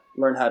to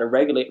learn how to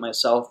regulate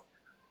myself.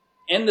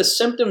 And the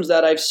symptoms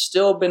that I've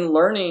still been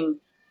learning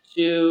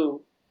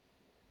to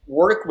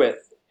work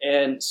with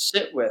and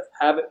sit with,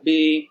 have it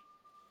be,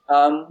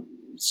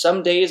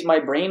 some days my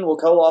brain will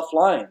go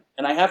offline.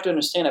 And I have to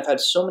understand, I've had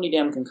so many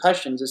damn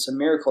concussions, it's a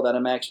miracle that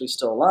I'm actually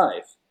still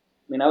alive.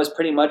 I mean, I was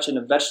pretty much in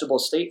a vegetable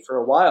state for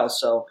a while,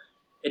 so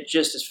it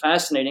just is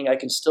fascinating. I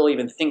can still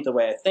even think the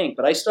way I think,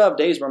 but I still have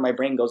days where my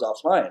brain goes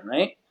offline,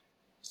 right?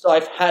 So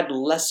I've had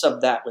less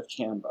of that with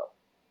Kambo,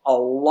 a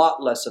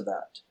lot less of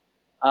that.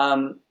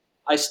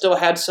 I still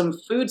had some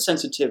food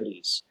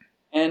sensitivities.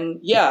 And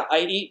yeah, I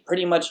eat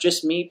pretty much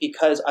just meat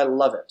because I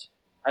love it.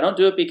 I don't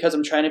do it because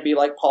I'm trying to be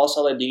like Paul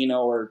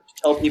Saladino or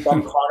tell people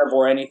I'm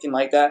carnivore or anything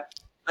like that.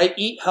 I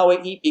eat how I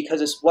eat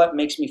because it's what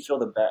makes me feel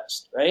the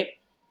best, right?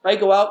 If I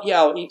go out,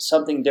 I'll eat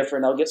something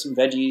different. I'll get some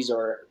veggies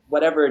or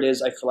whatever it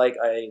is I feel like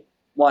I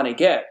want to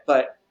get.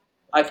 But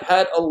I've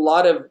had a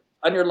lot of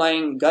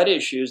underlying gut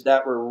issues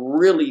that were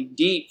really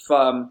deep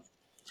from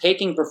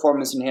taking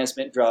performance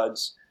enhancement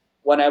drugs.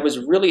 When I was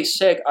really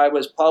sick, I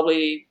was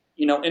probably,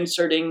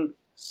 inserting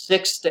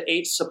 6 to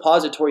 8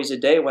 suppositories a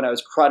day when I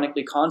was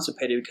chronically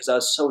constipated because I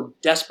was so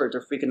desperate to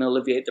freaking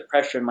alleviate the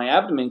pressure in my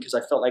abdomen because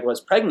I felt like I was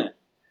pregnant.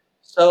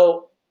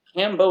 So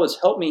Kambo has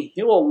helped me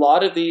heal a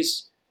lot of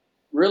these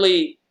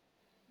really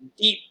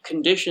deep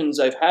conditions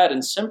I've had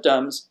and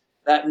symptoms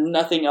that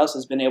nothing else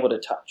has been able to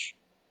touch.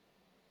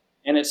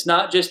 And it's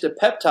not just the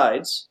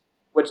peptides,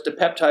 which the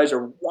peptides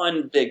are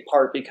one big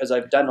part because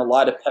I've done a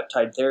lot of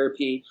peptide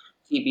therapy,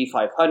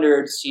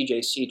 TB500,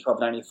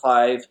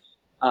 CJC1295,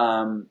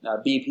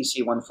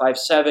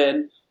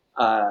 BPC157.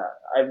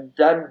 I've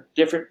done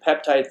different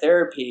peptide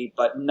therapy,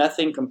 but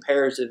nothing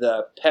compares to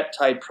the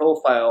peptide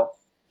profile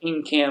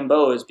in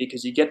Kambo,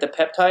 because you get the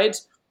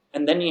peptides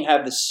and then you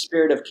have the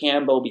spirit of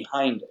Kambo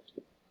behind it.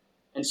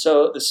 And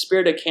so the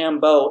spirit of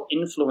Kambo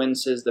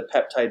influences the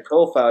peptide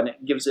profile and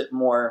it gives it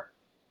more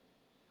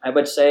I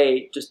would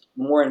say just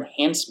more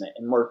enhancement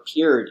and more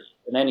purity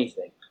than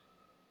anything.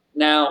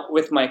 Now,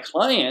 with my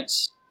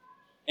clients,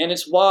 and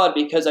it's wild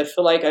because I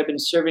feel like I've been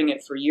serving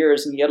it for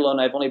years, and yet alone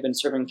I've only been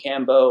serving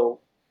Cambo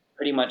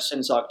pretty much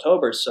since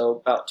October,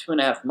 so about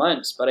 2.5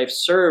 months. But I've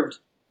served,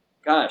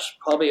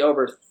 probably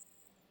over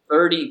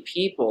 30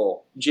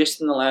 people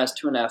just in the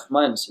last 2.5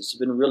 months. It's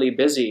been really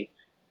busy.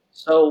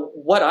 So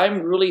what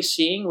I'm really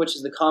seeing, which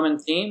is the common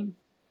theme,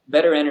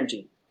 better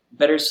energy,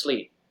 better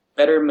sleep,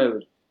 better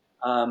mood,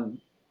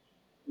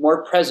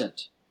 more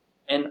present,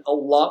 and a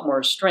lot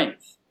more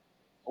strength.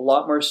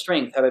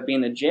 Have it be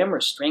in the gym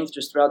or strength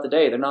just throughout the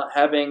day. They're not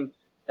having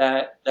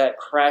that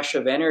crash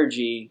of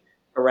energy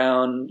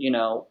around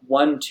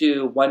 1,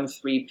 2, 1,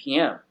 3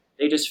 p.m.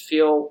 They just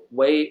feel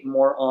way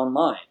more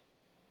online.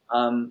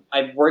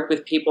 I've worked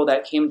with people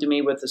that came to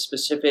me with a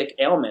specific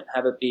ailment,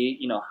 have it be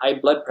high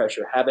blood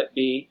pressure, have it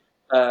be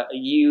a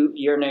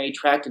urinary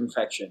tract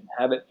infection,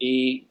 have it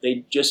be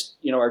they just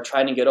are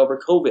trying to get over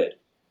COVID.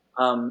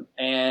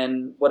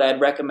 And what I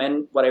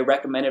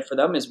recommended for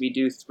them is we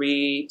do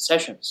 3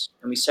 sessions,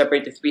 and we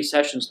separate the 3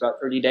 sessions about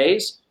 30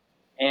 days.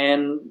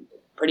 And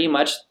pretty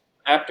much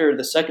after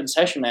the second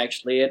session,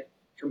 actually, it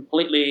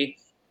completely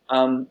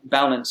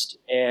balanced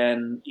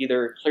and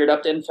either cleared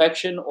up the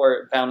infection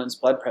or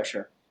balanced blood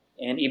pressure.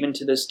 And even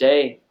to this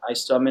day, I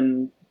still am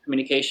in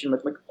communication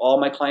with all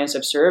my clients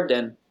I've served,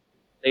 and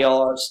they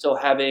all are still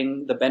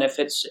having the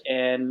benefits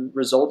and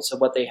results of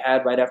what they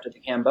had right after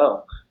the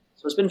Cambo.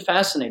 So it's been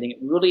fascinating. It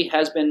really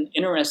has been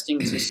interesting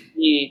to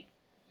see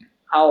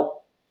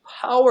how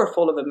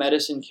powerful of a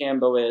medicine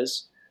Cambo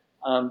is,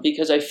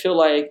 because I feel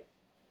like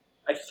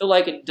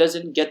it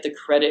doesn't get the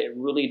credit it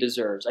really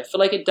deserves. I feel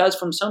like it does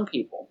from some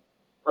people,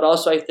 but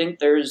also I think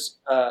there's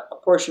a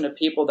portion of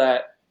people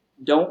that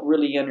don't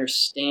really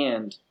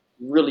understand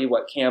really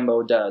what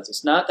Cambo does.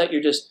 It's not that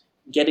you're just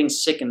getting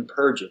sick and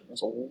purging.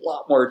 There's a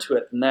lot more to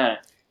it than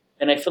that.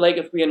 And I feel like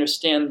if we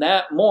understand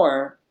that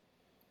more,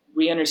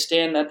 we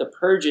understand that the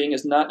purging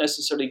is not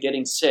necessarily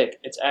getting sick.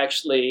 It's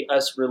actually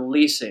us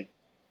releasing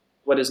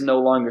what is no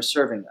longer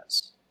serving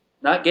us.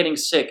 Not getting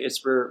sick,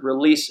 it's we're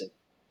releasing.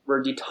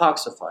 We're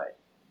detoxified.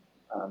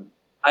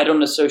 I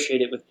don't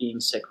associate it with being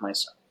sick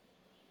myself.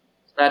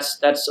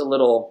 That's a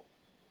little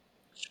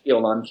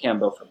spiel on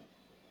Cambo for me.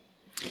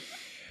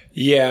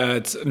 Yeah,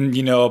 it's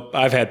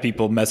I've had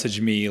people message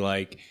me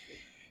like,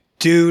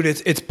 dude,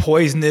 it's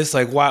poisonous.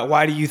 Like,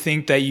 why do you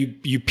think that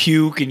you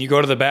puke and you go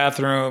to the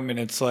bathroom? And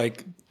it's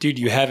like, dude,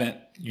 you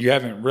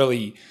haven't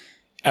really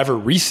ever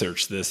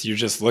researched this. You're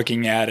just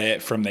looking at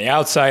it from the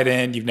outside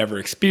in. You've never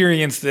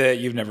experienced it.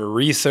 You've never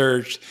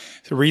researched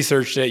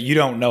it. You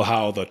don't know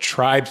how the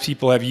tribes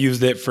people have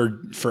used it for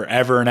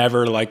forever and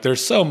ever. Like,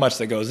 there's so much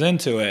that goes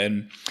into it.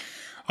 And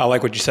I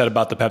like what you said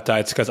about the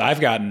peptides, because I've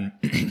gotten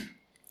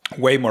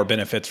way more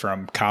benefits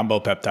from combo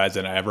peptides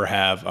than I ever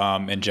have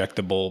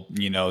injectable,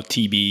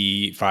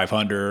 TB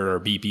 500 or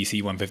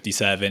BPC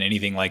 157,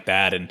 anything like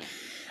that. And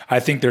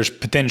I think there's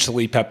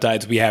potentially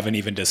peptides we haven't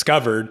even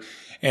discovered.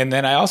 And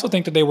then I also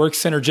think that they work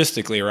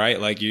synergistically, right?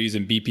 Like you're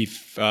using BPC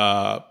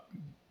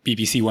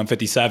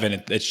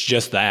 157, it's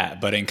just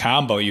that. But in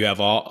combo, you have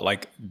all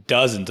like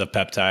dozens of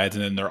peptides,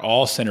 and then they're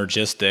all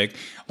synergistic.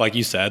 Like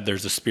you said,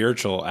 there's a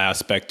spiritual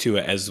aspect to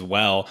it as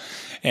well.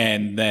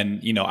 And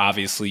then,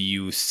 obviously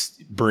you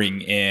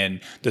bring in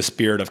the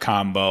spirit of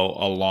combo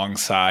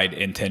alongside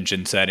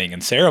intention setting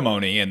and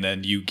ceremony, and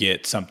then you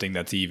get something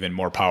that's even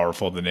more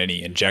powerful than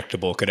any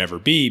injectable could ever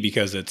be,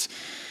 because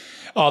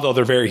although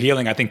they're very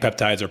healing, I think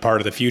peptides are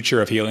part of the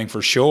future of healing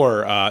for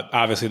sure.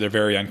 Obviously, they're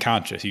very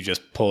unconscious. You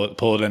just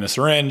pull it in a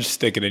syringe,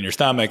 stick it in your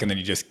stomach, and then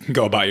you just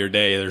go about your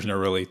day. There's no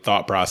really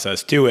thought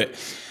process to it.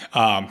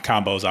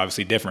 Combo is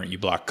obviously different. You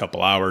block a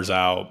couple hours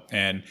out,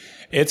 and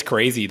it's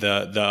crazy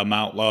the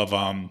amount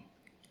of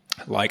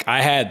like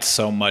I had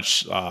so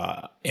much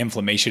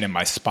inflammation in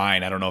my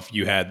spine. I don't know if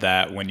you had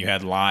that when you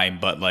had Lyme,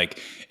 but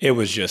like it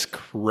was just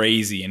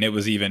crazy, and it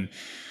was even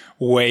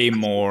way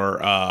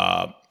more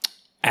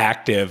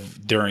active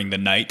during the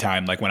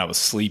nighttime. Like when I was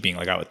sleeping,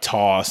 like I would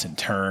toss and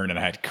turn, and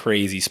I had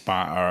crazy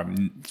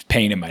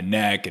pain in my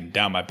neck and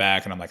down my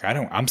back. And I'm like,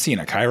 I'm seeing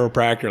a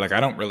chiropractor. Like I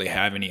don't really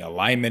have any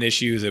alignment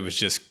issues. It was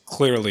just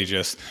clearly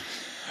just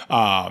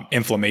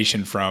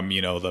inflammation from,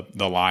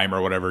 the Lyme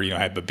or whatever, I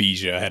had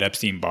Babesia, I had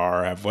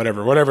Epstein-Barr, I have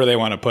whatever they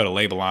want to put a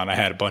label on. I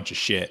had a bunch of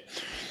shit.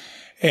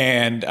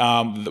 And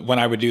when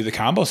I would do the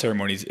combo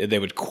ceremonies, they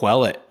would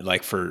quell it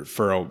like for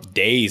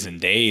days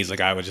and days. Like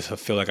I would just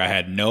feel like I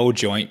had no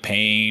joint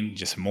pain,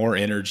 just more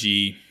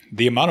energy.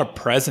 The amount of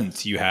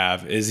presence you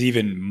have is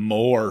even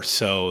more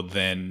so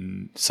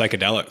than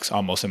psychedelics,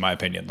 almost, in my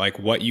opinion. Like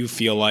what you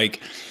feel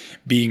like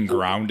being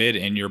grounded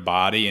in your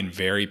body and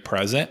very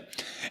present.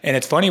 And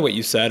it's funny what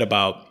you said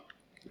about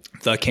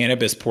the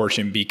cannabis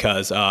portion,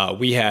 because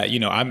we had,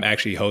 I'm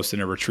actually hosting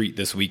a retreat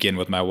this weekend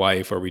with my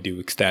wife where we do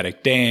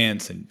ecstatic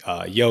dance and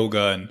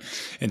yoga and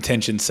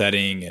intention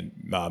setting and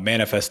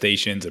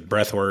manifestations and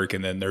breath work.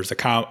 And then there's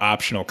a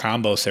optional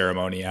combo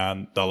ceremony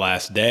on the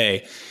last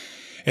day.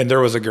 And there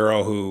was a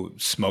girl who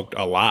smoked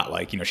a lot.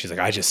 Like, she's like,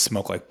 I just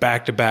smoke like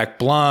back-to-back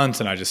blunts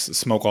and I just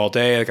smoke all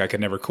day. Like I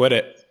could never quit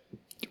it.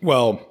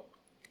 Well,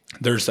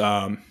 there's,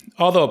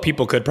 although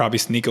people could probably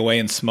sneak away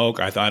and smoke,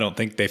 I don't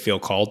think they feel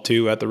called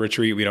to at the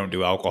retreat. We don't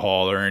do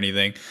alcohol or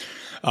anything.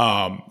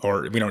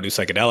 Or we don't do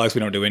psychedelics. We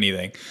don't do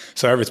anything.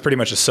 So it's pretty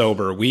much a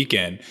sober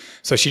weekend.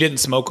 So she didn't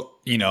smoke,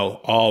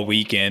 all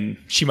weekend.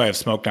 She might have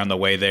smoked on the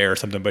way there or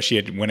something, but she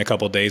had went a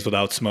couple of days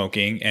without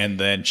smoking. And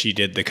then she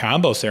did the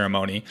combo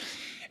ceremony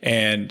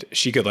and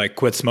she could like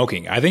quit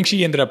smoking. I think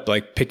she ended up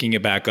like picking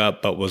it back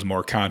up, but was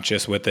more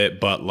conscious with it.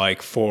 But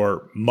like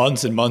for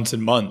months and months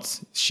and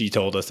months, she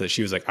told us that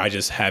she was like, I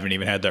just haven't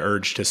even had the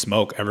urge to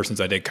smoke ever since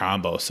I did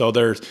combo. So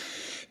there's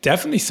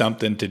definitely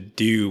something to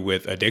do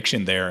with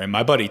addiction there. And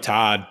my buddy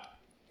Todd,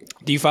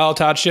 do you follow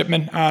Todd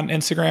Shipman on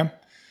Instagram?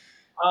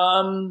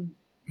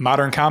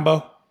 Modern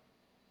Combo?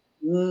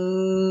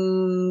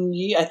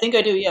 Yeah, I think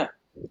I do. Yeah.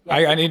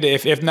 I need to,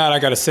 if not, I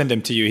got to send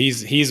him to you.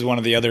 He's one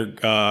of the other,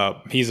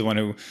 he's the one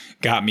who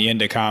got me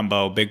into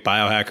combo, big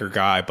biohacker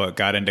guy, but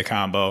got into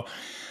combo.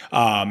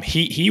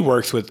 He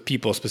works with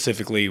people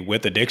specifically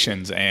with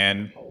addictions,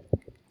 and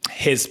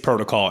his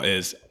protocol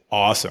is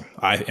awesome.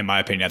 In my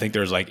opinion, I think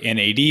there's like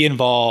NAD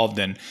involved,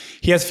 and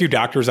he has a few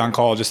doctors on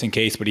call just in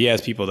case, but he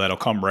has people that'll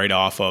come right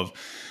off of,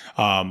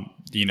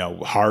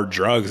 hard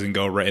drugs and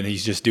go right. And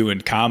he's just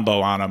doing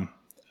combo on them.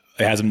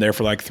 It has them there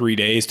for like 3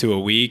 days to a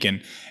week.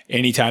 And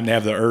anytime they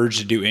have the urge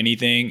to do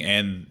anything,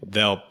 and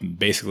they'll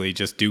basically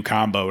just do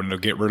combo and they'll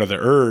get rid of the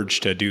urge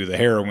to do the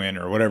heroin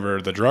or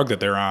whatever the drug that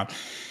they're on.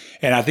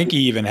 And I think he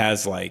even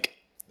has I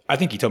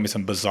think he told me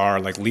some bizarre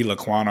like Lila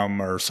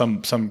Quantum or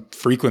some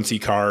frequency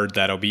card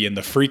that'll be in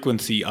the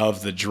frequency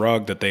of the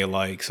drug that they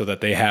like, so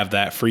that they have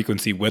that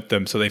frequency with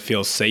them so they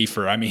feel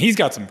safer. I mean, he's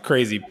got some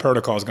crazy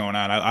protocols going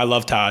on. I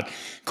love Todd.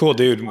 Cool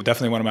dude.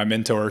 Definitely one of my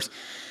mentors.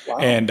 Wow.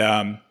 And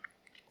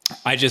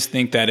I just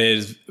think that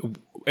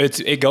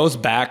it goes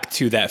back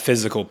to that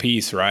physical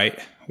piece, right?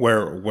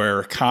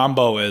 Where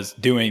combo is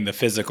doing the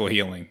physical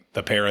healing,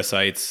 the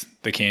parasites,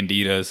 the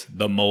candidas,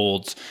 the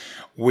molds.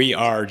 We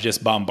are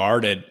just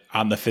bombarded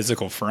on the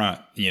physical front.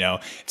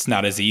 It's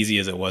not as easy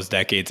as it was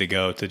decades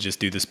ago to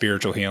just do the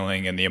spiritual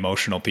healing and the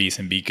emotional piece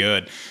and be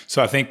good.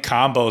 So I think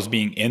combo is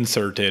being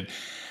inserted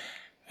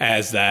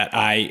as that.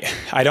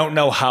 I don't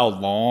know how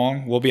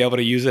long we'll be able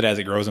to use it as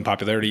it grows in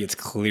popularity. It's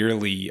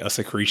clearly a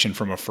secretion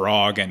from a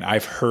frog. And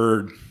I've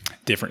heard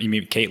different,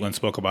 Caitlin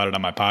spoke about it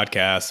on my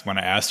podcast when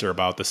I asked her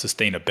about the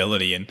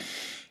sustainability, and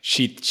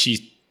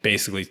she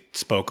basically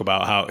spoke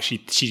about how she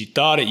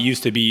thought it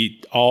used to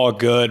be all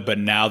good, but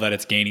now that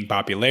it's gaining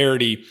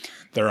popularity,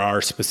 there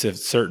are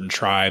certain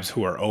tribes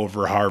who are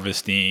over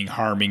harvesting,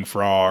 harming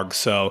frogs.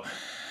 So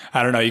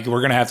I don't know.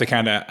 We're going to have to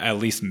kind of, at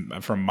least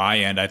from my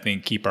end, I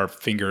think, keep our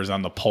fingers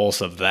on the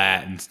pulse of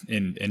that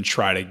and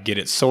try to get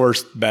it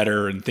sourced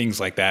better and things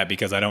like that,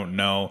 because I don't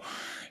know,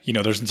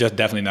 there's just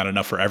definitely not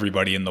enough for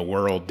everybody in the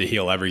world to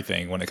heal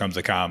everything when it comes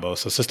to combo.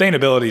 So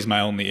sustainability is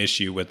my only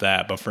issue with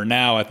that. But for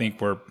now, I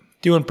think we're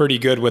doing pretty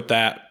good with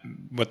that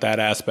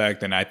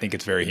aspect, and I think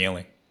it's very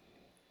healing.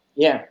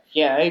 Yeah,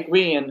 I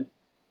agree. And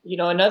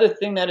another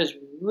thing that is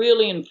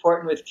really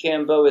important with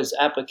Kambo is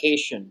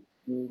application,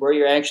 where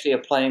you're actually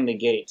applying the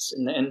gates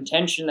and the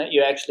intention that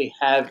you actually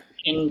have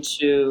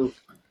into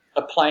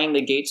applying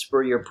the gates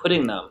where you're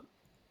putting them.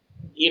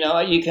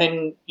 You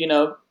can,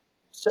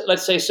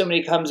 let's say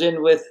somebody comes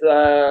in with,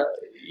 a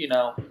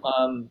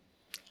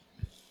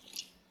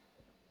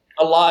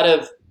lot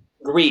of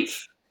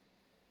grief,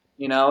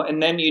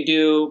 and then you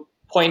do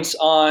points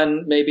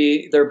on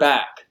maybe their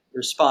back,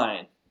 their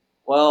spine.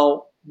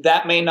 Well,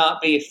 that may not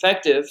be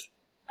effective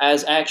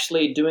as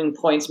actually doing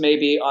points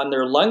maybe on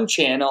their lung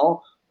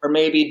channel, or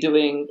maybe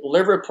doing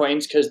liver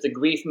points, because the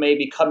grief may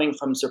be coming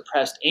from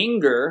suppressed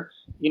anger.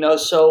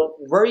 So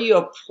where you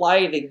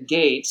apply the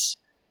gates,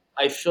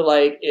 I feel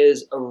like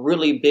is a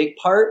really big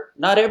part,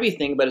 not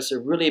everything, but it's a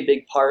really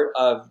big part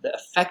of the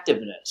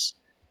effectiveness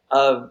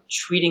of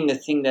treating the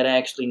thing that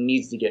actually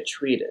needs to get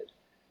treated.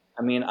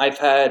 I mean, I've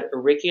had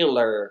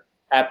auricular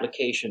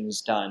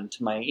applications done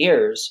to my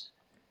ears,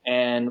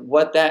 and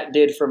what that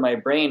did for my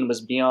brain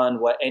was beyond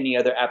what any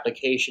other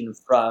application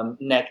from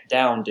neck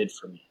down did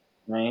for me,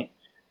 right?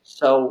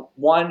 So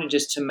one,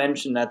 just to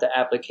mention that the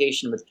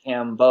application with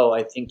Kambo,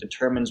 I think,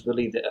 determines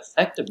really the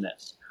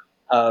effectiveness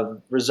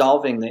of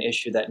resolving the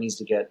issue that needs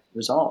to get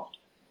resolved.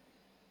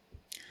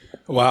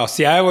 Wow.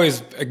 See, I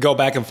always go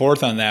back and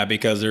forth on that,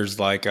 because there's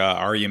like an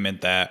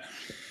argument that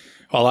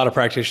a lot of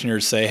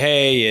practitioners say,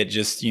 hey, it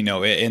just,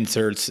 it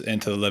inserts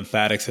into the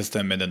lymphatic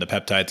system and then the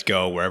peptides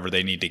go wherever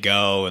they need to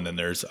go. And then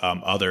there's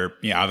other,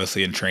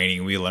 obviously in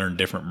training, we learn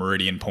different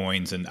meridian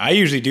points. And I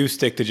usually do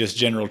stick to just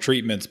general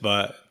treatments,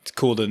 but it's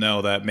cool to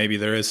know that maybe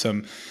there is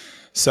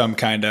some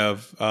kind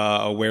of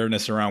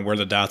awareness around where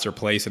the dots are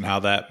placed and how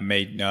that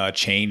may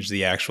change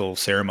the actual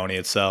ceremony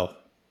itself.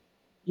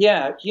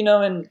 Yeah,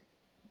 and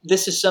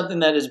this is something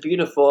that is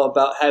beautiful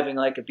about having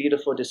like a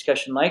beautiful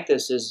discussion like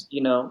this is,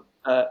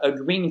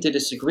 agreeing to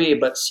disagree,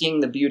 but seeing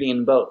the beauty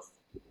in both,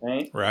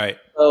 right? Right.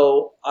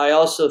 So I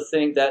also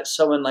think that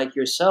someone like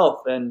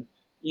yourself, and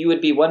you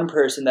would be one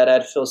person that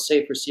I'd feel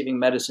safe receiving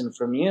medicine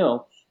from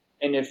you.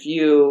 And if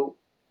you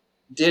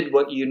did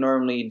what you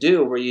normally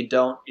do, where you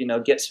don't,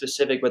 get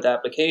specific with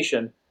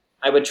application,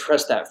 I would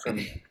trust that from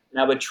you.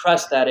 And I would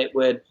trust that it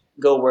would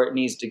go where it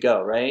needs to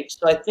go, right?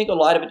 So I think a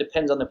lot of it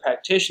depends on the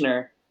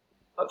practitioner.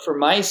 But for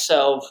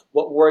myself,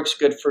 what works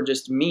good for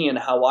just me and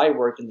how I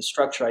work and the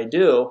structure I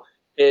do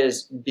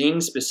is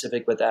being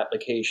specific with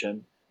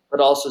application, but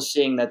also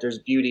seeing that there's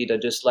beauty to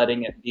just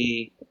letting it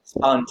be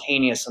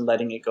spontaneous and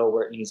letting it go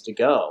where it needs to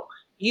go.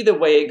 Either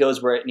way, it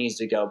goes where it needs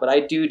to go. But I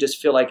do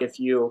just feel like if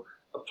you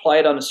apply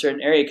it on a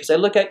certain area, because I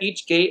look at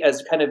each gate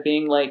as kind of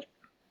being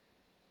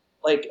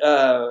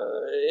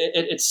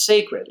it's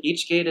sacred.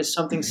 Each gate is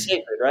something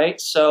sacred,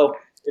 right? So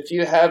if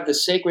you have the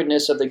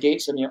sacredness of the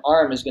gates on your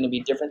arm is going to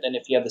be different than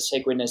if you have the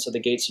sacredness of the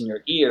gates in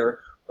your ear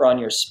or on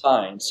your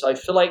spine. So I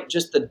feel like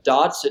just the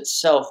dots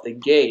itself, the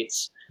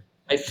gates,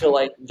 I feel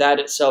like that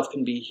itself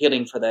can be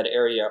healing for that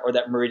area or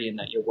that meridian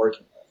that you're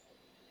working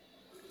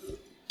with.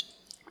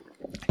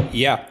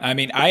 Yeah. I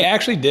mean, I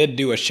actually did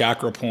do a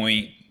chakra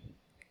point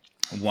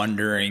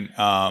during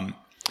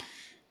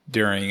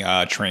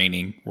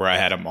training where I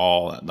had them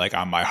all like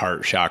on my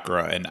heart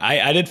chakra. And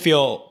I did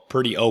feel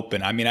pretty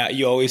open. I mean,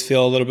 you always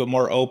feel a little bit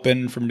more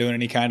open from doing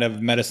any kind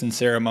of medicine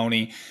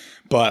ceremony,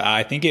 but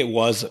I think it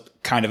was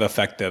kind of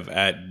effective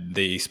at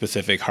the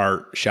specific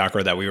heart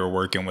chakra that we were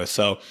working with.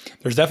 So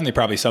there's definitely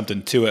probably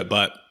something to it,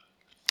 but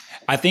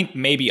I think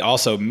maybe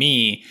also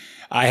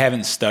I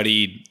haven't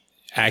studied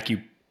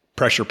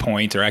acupressure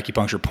points or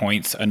acupuncture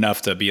points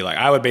enough to be like,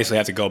 I would basically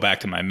have to go back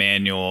to my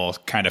manual,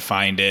 kind of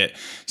find it.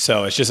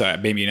 So it's just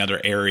maybe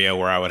another area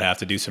where I would have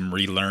to do some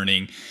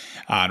relearning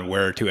on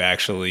where to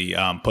actually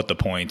put the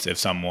points if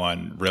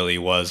someone really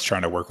was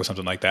trying to work with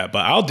something like that.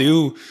 But I'll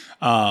do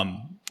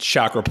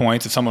chakra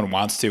points if someone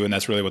wants to, and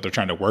that's really what they're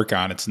trying to work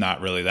on. It's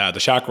not really that. The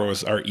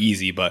chakras are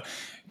easy, but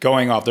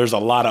going off, there's a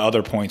lot of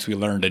other points we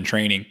learned in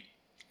training.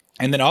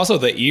 And then also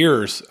the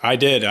ears,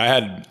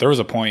 there was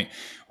a point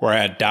where I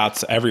had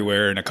dots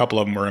everywhere and a couple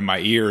of them were in my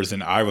ears,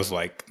 and I was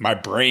like, my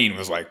brain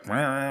was like,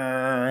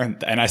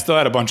 and I still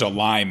had a bunch of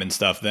Lyme and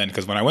stuff then,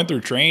 because when I went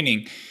through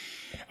training,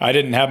 I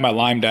didn't have my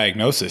Lyme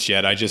diagnosis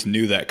yet. I just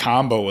knew that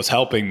combo was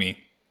helping me.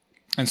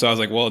 And so I was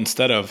like, well,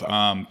 instead of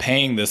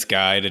paying this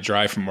guy to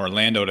drive from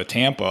Orlando to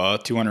Tampa,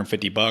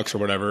 $250 or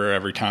whatever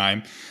every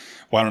time,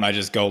 why don't I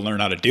just go learn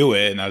how to do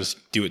it, and I'll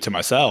just do it to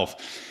myself.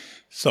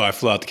 So I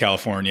flew out to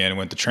California and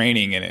went to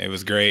training, and it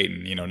was great.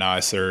 And, now I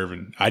serve,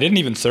 and I didn't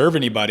even serve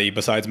anybody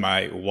besides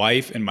my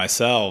wife and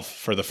myself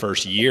for the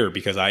first year,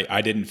 because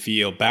I didn't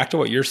feel, back to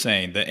what you're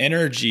saying, the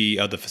energy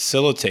of the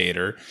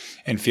facilitator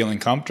and feeling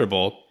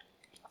comfortable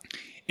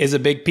is a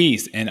big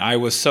piece. And I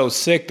was so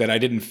sick that I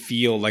didn't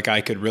feel like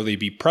I could really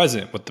be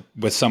present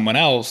with someone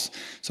else.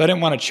 So I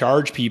didn't want to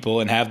charge people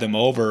and have them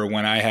over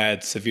when I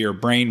had severe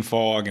brain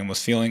fog and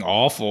was feeling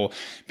awful,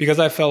 because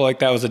I felt like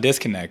that was a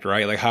disconnect,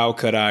 right? Like, how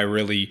could I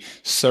really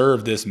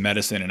serve this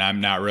medicine and I'm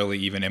not really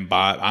even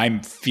I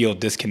feel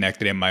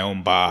disconnected in my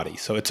own body.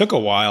 So it took a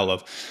while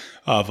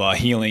of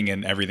healing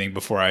and everything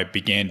before I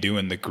began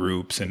doing the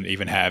groups, and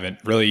haven't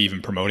really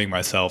even promoting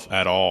myself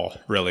at all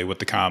really with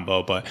the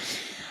combo. But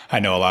I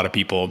know a lot of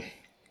people,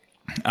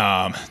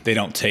 they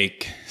don't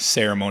take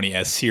ceremony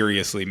as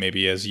seriously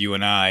maybe as you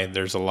and I.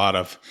 There's a lot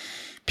of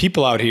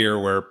people out here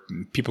where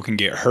people can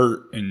get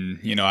hurt. And,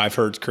 I've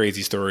heard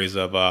crazy stories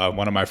of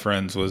one of my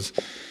friends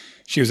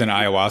she was in an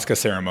ayahuasca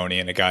ceremony,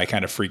 and a guy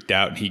kind of freaked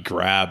out and he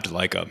grabbed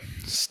like a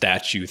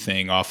statue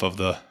thing off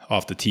the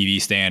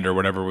TV stand or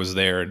whatever was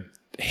there and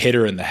hit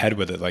her in the head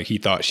with it. Like, he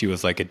thought she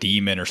was like a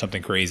demon or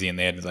something crazy, and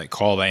they had to like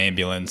call the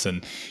ambulance.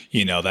 And,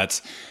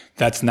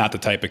 that's not the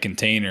type of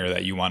container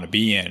that you want to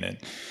be in.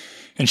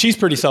 And she's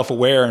pretty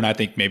self-aware, and I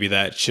think maybe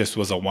that just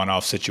was a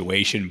one-off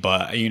situation.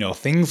 But,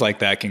 things like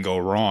that can go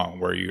wrong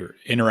where you're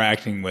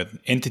interacting with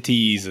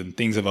entities and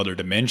things of other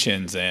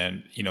dimensions,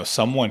 and,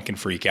 someone can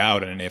freak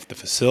out. And if the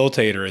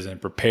facilitator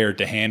isn't prepared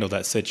to handle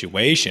that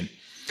situation,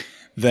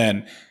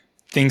 then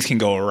things can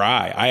go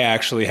awry. I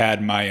actually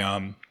had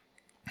my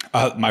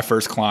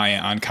first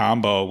client on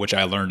combo, which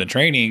I learned in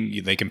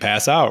training, they can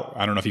pass out.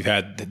 I don't know if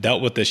you've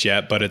dealt with this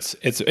yet, but it's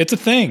a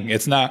thing.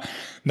 It's not,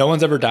 no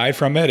one's ever died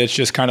from it. It's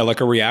just kind of like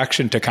a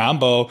reaction to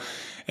combo.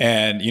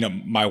 And,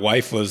 my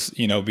wife was,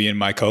 being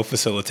my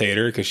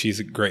co-facilitator, because she's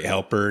a great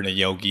helper and a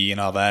yogi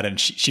and all that. And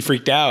she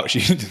freaked out.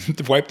 She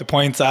wiped the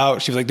points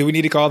out. She was like, do we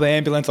need to call the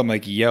ambulance? I'm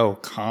like, yo,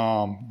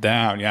 calm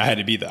down. I had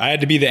to be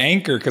the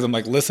anchor, because I'm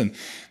like, listen,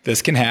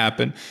 this can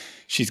happen.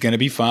 She's going to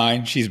be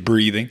fine. She's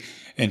breathing.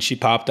 And she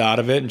popped out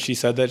of it, and she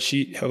said that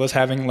she was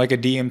having like a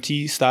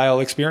DMT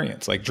style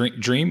experience, like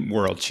dream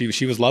world.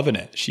 She was loving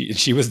it.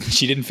 She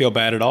didn't feel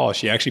bad at all.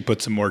 She actually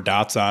put some more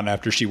dots on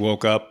after she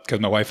woke up, because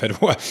my wife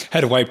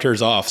had wiped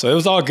hers off. So it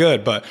was all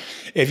good. But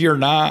if you're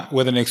not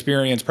with an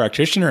experienced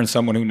practitioner and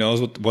someone who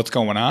knows what's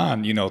going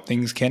on,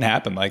 things can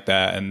happen like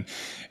that. And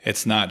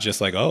it's not just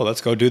like, oh,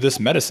 let's go do this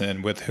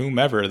medicine with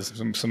whomever,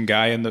 some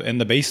guy in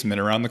the basement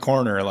around the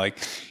corner. Like,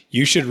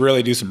 you should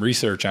really do some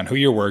research on who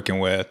you're working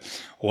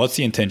with. What's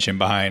the intention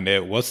behind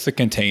it? What's the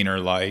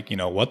container like?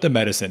 What the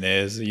medicine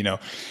is,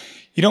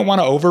 You don't want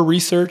to over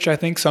research. I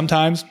think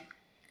sometimes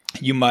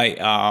you might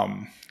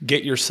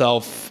get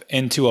yourself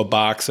into a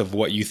box of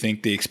what you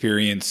think the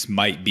experience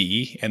might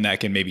be, and that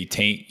can maybe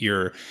taint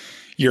your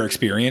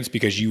experience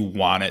because you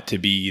want it to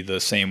be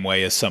the same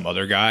way as some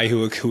other guy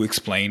who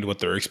explained what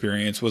their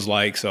experience was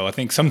like. So I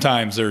think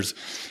sometimes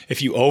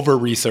if you over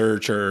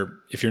research, or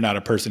if you're not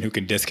a person who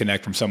can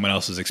disconnect from someone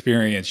else's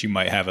experience, you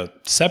might have a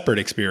separate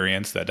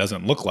experience that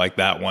doesn't look like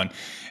that one,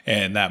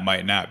 and that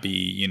might not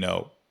be,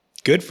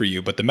 good for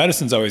you. But the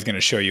medicine's always going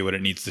to show you what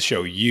it needs to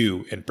show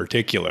you in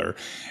particular,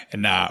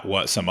 and not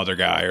what some other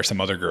guy or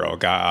some other girl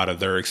got out of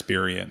their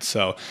experience.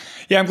 So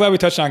yeah, I'm glad we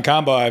touched on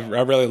combo. I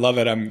really love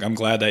it. I'm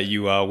glad that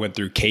you went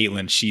through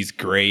Caitlin. She's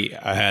great.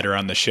 I had her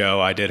on the show.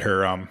 I did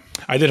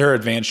her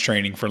advanced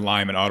training for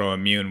Lyme and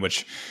autoimmune,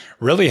 which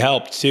really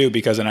helped too,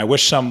 and I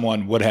wish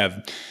someone would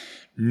have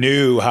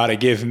knew how to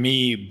give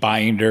me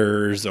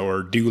binders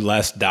or do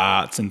less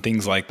dots and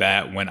things like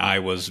that when I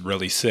was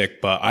really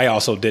sick. But I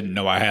also didn't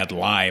know I had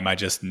Lyme. I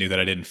just knew that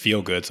I didn't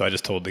feel good. So I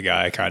just told the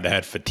guy I kind of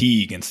had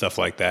fatigue and stuff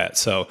like that.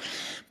 So,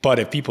 but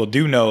if people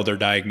do know their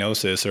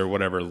diagnosis or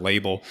whatever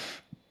label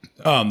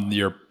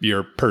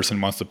your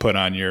person wants to put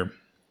on your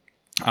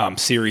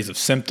series of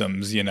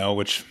symptoms,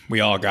 which we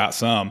all got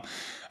some.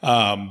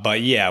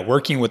 But yeah,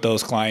 working with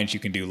those clients,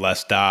 you can do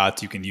less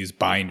dots. You can use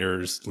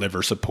binders,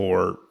 liver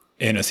support,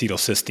 and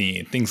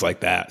acetylcysteine, things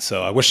like that.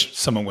 So I wish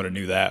someone would have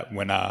knew that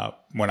when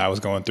I was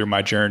going through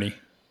my journey.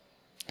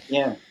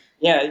 Yeah.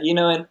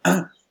 And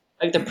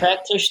like the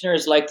practitioner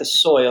is like the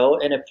soil,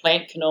 and a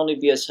plant can only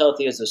be as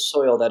healthy as the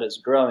soil that it's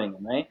growing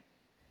in, right?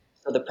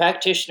 So the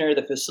practitioner,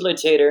 the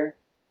facilitator,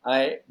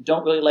 I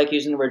don't really like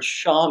using the word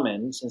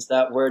shaman, since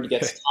that word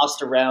gets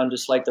tossed around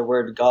just like the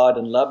word God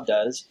and love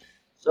does.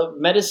 So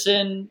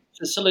medicine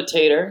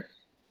facilitator,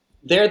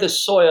 they're the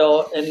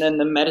soil, and then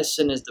the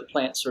medicine is the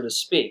plant, so to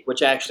speak,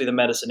 which actually the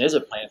medicine is a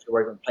plant if you're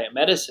working with plant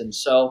medicine.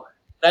 So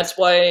that's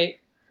why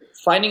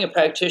finding a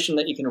practitioner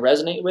that you can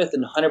resonate with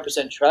and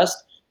 100%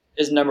 trust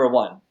is number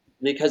one,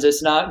 because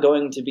it's not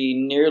going to be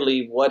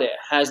nearly what it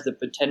has the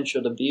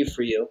potential to be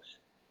for you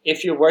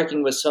if you're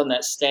working with someone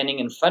that's standing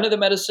in front of the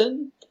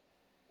medicine,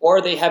 or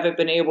they haven't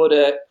been able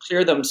to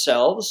clear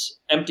themselves,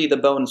 empty the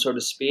bone, so to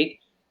speak,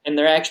 and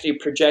they're actually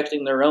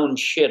projecting their own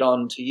shit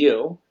onto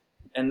you.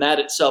 And that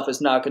itself is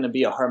not going to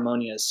be a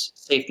harmonious,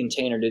 safe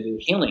container to do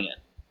healing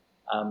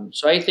in.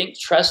 So I think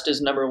trust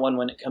is number one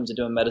when it comes to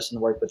doing medicine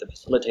work with a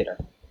facilitator,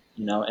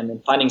 and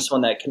then finding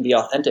someone that can be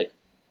authentic,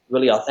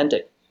 really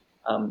authentic.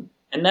 And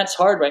that's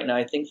hard right now.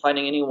 I think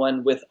finding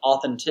anyone with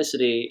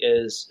authenticity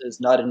is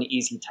not an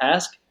easy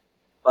task,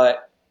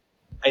 but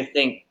I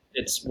think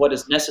it's what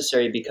is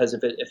necessary, because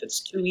if it's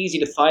too easy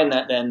to find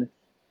that, then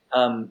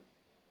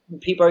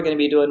people are going to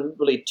be doing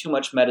really too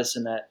much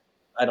medicine that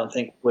I don't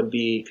think would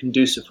be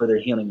conducive for their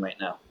healing right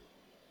now.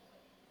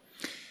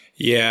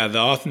 Yeah, the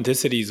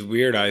authenticity is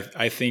weird.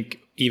 I think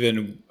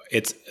even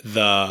it's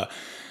the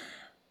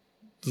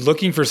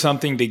looking for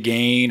something to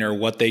gain or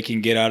what they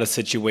can get out of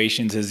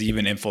situations has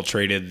even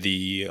infiltrated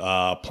the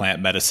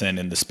plant medicine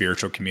and the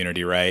spiritual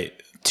community, right?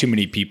 Too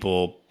many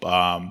people,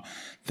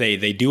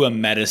 they do a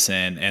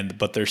medicine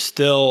but they're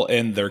still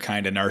in their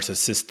kind of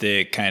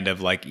narcissistic, kind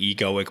of like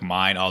egoic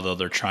mind, although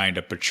they're trying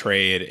to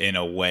portray it in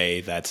a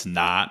way that's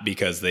not,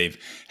 because they've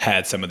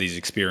had some of these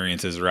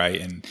experiences, right?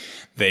 And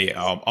they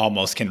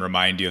almost can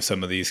remind you of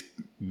some of these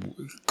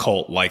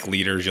cult-like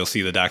leaders you'll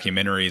see the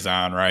documentaries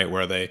on, right?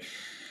 Where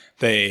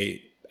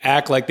they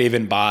act like they've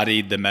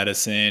embodied the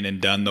medicine and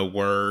done the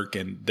work,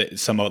 and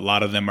a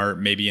lot of them are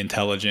maybe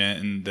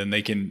intelligent, and then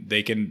they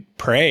can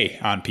prey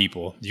on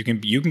people. You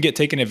can get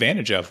taken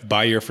advantage of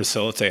by your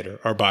facilitator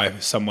or by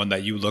someone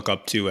that you look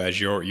up to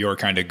as your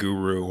kind of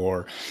guru,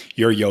 or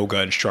your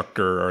yoga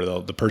instructor,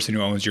 or the person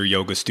who owns your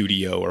yoga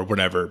studio or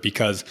whatever,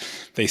 because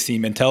they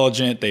seem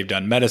intelligent, they've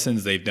done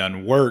medicines, they've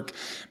done work,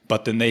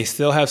 but then they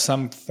still have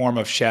some form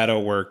of shadow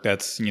work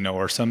that's,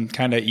 or some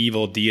kind of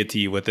evil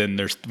deity within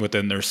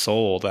their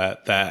soul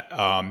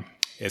that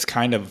is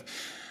kind of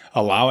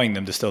allowing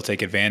them to still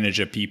take advantage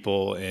of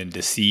people and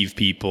deceive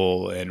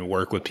people and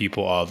work with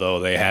people,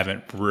 although they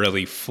haven't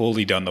really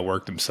fully done the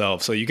work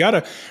themselves. So you got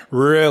to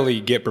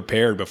really get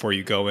prepared before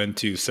you go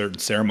into certain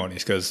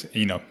ceremonies, because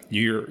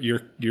you're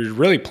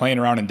really playing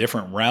around in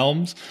different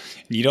realms.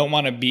 You don't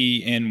want to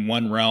be in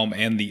one realm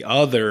and the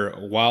other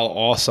while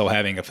also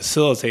having a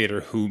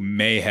facilitator who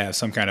may have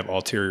some kind of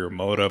ulterior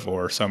motive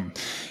or some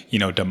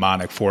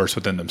demonic force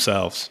within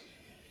themselves.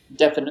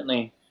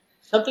 Definitely.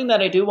 Something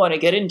that I do want to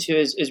get into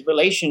is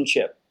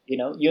relationship.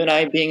 You and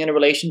I being in a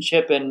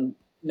relationship and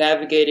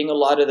navigating a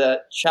lot of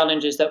the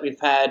challenges that we've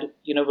had,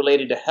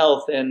 related to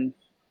health. And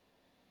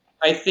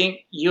I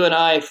think you and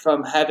I,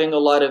 from having a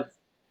lot of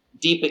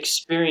deep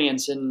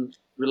experience in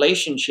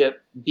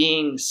relationship,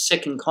 being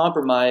sick and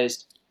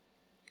compromised,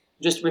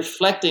 just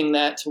reflecting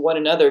that to one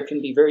another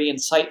can be very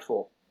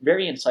insightful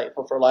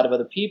for a lot of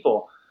other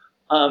people.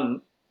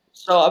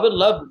 So I would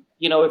love,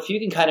 if you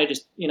can kind of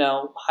just,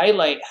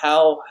 highlight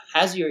how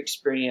has your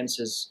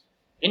experiences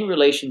in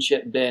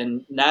relationship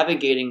been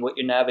navigating what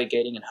you're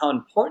navigating, and how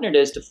important it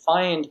is to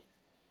find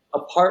a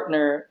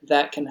partner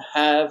that can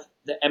have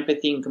the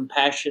empathy and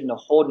compassion to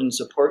hold and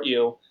support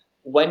you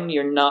when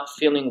you're not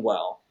feeling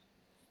well,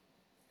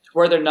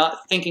 where they're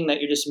not thinking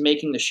that you're just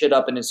making the shit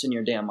up and it's in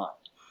your damn mind.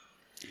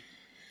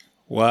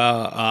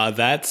 Well,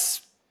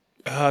 that's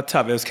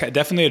tough. It was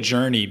definitely a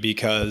journey,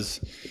 because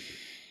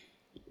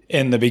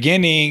in the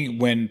beginning,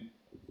 when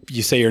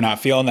you say you're not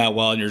feeling that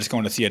well and you're just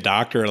going to see a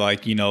doctor,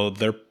 like,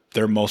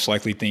 they're most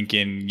likely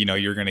thinking,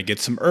 you're going to get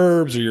some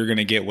herbs, or you're going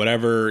to get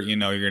whatever, you're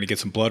going to get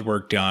some blood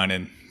work done,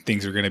 and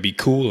things are going to be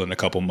cool in a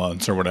couple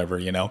months or whatever,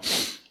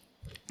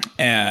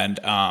 And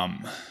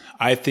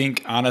I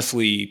think,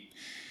 honestly,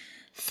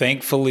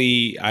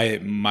 thankfully,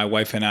 my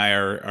wife and I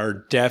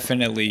are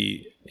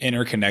definitely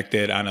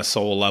interconnected on a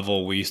soul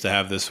level. We used to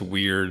have this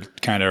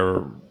weird kind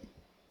of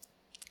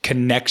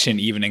connection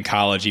even in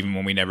college, even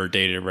when we never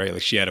dated, right?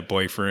 Like, she had a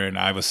boyfriend,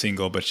 I was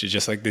single, but she's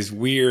just like this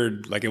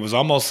weird, like, it was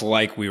almost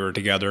like we were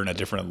together in a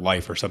different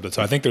life or something.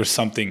 So I think there's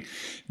something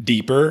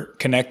deeper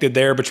connected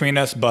there between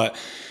us. But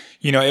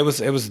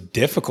it was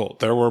difficult.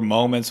 There were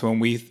moments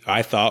when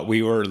I thought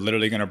we were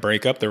literally going to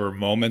break up. There were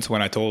moments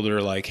when I told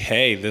her, like,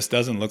 hey, this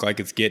doesn't look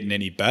like it's getting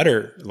any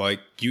better. Like,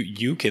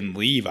 you can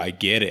leave. I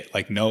get it.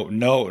 Like, no,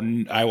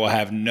 I will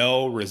have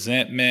no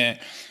resentment,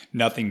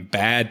 nothing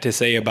bad to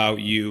say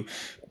about you.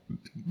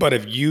 But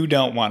if you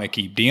don't want to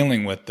keep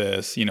dealing with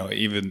this,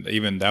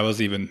 even that was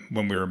even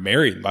when we were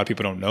married. A lot of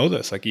people don't know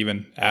this. Like,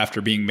 even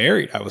after being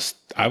married,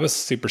 I was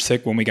super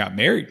sick when we got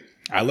married.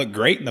 I look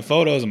great in the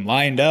photos. I'm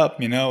lined up,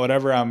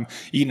 whatever. I'm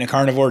eating a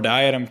carnivore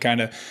diet. I'm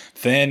kind of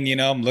thin,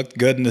 I'm looked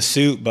good in the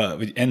suit,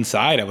 but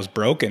inside I was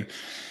broken.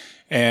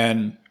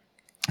 And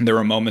there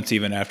were moments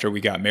even after we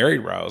got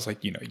married where I was like,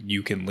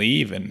 you can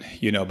leave, and,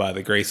 by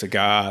the grace of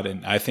God.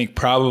 And I think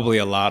probably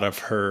a lot of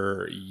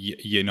her,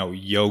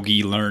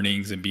 yogi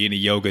learnings and being a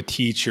yoga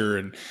teacher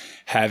and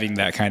having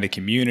that kind of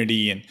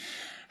community, and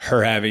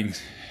her having,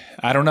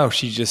 I don't know,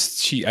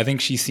 I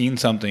think she's seen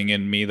something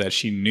in me that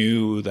she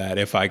knew that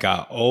if I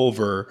got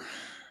over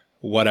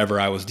whatever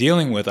I was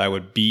dealing with, I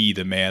would be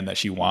the man that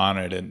she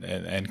wanted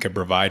and could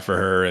provide for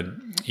her. And,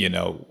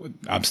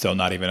 I'm still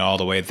not even all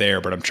the way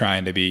there, but I'm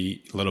trying to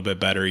be a little bit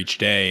better each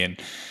day.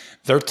 And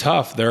they're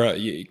tough.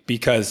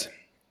 Because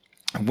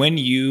when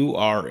you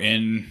are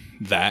in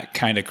that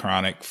kind of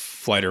chronic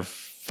fight or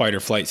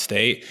flight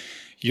state,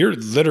 you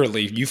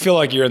feel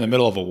like you're in the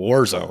middle of a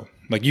war zone.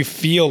 Like, you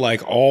feel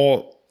like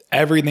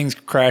everything's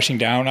crashing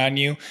down on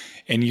you,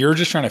 and you're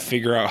just trying to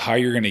figure out how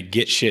you're going to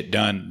get shit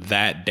done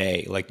that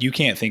day. Like, you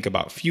can't think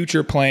about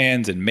future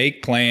plans and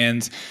make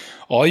plans.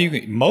 A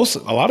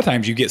lot of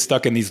times you get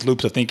stuck in these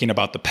loops of thinking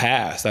about the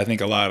past. I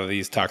think a lot of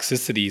these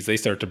toxicities, they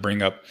start to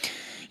bring up,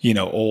 you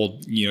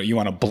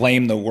want to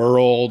blame the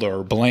world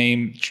or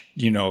blame,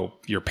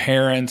 your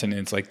parents. And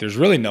it's like, there's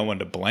really no one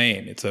to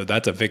blame.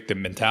 That's a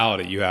victim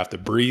mentality. You have to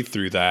breathe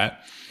through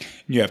that.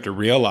 You have to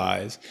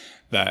realize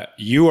that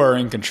you are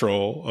in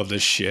control of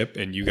this ship,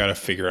 and you got to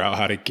figure out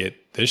how to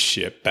get this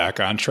ship back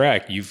on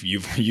track.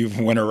 You've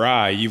went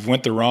awry. You've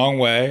went the wrong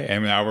way,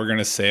 and now we're going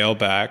to sail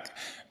back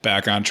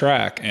on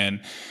track.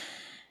 And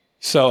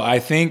so I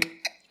think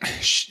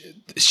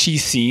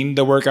she's seen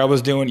the work I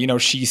was doing.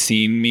 She's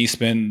seen me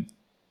spend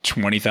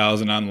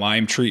 $20,000 on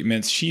Lyme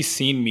treatments. She's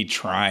seen me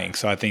trying.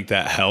 So I think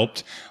that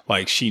helped.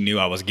 Like, she knew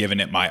I was giving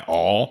it my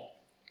all.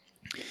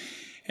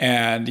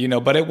 And,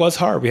 but it was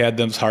hard. We had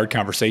those hard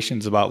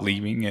conversations about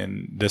leaving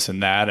and this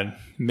and that, and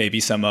maybe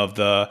some of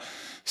the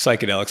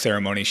psychedelic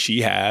ceremonies she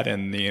had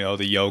and,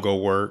 the yoga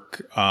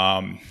work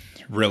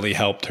really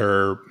helped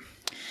her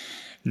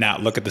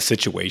not look at the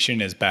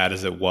situation as bad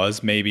as it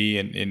was, maybe.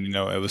 And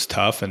it was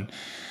tough. And,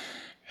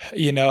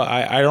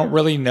 I don't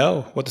really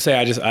know what to say.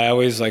 I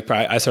always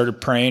I started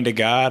praying to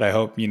God. I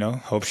hope,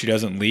 hope she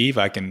doesn't leave.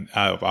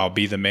 I'll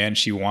be the man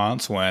she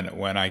wants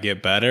when I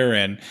get better.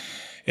 And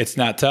it's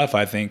not tough.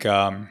 I think,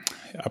 I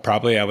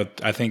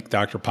think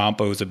Dr.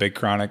 Pompa, who's a big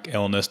chronic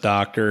illness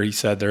doctor, he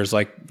said there's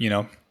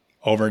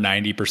over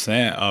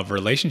 90% of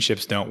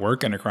relationships don't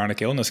work in a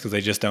chronic illness because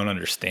they just don't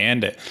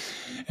understand it.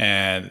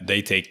 And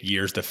they take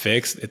years to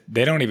fix.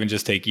 They don't even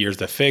just take years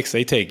to fix.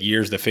 They take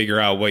years to figure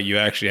out what you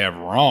actually have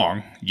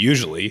wrong.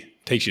 Usually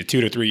it takes you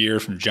 2 to 3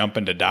 years from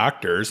jumping to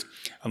doctors,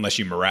 unless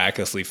you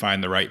miraculously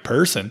find the right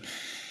person.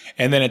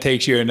 And then it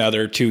takes you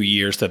another 2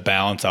 years to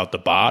balance out the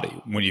body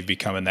when you've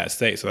become in that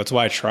state. So that's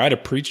why I try to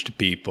preach to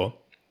people.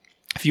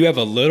 If you have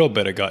a little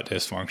bit of gut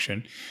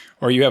dysfunction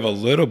or you have a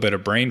little bit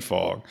of brain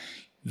fog,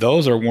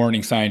 those are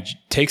warning signs.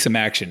 Take some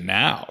action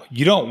now.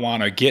 You don't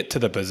want to get to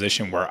the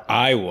position where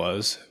I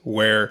was,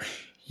 where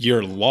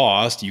you're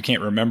lost. You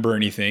can't remember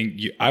anything.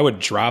 I would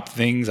drop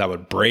things. I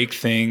would break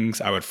things.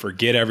 I would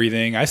forget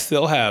everything. I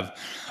still have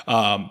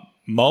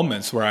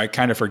moments where I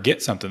kind of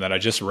forget something that I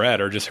just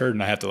read or just heard,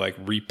 and I have to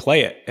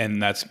replay it.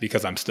 And that's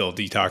because I'm still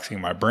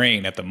detoxing my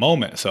brain at the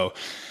moment. So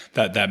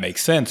that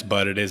makes sense,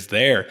 but it is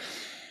there.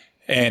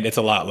 And it's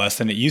a lot less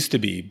than it used to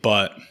be,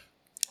 but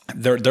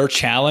they're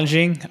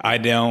challenging. I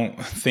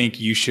don't think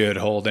you should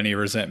hold any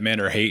resentment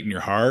or hate in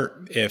your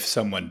heart. If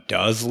someone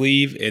does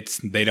leave,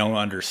 they don't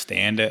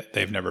understand it.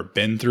 They've never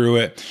been through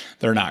it.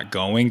 They're not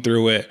going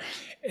through it.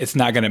 it's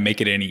not going to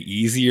make it any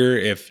easier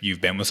if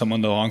you've been with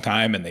someone a long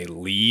time and they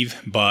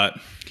leave, but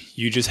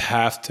you just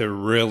have to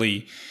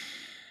really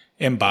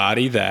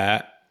embody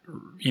that,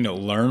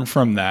 learn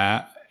from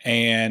that.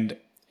 And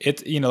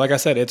it's, like I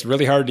said, it's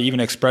really hard to even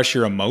express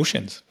your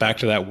emotions. Back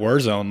to that war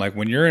zone. Like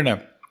when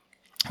you're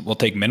we'll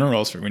take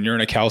minerals, when you're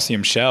in a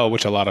calcium shell,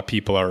 which a lot of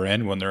people are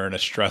in when they're in a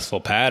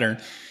stressful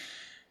pattern,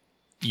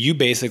 you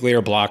basically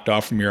are blocked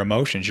off from your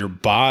emotions. Your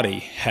body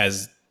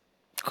has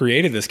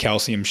created this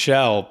calcium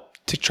shell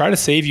to try to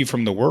save you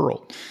from the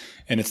world.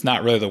 And it's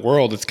not really the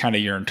world, it's kind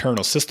of your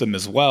internal system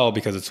as well,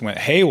 because it's went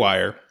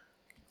haywire.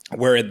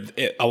 Where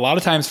a lot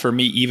of times for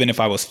me, even if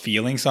I was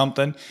feeling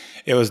something,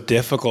 it was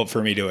difficult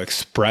for me to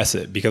express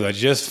it because I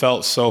just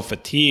felt so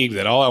fatigued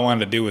that all I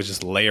wanted to do was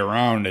just lay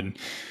around and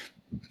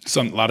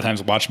a lot of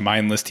times watch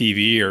mindless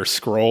TV or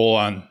scroll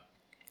on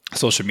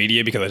social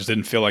media because I just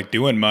didn't feel like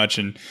doing much,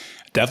 and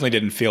definitely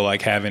didn't feel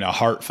like having a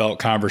heartfelt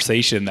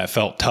conversation that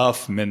felt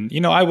tough. And,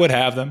 I would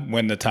have them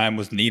when the time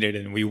was needed,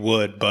 and we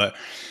would, but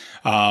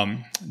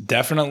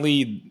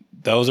definitely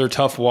those are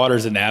tough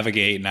waters to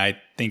navigate. And I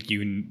think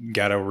you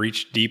got to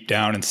reach deep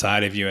down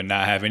inside of you and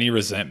not have any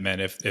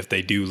resentment if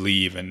they do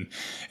leave, and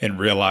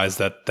realize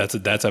that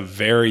that's a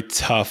very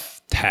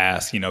tough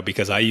task,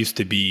 because I used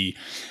to be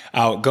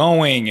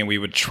outgoing and we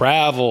would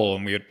travel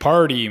and we would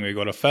party and we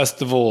would go to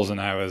festivals and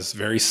I was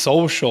very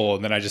social.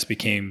 And then I just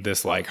became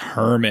this like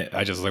hermit.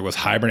 I just was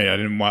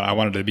hibernating. I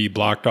wanted to be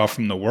blocked off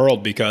from the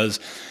world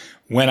because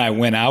when I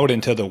went out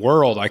into the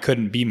world, I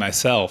couldn't be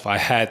myself. I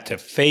had to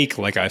fake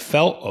like I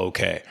felt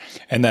okay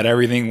and that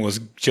everything was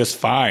just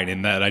fine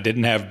and that I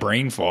didn't have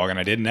brain fog and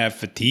I didn't have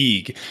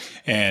fatigue.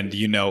 And,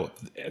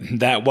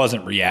 that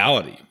wasn't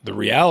reality. The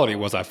reality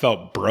was I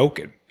felt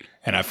broken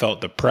and I felt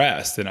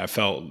depressed and I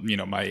felt,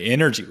 my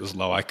energy was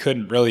low. I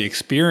couldn't really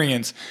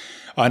experience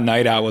a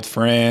night out with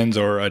friends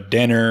or a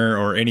dinner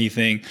or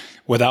anything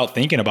without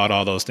thinking about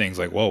all those things.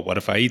 Like, whoa, what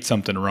if I eat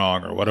something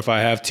wrong? Or what if I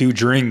have 2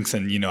 drinks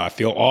and, I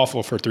feel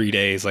awful for 3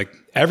 days? Like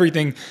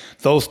everything,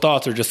 those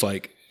thoughts are just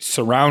like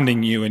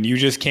surrounding you and you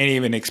just can't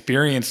even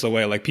experience the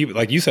way like people,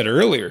 like you said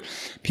earlier,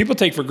 people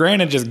take for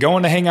granted just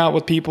going to hang out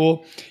with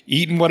people,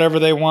 eating whatever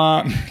they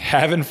want,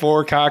 having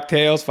 4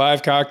 cocktails,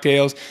 5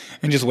 cocktails,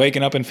 and just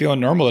waking up and feeling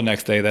normal the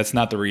next day. That's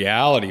not the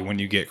reality when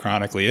you get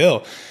chronically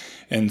ill.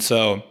 And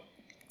so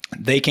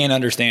they can't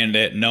understand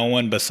it. No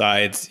one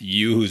besides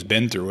you who's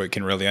been through it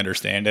can really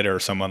understand it, or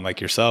someone like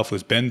yourself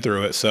who's been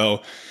through it.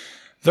 So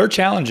they're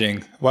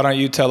challenging. Why don't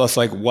you tell us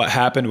like what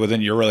happened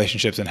within your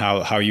relationships and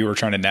how you were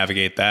trying to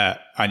navigate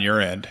that on your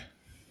end?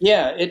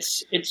 Yeah,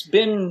 it's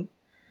been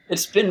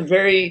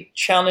very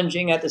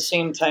challenging at the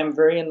same time,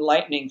 very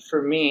enlightening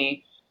for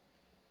me.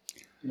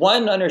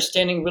 One,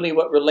 understanding really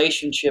what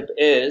relationship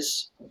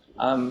is,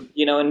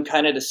 and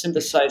kind of to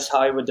synthesize how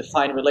I would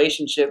define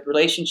relationship.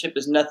 Relationship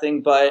is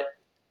nothing but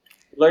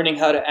learning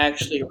how to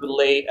actually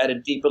relate at a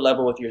deeper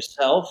level with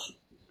yourself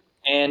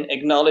and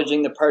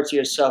acknowledging the parts of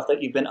yourself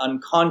that you've been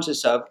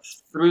unconscious of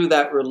through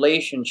that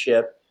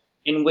relationship,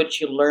 in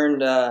which you learn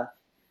to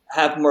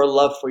have more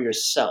love for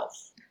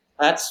yourself.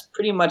 That's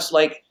pretty much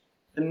like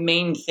the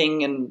main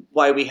thing, and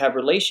why we have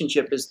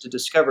relationship is to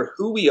discover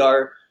who we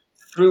are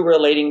through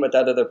relating with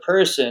that other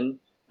person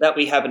that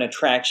we have an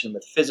attraction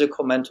with,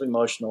 physical, mental,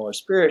 emotional, or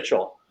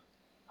spiritual.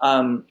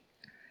 The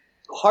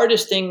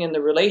hardest thing in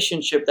the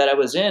relationship that I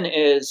was in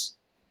is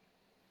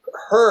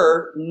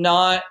her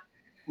not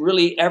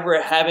really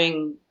ever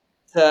having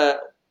to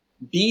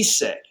be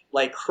sick,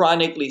 like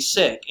chronically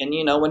sick. And,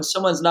 when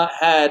someone's not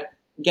had,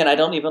 again, I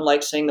don't even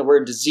like saying the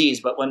word disease,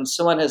 but when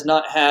someone has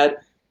not had,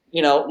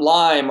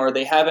 Lyme, or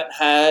they haven't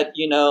had,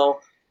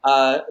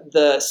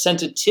 the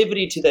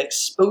sensitivity to the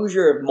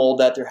exposure of mold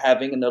that they're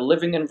having in their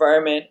living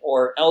environment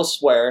or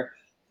elsewhere,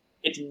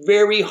 it's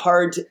very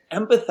hard to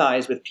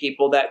empathize with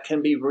people that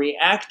can be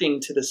reacting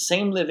to the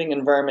same living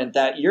environment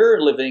that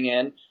you're living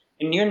in,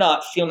 and you're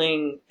not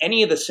feeling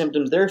any of the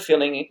symptoms they're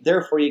feeling.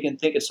 Therefore, you can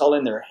think it's all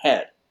in their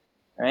head,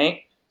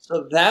 right?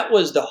 So that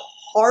was the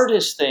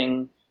hardest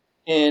thing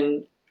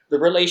in the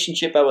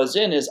relationship I was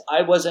in, is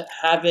I wasn't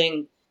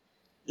having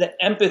the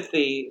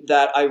empathy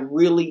that I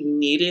really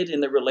needed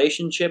in the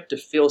relationship to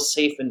feel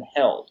safe and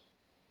held.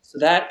 So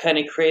that kind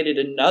of created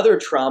another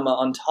trauma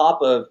on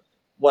top of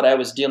what I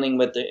was dealing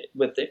with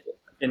the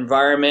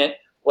environment,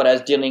 what I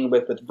was dealing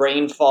with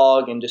brain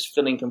fog and just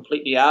feeling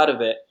completely out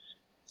of it.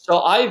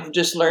 So I've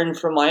just learned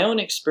from my own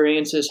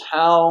experiences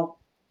how,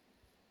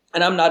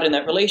 and I'm not in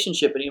that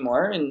relationship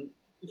anymore. And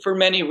for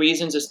many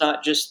reasons, it's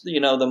not just,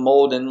 the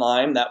mold and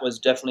Lyme. That was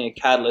definitely a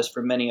catalyst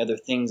for many other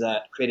things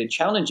that created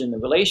challenge in the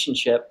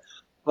relationship.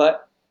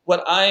 But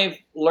what I've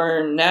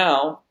learned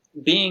now,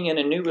 being in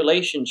a new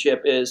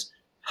relationship, is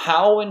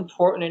how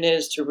important it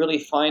is to really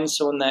find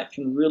someone that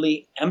can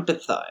really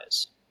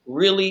empathize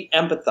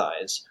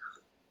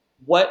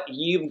what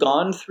you've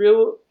gone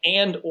through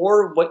and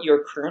or what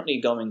you're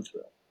currently going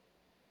through.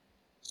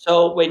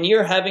 So when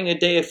you're having a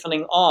day of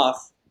feeling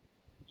off,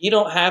 you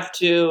don't have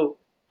to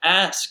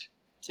ask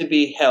to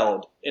be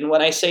held. And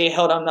when I say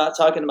held, I'm not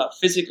talking about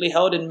physically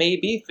held, and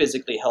maybe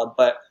physically held,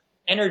 but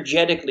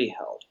energetically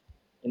held.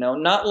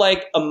 not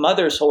like a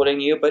mother's holding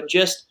you, but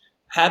just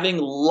having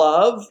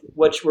love,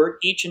 which we're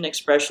each an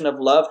expression of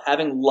love,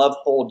 having love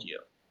hold you.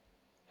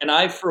 And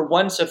I, for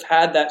once, have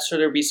had that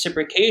sort of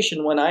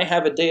reciprocation when I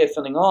have a day of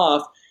feeling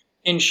off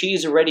and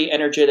she's already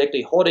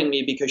energetically holding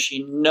me because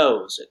she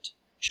knows it.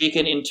 She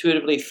can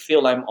intuitively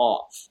feel I'm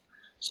off.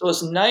 So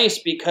it's nice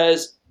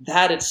because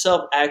that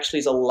itself actually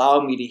is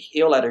allowing me to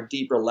heal at a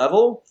deeper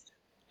level,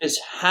 is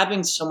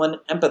having someone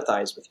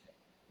empathize with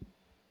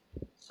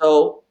me.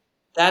 So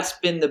that's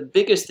been the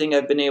biggest thing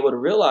I've been able to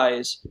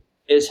realize,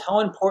 is how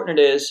important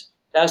it is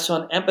to have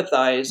someone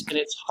empathize. And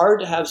it's hard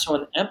to have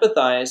someone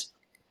empathize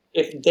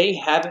if they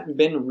haven't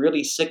been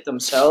really sick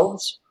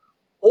themselves,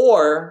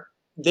 or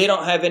they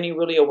don't have any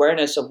really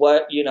awareness of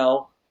what,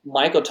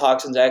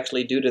 mycotoxins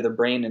actually do to the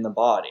brain and the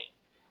body,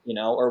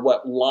 or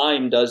what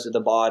Lyme does to the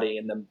body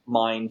and the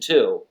mind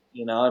too.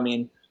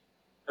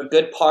 A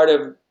good part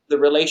of the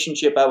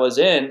relationship I was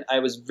in, I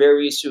was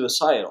very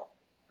suicidal,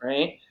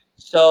 right?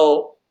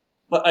 So,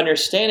 but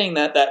understanding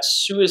that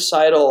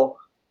suicidal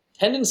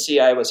tendency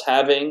I was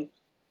having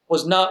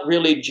was not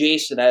really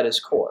Jason at his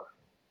core.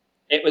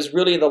 It was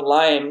really the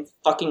Lyme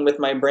fucking with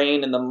my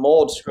brain and the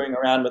mold screwing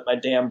around with my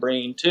damn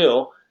brain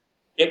too.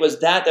 It was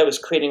that was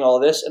creating all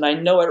this. And I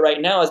know it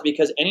right now is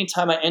because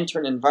anytime I enter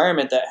an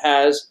environment that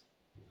has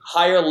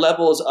higher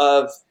levels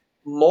of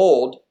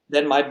mold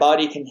than my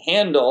body can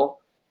handle,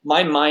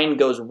 my mind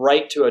goes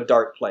right to a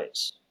dark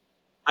place.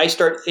 I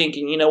start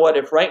thinking, you know what,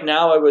 if right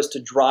now I was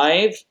to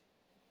drive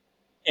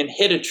and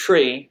hit a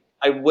tree,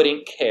 I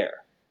wouldn't care.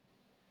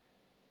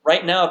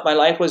 Right now, if my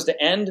life was to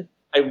end,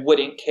 I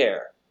wouldn't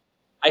care.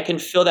 I can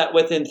feel that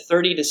within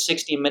 30 to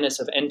 60 minutes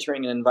of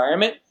entering an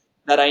environment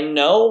that I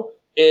know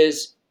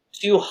is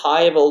too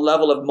high of a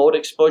level of mold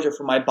exposure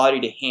for my body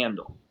to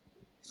handle.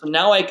 So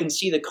now I can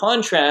see the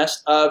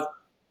contrast of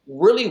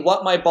really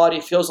what my body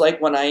feels like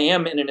when I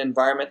am in an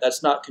environment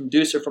that's not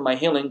conducive for my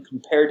healing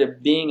compared to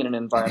being in an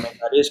environment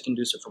that is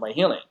conducive for my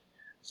healing.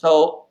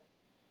 So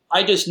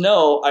I just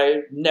know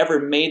I never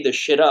made this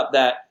shit up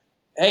that,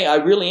 hey, I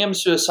really am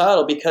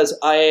suicidal because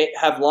I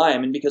have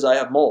Lyme and because I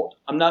have mold.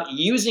 I'm not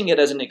using it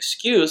as an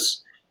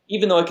excuse,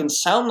 even though it can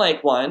sound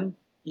like one.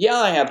 Yeah,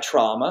 I have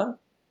trauma,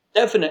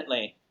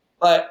 definitely.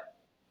 But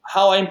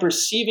how I'm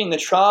perceiving the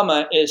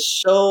trauma is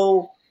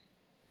so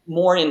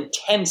more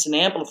intense and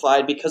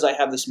amplified because I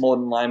have this mold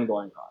and Lyme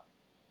going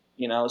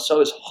on. So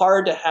it's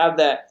hard to have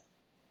that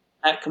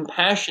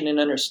compassion and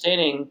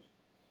understanding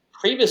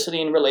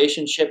previously in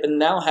relationship and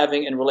now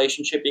having in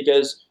relationship,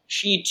 because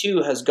she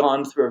too has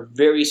gone through a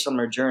very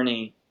similar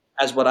journey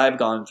as what I've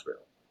gone through.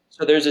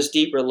 So there's this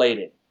deep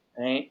relating,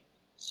 right?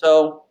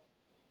 So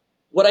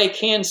what I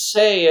can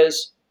say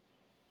is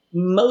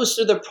most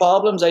of the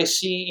problems I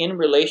see in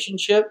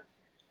relationship,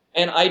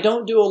 and I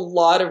don't do a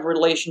lot of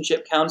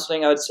relationship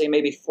counseling. I would say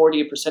maybe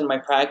 40% of my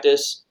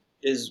practice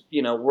is,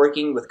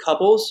 working with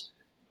couples.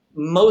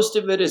 Most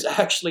of it is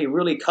actually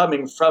really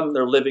coming from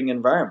their living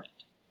environment.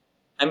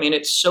 I mean,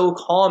 it's so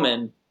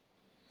common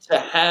to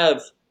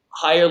have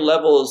higher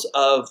levels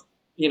of,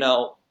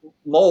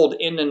 mold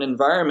in an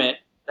environment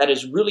that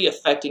is really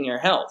affecting your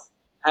health.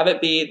 Have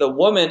it be the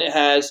woman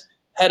has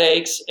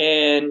headaches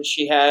and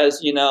she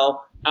has,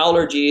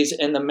 allergies,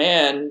 and the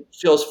man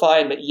feels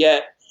fine, but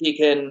yet he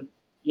can,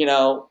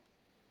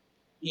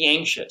 be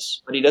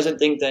anxious, but he doesn't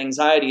think the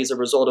anxiety is a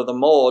result of the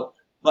mold,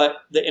 but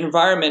the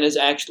environment is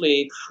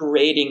actually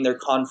creating their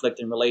conflict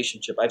in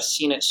relationship. I've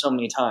seen it so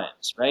many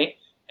times, right?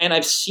 And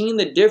I've seen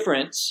the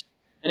difference,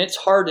 and it's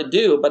hard to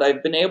do, but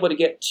I've been able to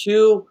get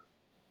two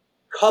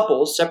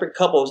couples, separate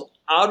couples,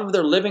 out of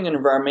their living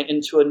environment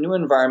into a new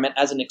environment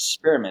as an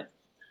experiment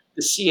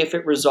to see if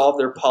it resolved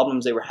their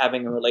problems they were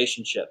having in a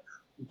relationship.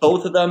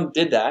 Both of them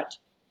did that,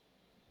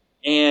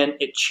 and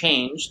it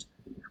changed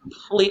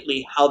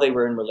completely how they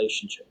were in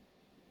relationship.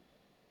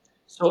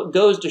 So it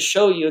goes to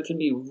show you it can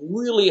be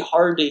really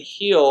hard to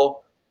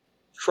heal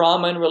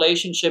trauma in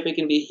relationship. It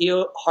can be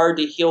hard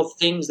to heal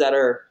things that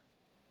are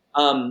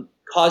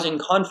causing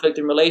conflict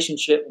in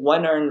relationship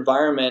when our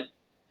environment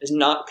is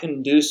not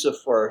conducive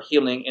for our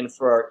healing and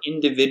for our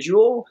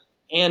individual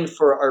and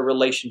for our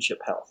relationship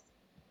health.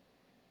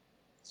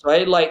 So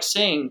I like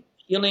saying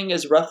healing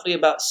is roughly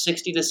about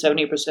 60 to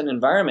 70%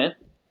 environment.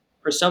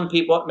 For some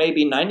people, it may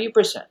be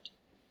 90%.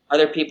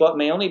 Other people, it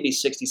may only be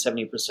 60,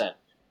 70%.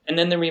 And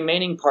then the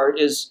remaining part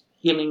is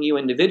healing you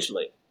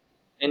individually.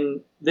 And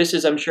this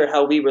is, I'm sure,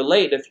 how we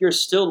relate. If you're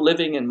still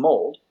living in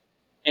mold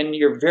and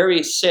you're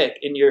very sick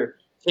and you're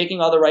taking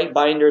all the right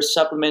binders,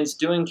 supplements,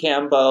 doing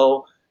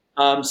Cambo,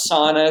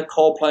 sauna,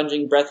 cold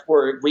plunging, breath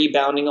work,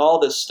 rebounding, all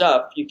this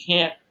stuff, you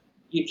can't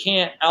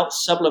out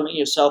supplement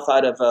yourself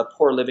out of a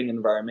poor living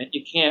environment.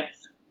 You can't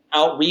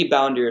out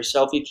rebound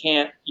yourself. You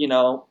can't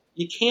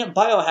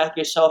biohack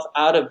yourself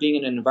out of being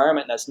in an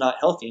environment that's not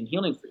healthy and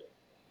healing for you.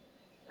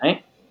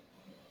 Right?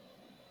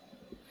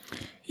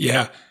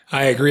 Yeah,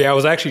 I agree. I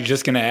was actually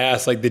just going to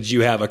ask, did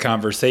you have a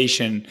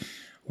conversation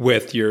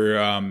with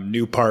your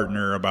new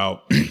partner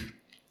about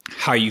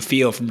how you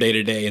feel from day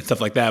to day and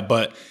stuff like that?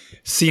 But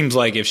seems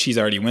like if she's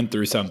already went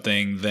through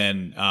something,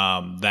 then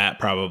that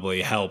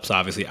probably helps.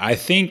 Obviously, I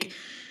think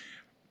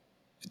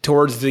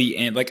towards the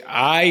end, like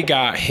I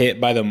got hit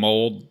by the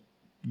mold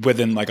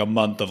within like a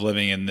month of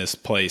living in this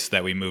place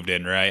that we moved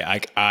in.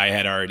 Right, I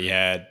had already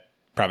had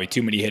probably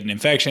too many hidden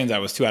infections. I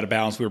was too out of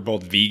balance. We were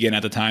both vegan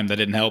at the time. That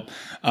didn't help.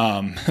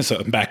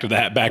 So back to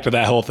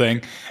that whole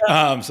thing.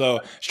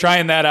 So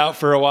trying that out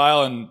for a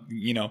while, and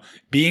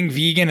being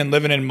vegan and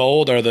living in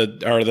mold are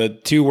the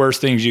two worst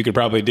things you could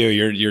probably do.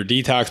 Your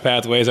detox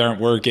pathways aren't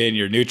working.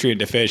 You're nutrient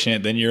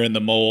deficient. Then you're in the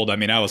mold. I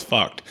mean, I was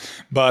fucked.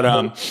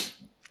 But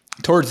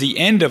towards the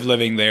end of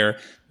living there,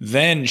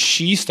 then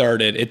she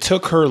started. It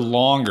took her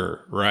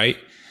longer, right?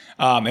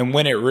 And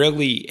when it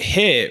really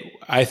hit,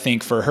 I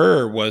think for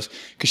her was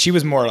because she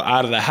was more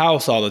out of the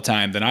house all the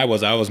time than I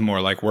was. I was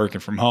more like working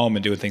from home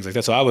and doing things like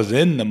that. So I was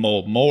in the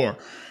mold more.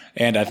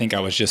 And I think I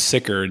was just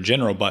sicker in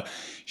general. But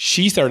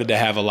she started to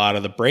have a lot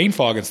of the brain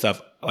fog and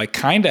stuff like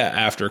kind of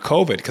after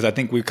COVID, because I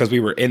think because we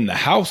were in the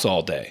house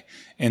all day.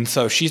 And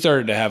so she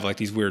started to have like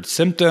these weird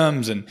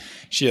symptoms, and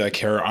she like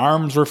her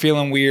arms were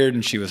feeling weird,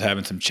 and she was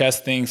having some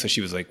chest things. So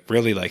she was like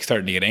really like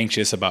starting to get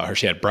anxious about her.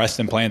 She had breast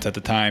implants at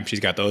the time. She's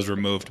got those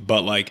removed.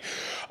 But like,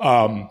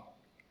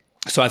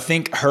 so I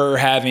think her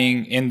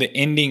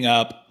ending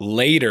up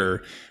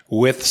later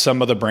with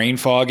some of the brain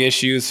fog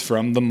issues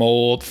from the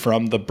mold,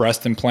 from the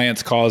breast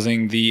implants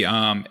causing the,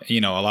 a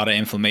lot of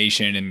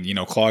inflammation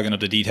and, clogging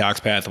up the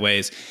detox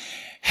pathways.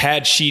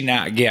 Had she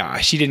not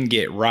she didn't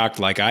get rocked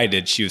like I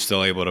did. She was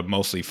still able to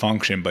mostly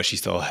function, but she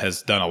still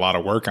has done a lot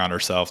of work on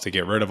herself to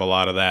get rid of a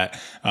lot of that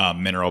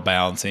mineral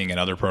balancing and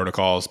other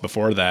protocols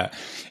before that,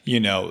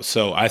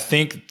 So I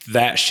think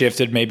that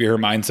shifted maybe her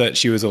mindset.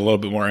 She was a little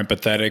bit more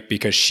empathetic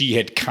because she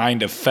had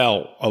kind of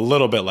felt a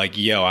little bit like,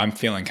 I'm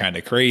feeling kind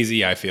of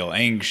crazy. I feel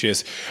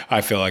anxious. I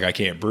feel like I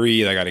can't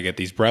breathe. I got to get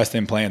these breast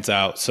implants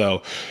out.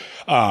 So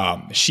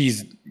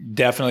she's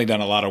definitely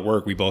done a lot of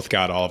work. We both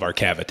got all of our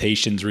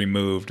cavitations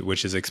removed,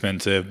 which is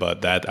expensive,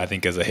 but that I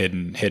think is a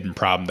hidden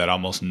problem that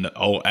almost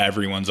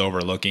everyone's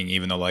overlooking,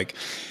 even though like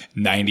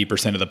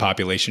 90% of the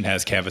population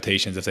has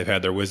cavitations if they've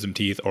had their wisdom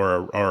teeth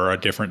or a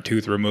different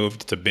tooth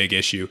removed. It's a big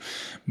issue.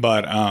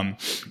 But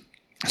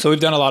so we've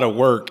done a lot of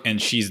work,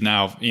 and she's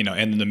now,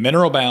 and the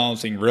mineral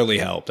balancing really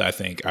helped. I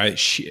think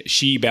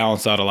she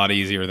balanced out a lot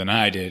easier than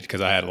I did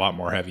because I had a lot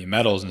more heavy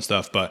metals and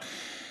stuff, but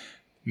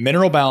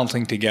mineral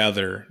balancing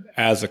together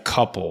as a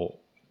couple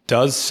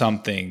does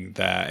something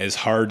that is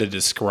hard to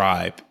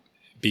describe,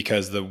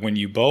 because when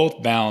you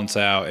both balance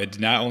out, it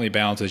not only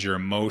balances your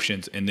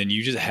emotions, and then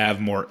you just have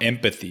more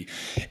empathy.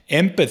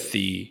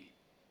 Empathy,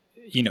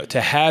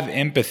 to have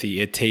empathy,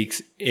 it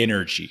takes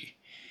energy.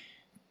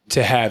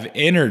 To have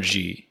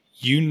energy,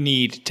 you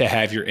need to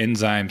have your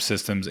enzyme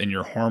systems and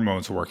your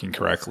hormones working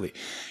correctly.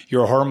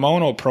 Your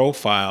hormonal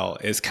profile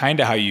is kind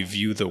of how you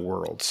view the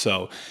world.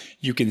 So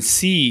you can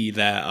see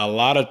that a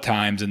lot of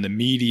times in the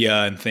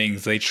media and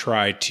things, they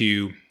try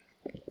to,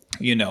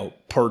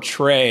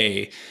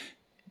 portray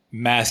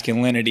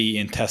masculinity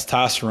and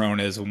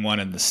testosterone as one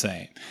and the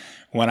same.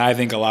 When I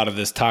think a lot of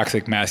this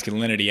toxic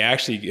masculinity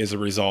actually is a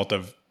result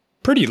of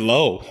pretty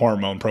low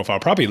hormone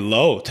profile, probably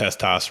low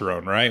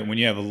testosterone, right? When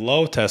you have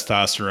low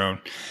testosterone,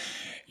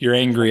 you're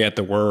angry at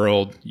the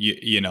world,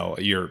 you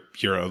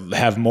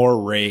have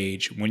more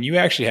rage. When you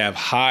actually have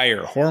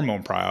higher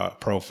hormone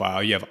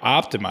profile, you have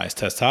optimized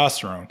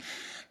testosterone,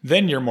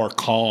 then you're more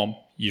calm.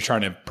 You're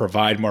trying to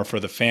provide more for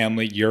the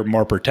family. You're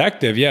more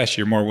protective. Yes,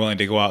 you're more willing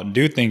to go out and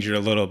do things. You're a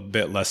little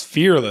bit less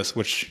fearless,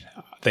 which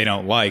they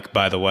don't like,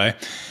 by the way.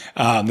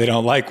 They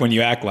don't like when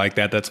you act like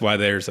that. That's why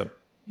there's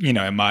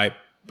in my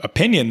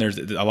opinion, there's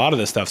a lot of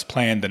this stuff's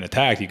planned and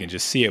attacked. You can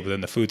just see it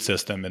within the food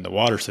system and the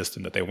water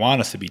system that they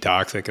want us to be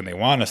toxic and they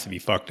want us to be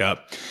fucked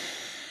up.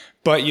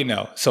 But,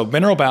 so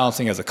mineral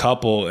balancing as a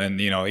couple, and,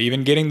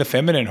 even getting the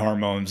feminine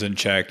hormones in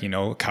check,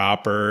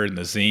 copper and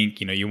the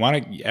zinc,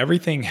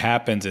 everything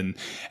happens. And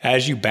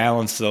as you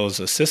balance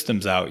those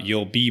systems out,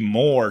 you'll be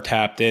more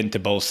tapped into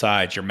both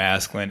sides, your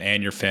masculine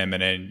and your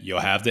feminine.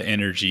 You'll have the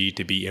energy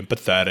to be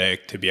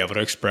empathetic, to be able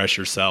to express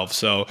yourself.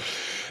 So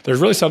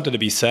there's really something to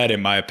be said,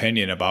 in my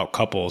opinion, about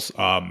couples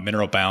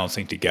mineral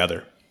balancing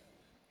together.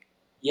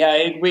 Yeah, I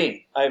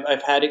agree.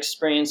 I've had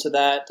experience of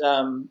that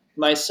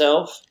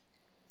myself.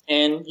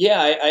 And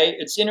yeah,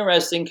 it's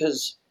interesting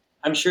because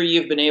I'm sure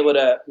you've been able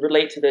to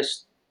relate to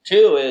this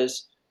too,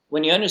 is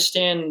when you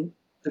understand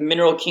the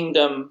mineral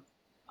kingdom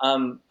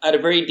at a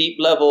very deep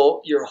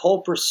level, your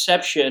whole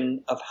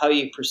perception of how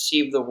you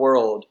perceive the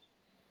world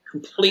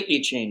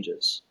completely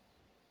changes.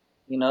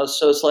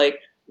 So it's like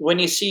when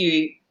you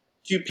see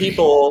two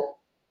people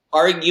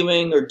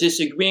arguing or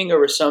disagreeing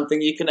over something,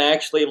 you can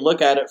actually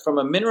look at it from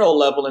a mineral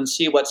level and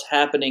see what's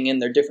happening in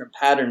their different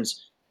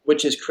patterns,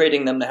 which is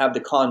creating them to have the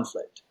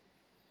conflict.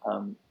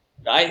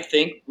 I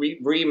think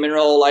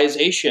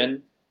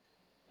remineralization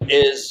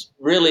is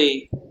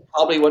really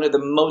probably one of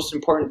the most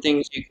important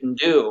things you can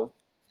do,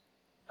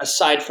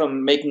 aside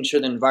from making sure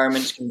the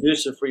environment is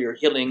conducive for your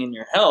healing and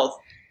your health.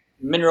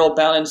 Mineral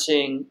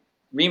balancing,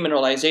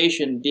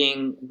 remineralization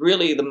being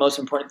really the most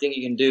important thing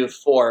you can do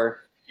for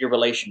your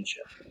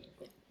relationship.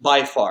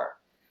 by far.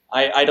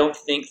 I don't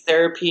think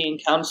therapy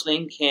and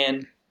counseling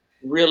can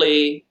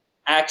really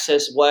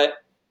access what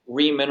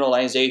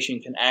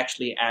remineralization can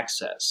actually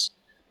access.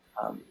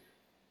 Um,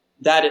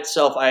 that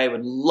itself, I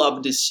would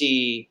love to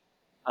see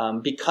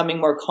becoming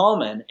more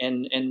common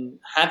and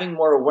having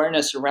more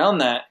awareness around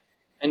that,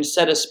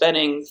 instead of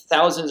spending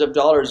thousands of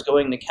dollars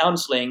going to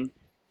counseling,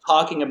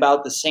 talking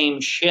about the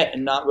same shit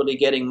and not really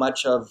getting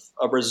much of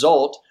a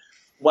result,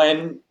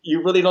 when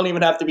you really don't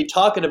even have to be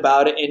talking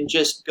about it and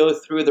just go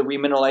through the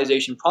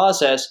remineralization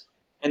process,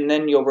 and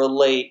then you'll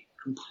relate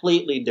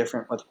completely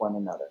different with one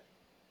another.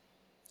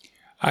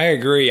 I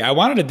agree. I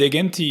wanted to dig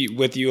into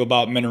with you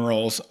about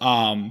minerals.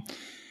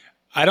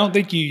 I don't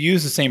think you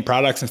use the same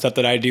products and stuff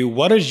that I do.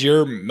 What does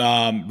your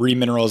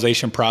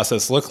remineralization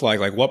process look like?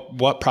 Like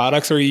what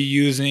products are you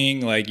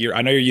using? Like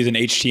I know you're using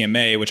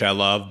HTMA, which I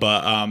love,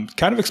 but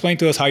kind of explain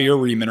to us how you're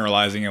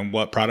remineralizing and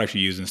what products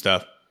you use and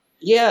stuff.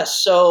 Yeah,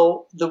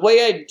 so the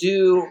way I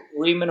do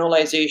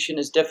remineralization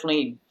is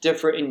definitely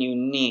different and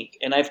unique.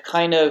 And I've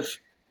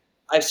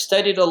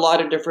studied a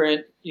lot of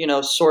different,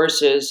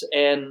 sources,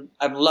 and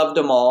I've loved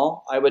them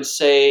all. I would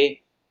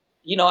say,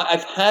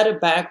 I've had a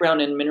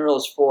background in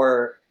minerals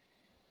for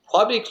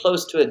probably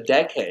close to a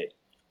decade,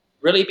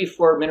 really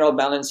before mineral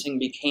balancing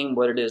became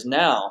what it is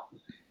now,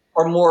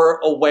 or more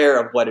aware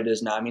of what it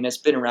is now. I mean, it's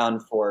been around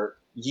for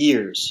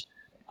years.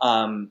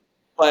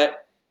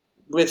 But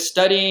with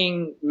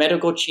studying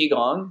medical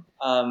qigong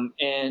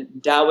and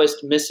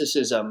Taoist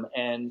mysticism,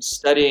 and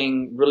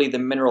studying really the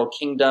mineral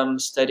kingdom,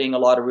 studying a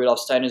lot of Rudolf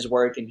Steiner's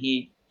work, and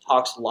he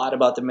talks a lot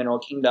about the mineral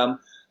kingdom,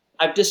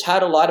 I've just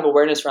had a lot of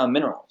awareness around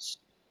minerals.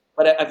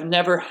 But I've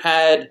never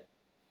had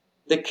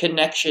the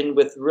connection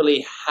with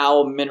really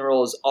how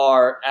minerals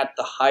are at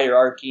the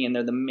hierarchy, and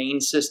they're the main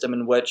system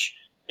in which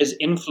is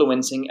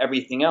influencing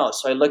everything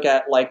else. So I look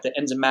at like the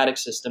enzymatic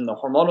system, the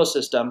hormonal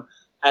system,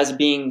 as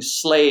being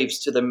slaves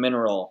to the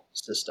mineral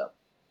system.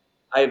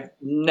 I've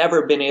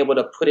never been able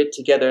to put it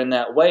together in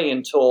that way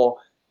until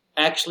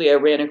actually I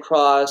ran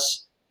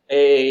across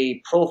a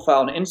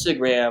profile on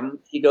Instagram.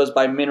 He goes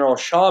by Mineral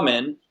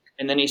Shaman,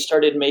 and then he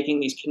started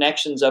making these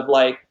connections of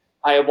like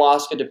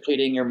ayahuasca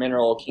depleting your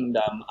mineral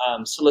kingdom,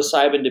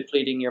 psilocybin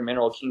depleting your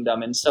mineral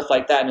kingdom, and stuff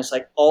like that. And it's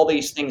like all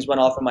these things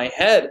went off in my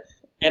head,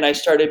 and I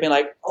started being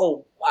like,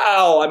 oh,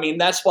 wow. I mean,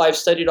 that's why I've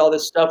studied all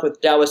this stuff with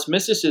Taoist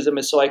mysticism,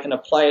 is so I can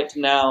apply it to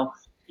now,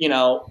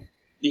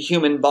 the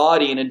human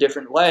body in a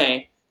different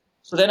way.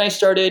 So then I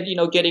started,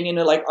 getting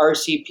into like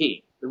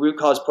RCP, the root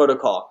cause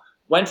protocol.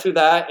 Went through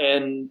that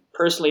and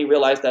personally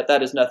realized that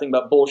that is nothing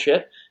but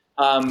bullshit.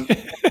 And,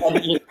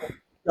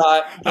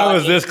 got I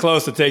was this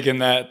close to taking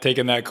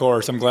that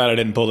course. I'm glad I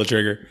didn't pull the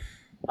trigger.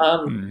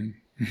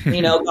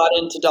 got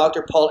into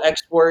Dr. Paul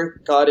Eck's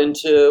work, got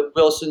into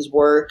Wilson's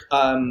work,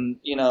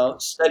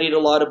 studied a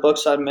lot of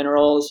books on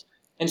minerals,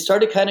 and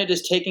started kind of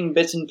just taking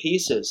bits and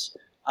pieces.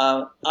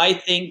 I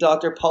think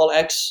Dr. Paul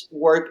Eck's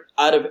work,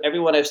 out of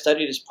everyone I've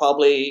studied, is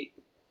probably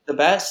the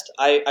best.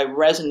 I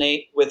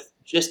resonate with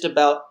just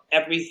about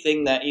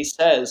everything that he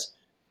says,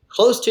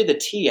 close to the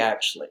T,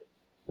 actually.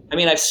 I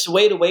mean, I've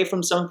swayed away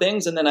from some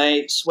things, and then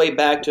I sway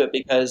back to it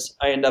because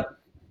I end up,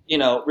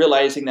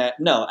 realizing that,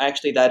 no,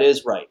 actually that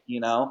is right,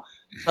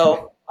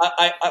 So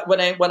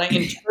when I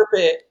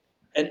interpret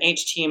an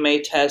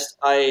HTMA test,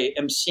 I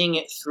am seeing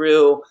it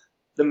through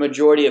the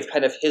majority of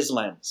kind of his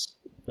lens,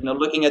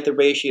 looking at the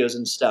ratios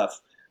and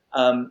stuff.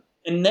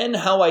 And then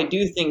how I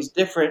do things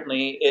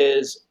differently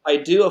is I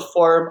do a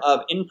form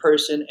of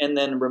in-person and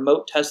then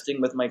remote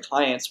testing with my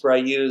clients, where I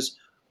use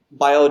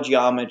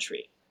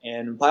biogeometry.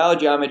 And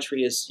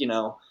biogeometry is,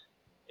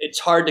 it's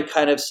hard to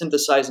kind of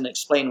synthesize and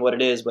explain what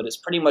it is, but it's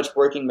pretty much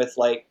working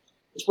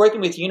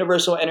with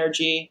universal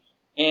energy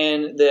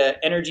and the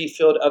energy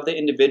field of the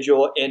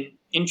individual, and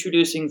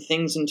introducing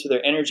things into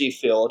their energy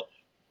field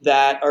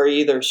that are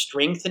either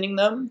strengthening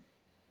them,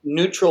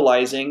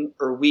 neutralizing,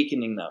 or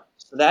weakening them.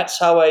 So that's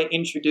how I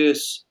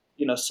introduce,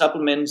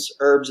 supplements,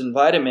 herbs, and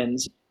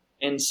vitamins,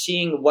 and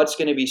seeing what's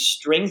going to be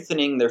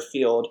strengthening their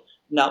field,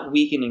 not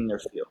weakening their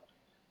field.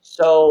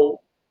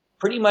 So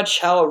pretty much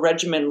how a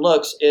regimen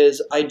looks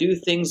is I do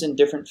things in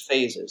different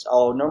phases.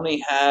 I'll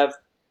normally have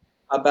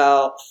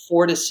about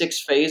 4 to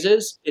 6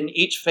 phases, and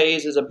each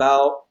phase is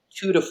about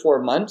 2 to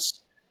 4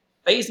 months.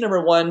 Phase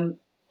number 1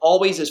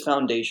 always is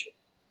foundation.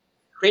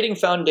 Creating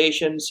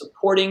foundation,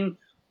 supporting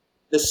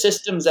the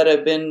systems that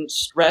have been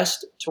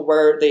stressed to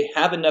where they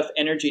have enough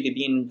energy to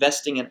be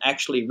investing in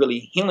actually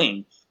really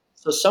healing.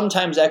 So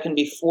sometimes that can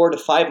be 4 to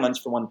 5 months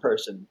for one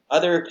person.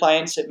 Other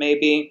clients, it may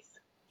be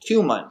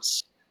 2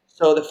 months.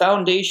 So the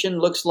foundation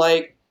looks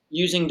like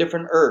using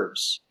different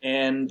herbs.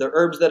 And the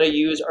herbs that I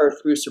use are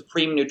through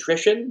Supreme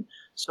Nutrition.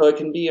 So it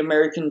can be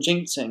American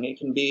ginseng, it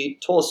can be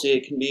tulsi,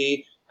 it can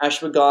be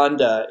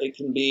ashwagandha, it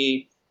can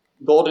be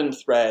golden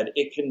thread,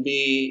 it can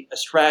be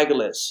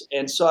astragalus.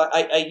 And so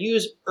I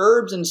use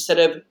herbs instead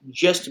of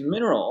just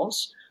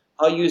minerals.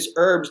 I'll use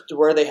herbs to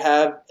where they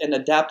have an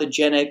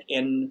adaptogenic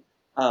and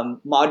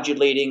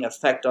modulating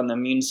effect on the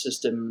immune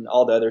system and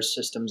all the other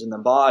systems in the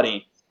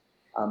body.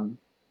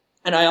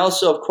 And I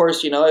also, of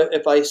course,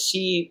 if I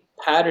see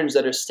patterns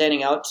that are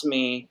standing out to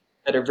me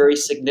that are very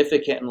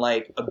significant and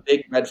like a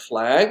big red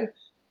flag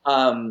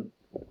um,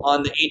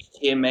 on the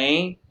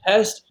HTMA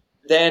test,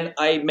 then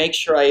I make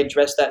sure I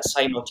address that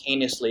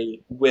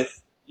simultaneously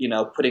with,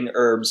 putting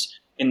herbs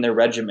in their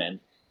regimen.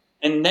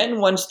 And then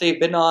once they've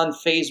been on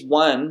phase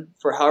one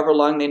for however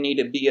long they need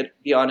to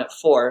be on it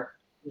for,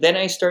 then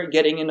I start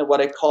getting into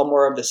what I call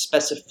more of the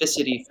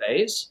specificity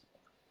phase.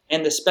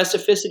 And the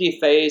specificity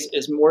phase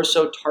is more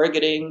so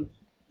targeting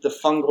the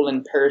fungal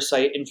and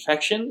parasite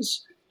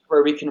infections,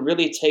 where we can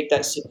really take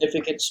that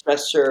significant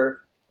stressor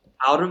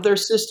out of their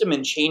system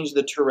and change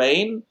the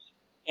terrain.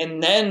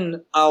 And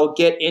then I'll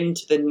get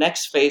into the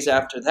next phase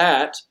after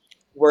that,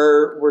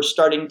 where we're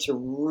starting to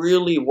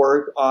really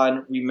work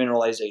on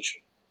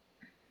remineralization.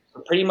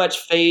 So pretty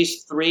much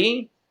phase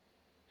 3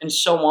 and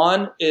so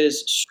on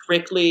is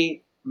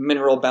strictly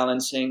mineral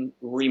balancing,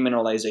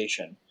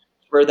 remineralization,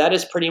 where that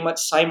is pretty much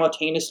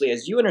simultaneously,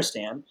 as you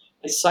understand,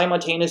 it's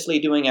simultaneously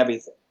doing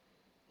everything.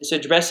 It's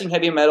addressing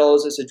heavy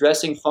metals, it's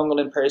addressing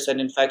fungal and parasite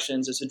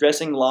infections, it's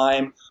addressing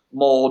Lyme,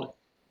 mold,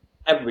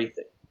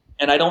 everything.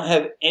 And I don't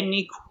have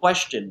any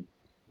question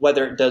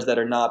whether it does that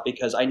or not,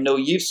 because I know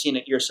you've seen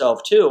it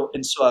yourself too,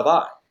 and so have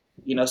I.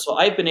 So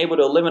I've been able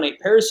to eliminate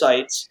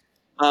parasites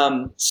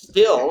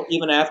still,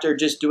 even after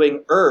just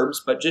doing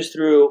herbs, but just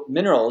through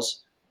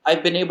minerals.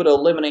 I've been able to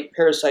eliminate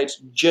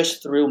parasites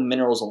just through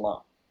minerals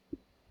alone.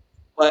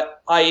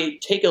 But I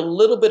take a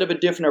little bit of a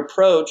different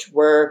approach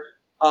where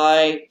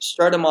I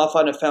start them off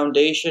on a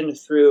foundation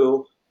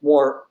through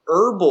more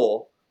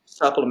herbal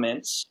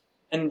supplements,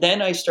 and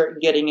then I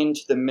start getting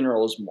into the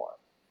minerals more,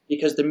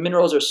 because the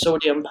minerals are so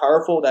damn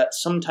powerful that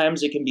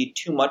sometimes it can be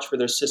too much for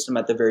their system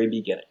at the very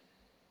beginning.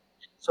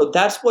 So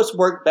that's what's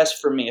worked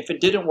best for me. If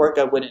it didn't work,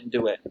 I wouldn't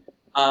do it.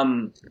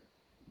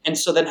 And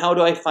so then how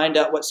do I find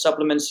out what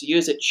supplements to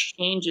use? It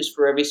changes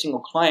for every single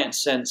client,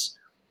 since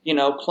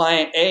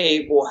client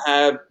A will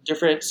have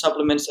different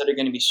supplements that are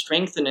going to be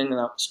strengthening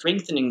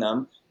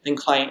them than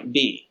client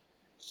B.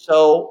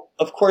 So,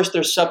 of course,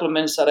 there's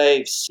supplements that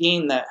I've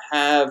seen that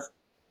have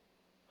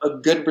a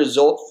good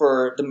result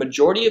for the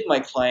majority of my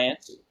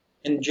clients.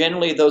 And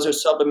generally, those are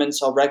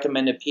supplements I'll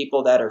recommend to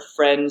people that are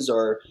friends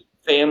or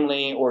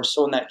family or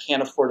someone that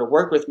can't afford to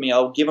work with me.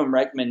 I'll give them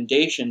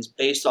recommendations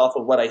based off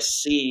of what I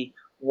see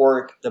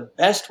work the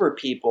best for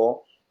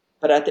people.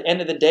 But at the end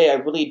of the day, I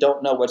really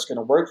don't know what's going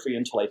to work for you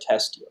until I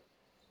test you.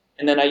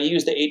 And then I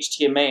use the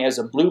HTMA as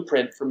a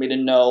blueprint for me to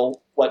know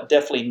what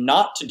definitely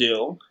not to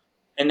do.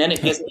 And then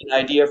it gives me an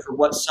idea for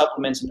what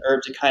supplements and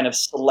herbs to kind of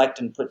select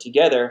and put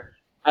together,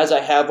 as I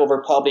have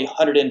over probably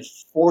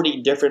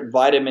 140 different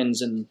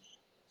vitamins and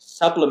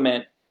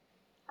supplement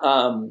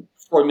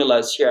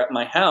formulas here at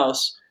my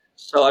house.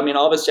 So,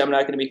 obviously I'm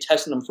not going to be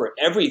testing them for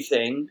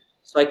everything.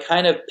 So I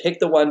kind of pick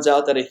the ones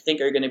out that I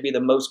think are going to be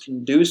the most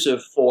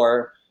conducive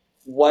for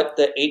what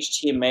the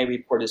HTMA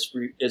report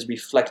is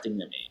reflecting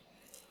to me.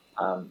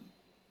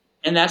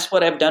 And that's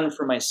what I've done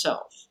for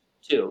myself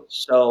too.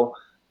 So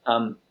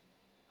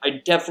I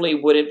definitely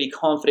wouldn't be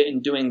confident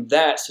in doing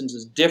that, since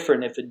it's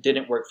different if it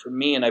didn't work for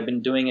me. And I've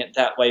been doing it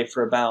that way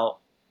for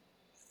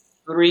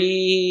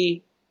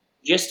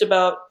just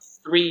about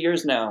 3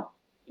 years now,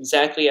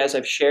 exactly as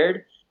I've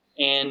shared.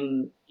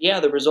 And yeah,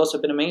 the results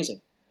have been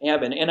amazing. They have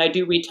been. And I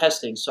do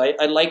retesting. So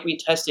I like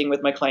retesting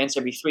with my clients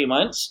every 3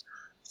 months.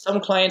 Some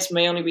clients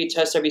may only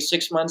retest every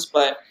 6 months,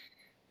 but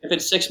if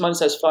it's 6 months,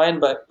 that's fine.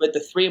 But with the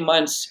 3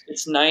 months,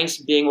 it's nice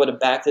being able to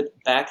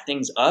back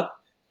things up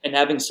and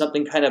having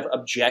something kind of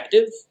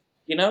objective,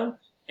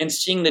 and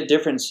seeing the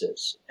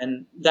differences.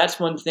 And that's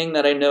one thing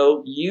that I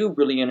know you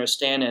really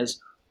understand is,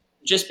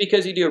 just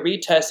because you do a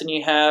retest and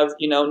you have,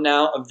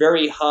 now a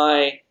very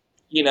high,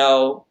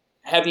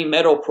 heavy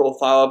metal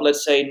profile of,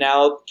 let's say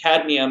now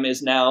cadmium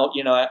is now,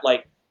 at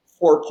like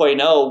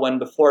 4.0, when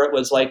before it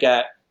was like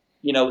at,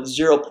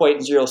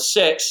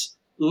 0.06,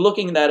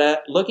 looking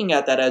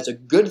at that as a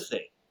good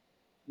thing,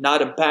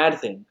 not a bad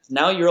thing.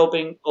 Now you're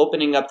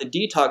opening up the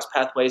detox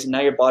pathways, and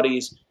now your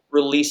body's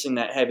releasing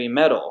that heavy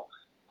metal.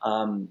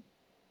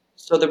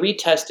 So the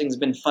retesting has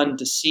been fun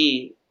to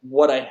see.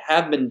 What I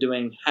have been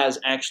doing has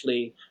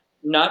actually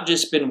not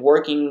just been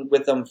working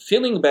with them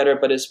feeling better,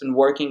 but it's been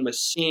working with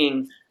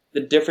seeing the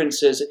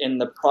differences in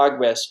the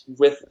progress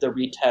with the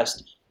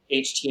retest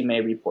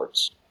HTMA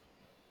reports.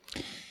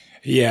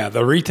 Yeah,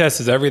 the retest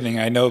is everything.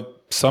 I know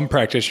some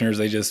practitioners,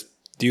 they just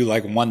do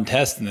like one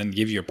test and then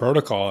give you a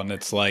protocol. And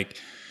it's like,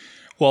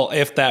 well,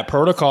 if that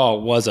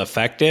protocol was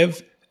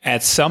effective,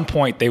 at some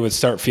point they would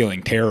start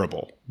feeling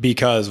terrible,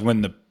 because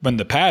when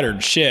the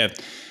patterns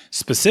shift,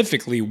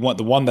 specifically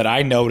the one that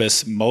I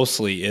notice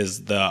mostly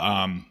is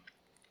the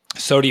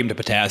sodium to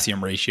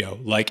potassium ratio.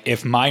 Like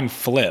if mine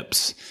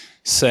flips,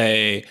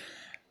 say,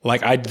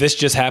 this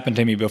just happened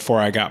to me before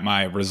I got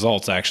my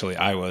results. Actually,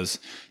 I was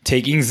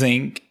taking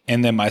zinc,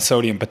 and then my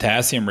sodium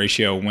potassium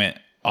ratio went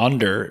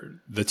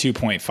under the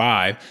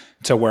 2.5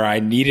 to where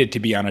I needed to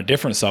be on a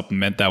different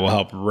supplement that will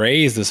help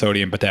raise the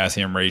sodium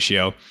potassium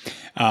ratio.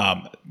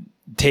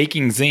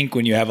 taking zinc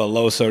when you have a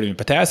low sodium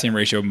potassium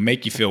ratio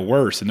make you feel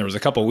worse. And there was a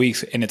couple of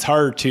weeks, and it's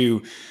hard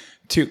to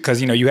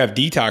because you have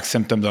detox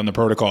symptoms on the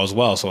protocol as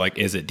well. So like,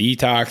 is it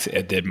detox?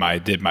 Did my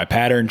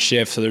pattern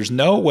shift? So there's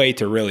no way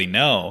to really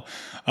know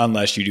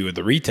unless you do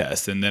the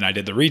retest. And then I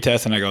did the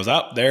retest, and I goes,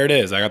 oh, there it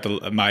is. I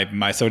got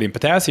my sodium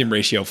potassium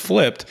ratio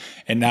flipped,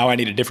 and now I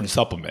need a different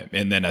supplement.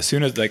 And then as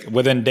soon as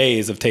within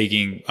days of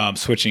taking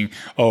switching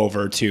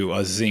over to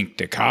a zinc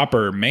to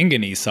copper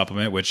manganese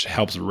supplement, which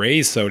helps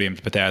raise sodium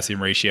to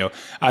potassium ratio,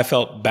 I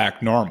felt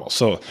back normal.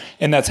 So,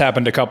 and that's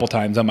happened a couple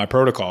times on my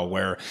protocol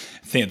where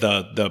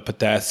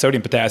the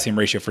sodium potassium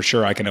ratio for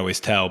sure I can always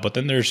tell, but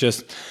then there's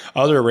just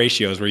other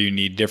ratios where you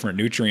need different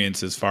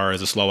nutrients as far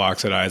as a slow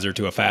oxidizer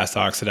to a fast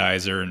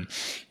oxidizer, and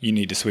you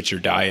need to switch your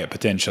diet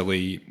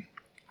potentially.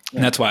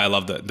 And that's why I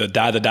love the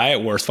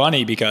diet war is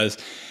funny, because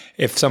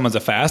if someone's a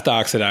fast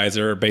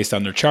oxidizer based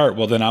on their chart,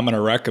 well, then I'm going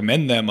to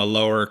recommend them a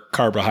lower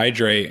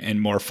carbohydrate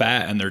and more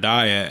fat in their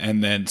diet.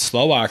 And then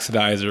slow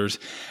oxidizers,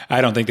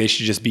 I don't think they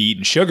should just be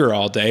eating sugar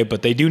all day,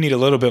 but they do need a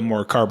little bit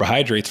more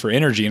carbohydrates for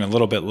energy and a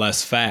little bit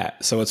less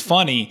fat. So it's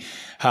funny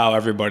how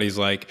everybody's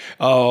like,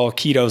 oh,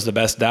 keto's the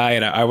best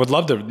diet. I would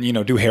love to,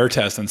 do hair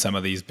tests on some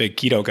of these big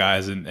keto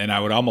guys. And I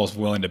would almost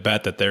willing to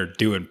bet that they're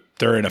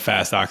in a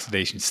fast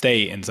oxidation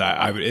state, and so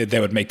that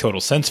would make total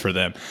sense for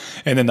them.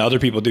 And then the other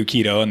people do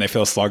keto and they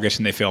feel sluggish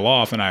and they feel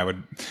off, and I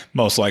would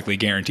most likely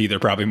guarantee they're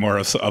probably more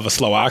of a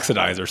slow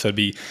oxidizer. So it'd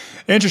be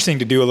interesting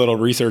to do a little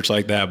research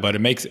like that, but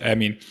and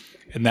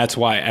that's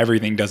why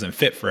everything doesn't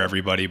fit for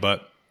everybody.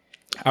 But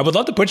I would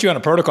love to put you on a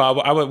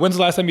protocol. When's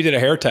the last time you did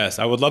a hair test?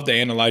 I would love to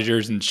analyze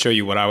yours and show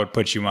you what I would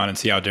put you on and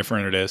see how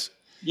different it is.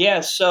 Yeah.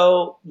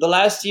 So the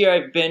last year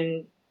I've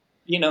been,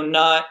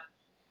 not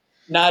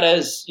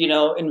as,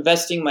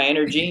 investing my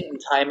energy and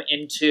time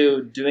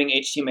into doing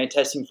HTMA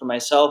testing for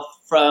myself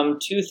from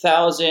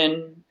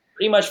 2000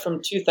 to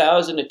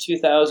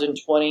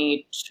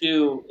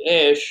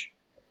 2022-ish.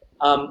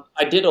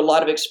 I did a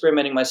lot of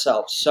experimenting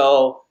myself.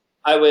 So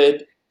I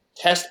would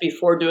test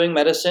before doing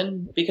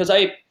medicine, because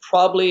I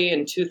probably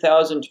in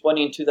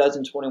 2020 and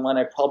 2021,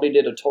 I probably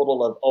did a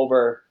total of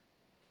over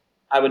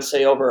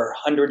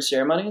 100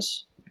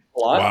 ceremonies. A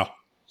lot. Wow.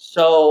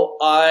 So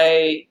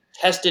I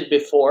tested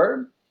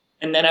before,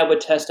 and then I would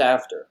test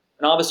after.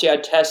 And obviously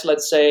I'd test,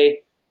 let's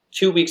say,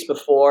 2 weeks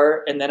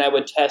before, and then I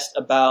would test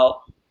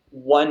about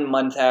 1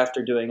 month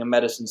after doing a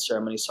medicine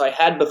ceremony. So I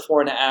had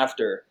before and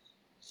after.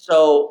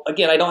 So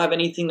again, I don't have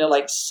anything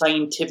to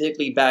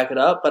scientifically back it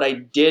up, but I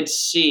did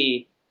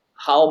see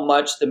how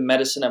much the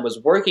medicine I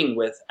was working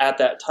with at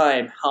that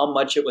time, how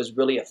much it was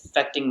really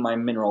affecting my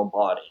mineral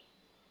body.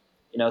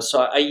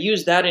 So I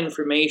use that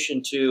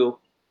information to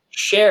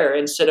share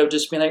instead of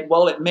just being like,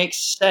 well, it makes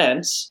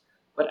sense,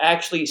 but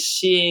actually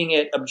seeing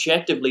it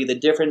objectively, the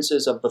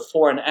differences of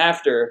before and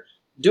after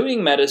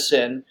doing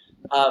medicine,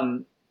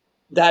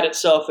 that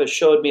itself has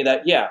showed me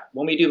that, yeah,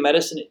 when we do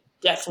medicine, it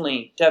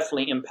definitely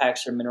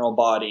impacts our mineral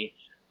body.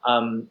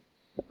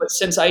 But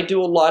since I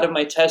do a lot of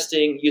my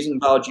testing using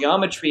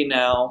biogeometry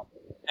now,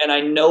 and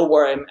I know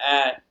where I'm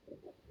at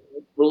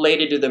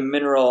related to the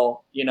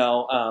mineral,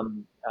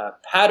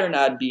 pattern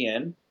I'd be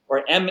in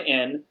or am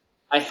in,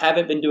 I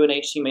haven't been doing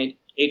HTMA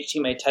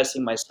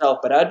testing myself,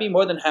 but I'd be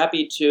more than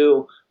happy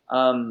to,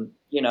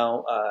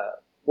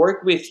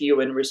 work with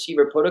you and receive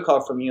a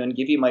protocol from you and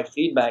give you my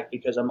feedback,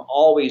 because I'm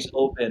always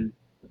open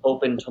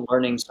to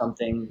learning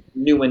something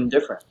new and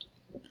different.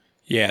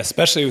 Yeah,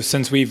 especially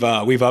since we've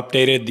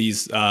updated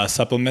these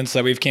supplements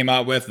that we've came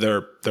out with.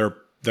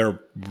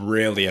 They're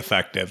really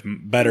effective,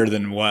 better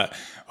than what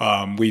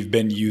we've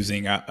been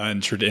using in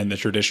the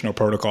traditional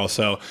protocol.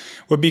 So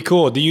would be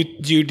cool. Do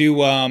you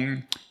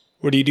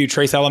do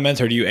trace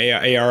elements, or do you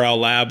ARL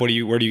lab? Where do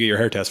you get your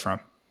hair test from?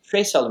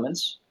 Trace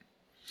elements.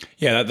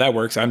 Yeah, that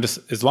works. I'm just,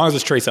 as long as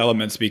it's trace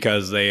elements,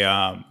 because they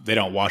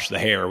don't wash the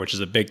hair, which is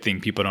a big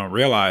thing people don't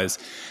realize,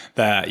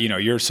 that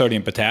your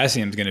sodium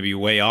potassium is going to be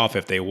way off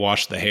if they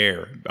wash the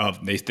hair.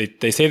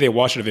 They say they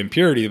wash it of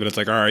impurities, but it's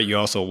like, all right, you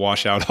also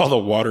wash out all the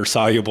water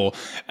soluble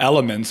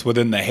elements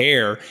within the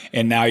hair,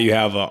 and now you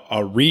have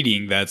a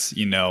reading that's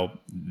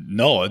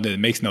null. It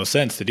makes no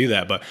sense to do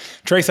that. But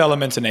trace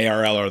elements and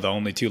ARL are the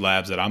only two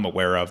labs that I'm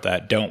aware of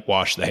that don't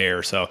wash the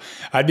hair. So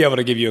I'd be able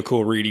to give you a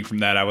cool reading from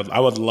that. I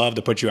would love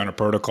to put you on a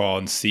protocol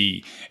and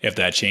see if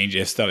that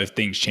changes, if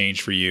things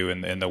change for you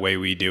and the way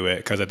we do it,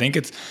 because I think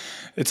it's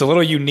a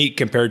little unique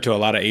compared to a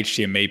lot of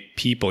HTMA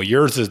people.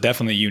 Yours is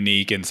definitely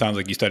unique, and sounds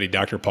like you studied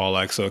Dr.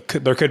 Pollack, so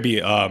there could be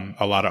a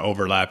lot of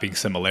overlapping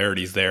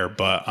similarities there.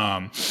 But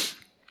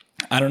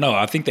I don't know.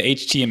 I think the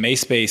HTMA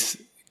space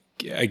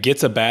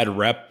gets a bad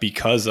rep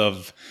because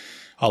of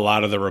a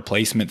lot of the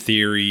replacement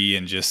theory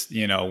and just,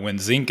 when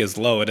zinc is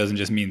low, it doesn't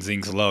just mean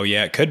zinc's low.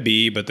 Yeah, it could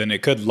be, but then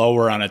it could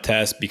lower on a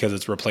test because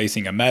it's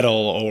replacing a metal,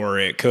 or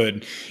it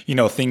could,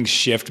 things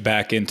shift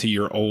back into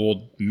your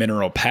old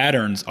mineral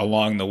patterns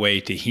along the way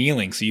to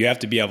healing. So you have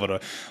to be able to,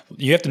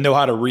 you have to know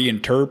how to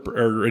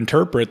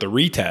interpret the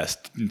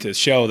retest to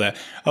show that,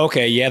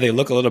 okay, yeah, they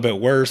look a little bit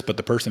worse, but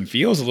the person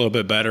feels a little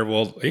bit better.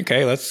 Well,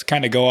 okay, let's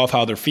kind of go off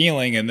how they're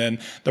feeling. And then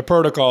the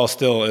protocol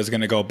still is going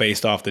to go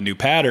based off the new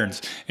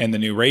patterns and the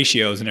new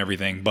ratios and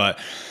everything. But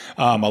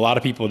a lot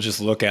of people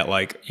just look at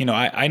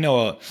I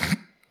know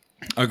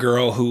a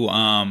girl who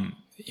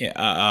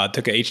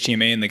took a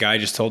HTMA and the guy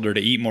just told her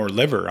to eat more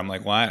liver. I'm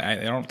like, well, I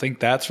don't think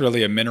that's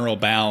really a mineral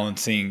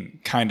balancing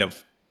kind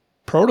of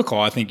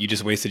protocol. I think you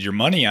just wasted your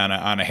money on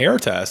a hair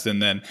test.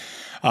 And then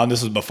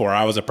this was before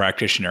I was a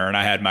practitioner, and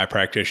I had my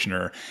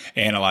practitioner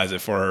analyze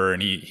it for her,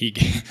 and he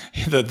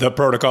the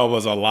protocol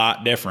was a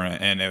lot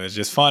different, and it was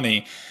just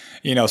funny.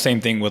 Same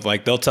thing with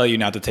they'll tell you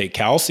not to take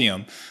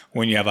calcium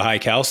when you have a high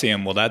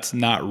calcium. Well, that's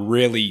not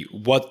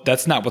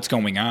what's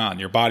going on.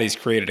 Your body's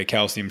created a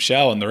calcium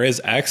shell and there is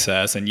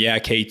excess. And yeah,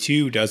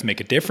 K2 does make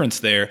a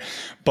difference there,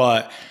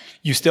 but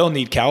you still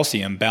need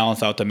calcium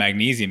balance out the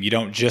magnesium. You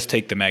don't just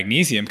take the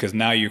magnesium because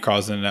now you're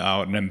causing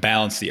an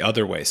imbalance the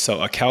other way.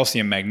 So a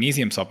calcium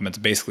magnesium supplement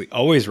is basically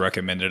always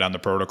recommended on the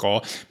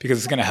protocol because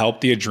it's going to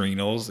help the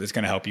adrenals. It's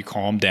going to help you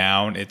calm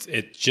down. It's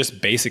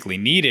just basically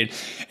needed.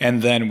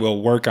 And then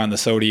we'll work on the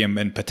sodium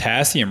and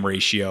potassium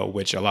ratio,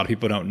 which a lot of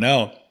people don't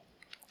know.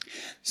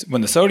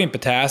 When the sodium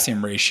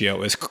potassium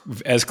ratio is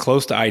as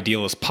close to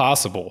ideal as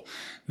possible,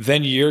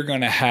 then you're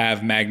going to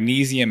have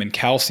magnesium and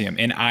calcium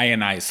in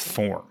ionized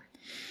form.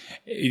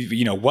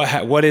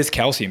 What is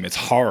calcium? It's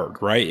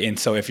hard, right? And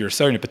so if your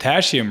sodium to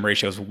potassium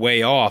ratio is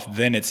way off,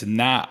 then it's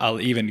not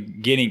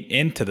even getting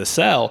into the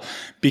cell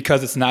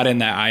because it's not in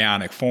that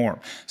ionic form.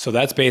 So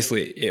that's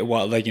basically it.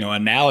 Well,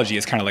 analogy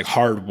is kind of like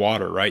hard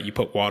water, right? You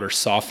put water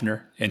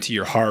softener into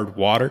your hard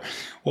water.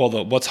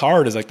 Well, what's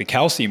hard is the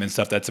calcium and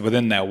stuff that's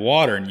within that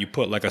water, and you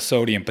put a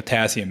sodium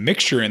potassium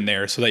mixture in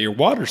there so that your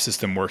water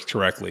system works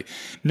correctly.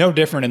 No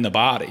different in the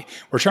body.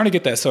 We're trying to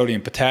get that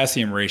sodium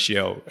potassium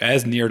ratio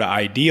as near to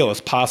ideal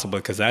as possible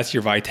because that's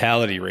your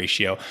vitality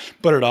ratio,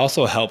 but it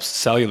also helps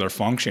cellular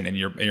function in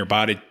your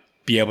body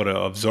be able to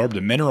absorb the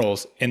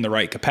minerals in the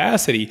right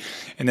capacity.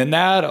 And then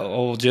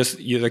that'll just,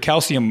 the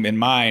calcium in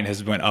mine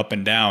has went up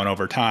and down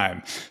over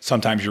time.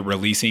 Sometimes you're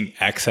releasing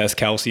excess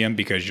calcium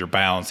because you're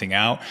balancing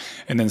out.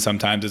 And then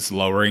sometimes it's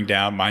lowering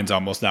down. Mine's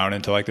almost down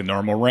into the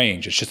normal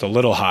range. It's just a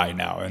little high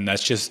now. And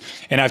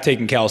and I've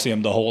taken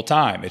calcium the whole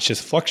time. It's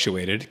just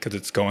fluctuated because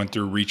it's going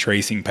through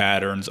retracing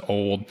patterns,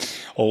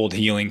 old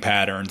healing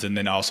patterns, and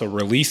then also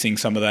releasing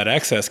some of that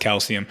excess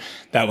calcium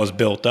that was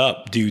built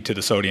up due to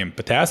the sodium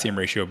potassium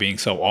ratio being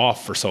so off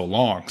for so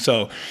long.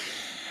 So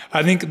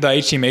I think the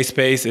HTMA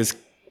space is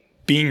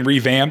being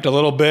revamped a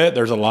little bit.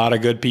 There's a lot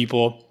of good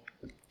people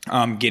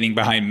getting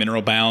behind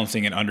mineral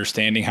balancing and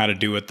understanding how to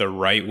do it the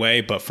right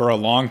way. But for a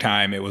long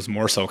time, it was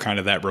more so kind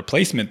of that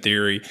replacement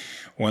theory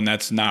when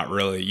that's not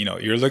really, you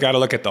got to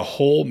look at the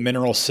whole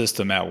mineral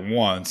system at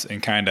once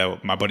and kind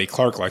of, my buddy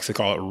Clark likes to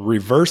call it,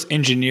 reverse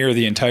engineer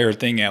the entire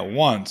thing at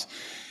once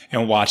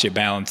and watch it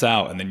balance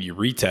out. And then you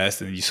retest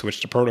and you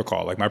switch the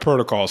protocol. My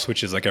protocol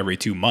switches every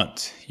 2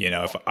 months.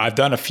 If I've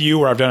done a few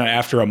where I've done it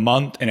after a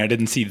month and I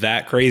didn't see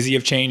that crazy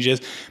of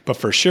changes, but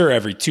for sure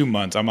every 2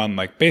 months I'm on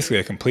basically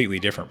a completely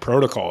different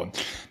protocol.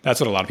 And that's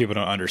what a lot of people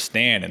don't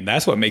understand. And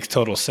that's what makes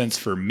total sense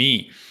for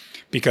me.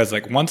 Because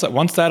once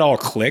that all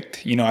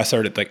clicked, I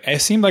started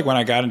it seemed like when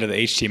I got into the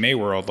HTMA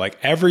world,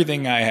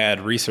 everything I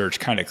had researched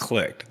kind of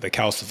clicked. The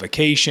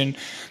calcification,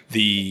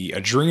 the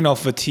adrenal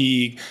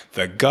fatigue,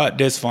 the gut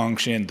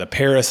dysfunction, the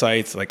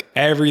parasites,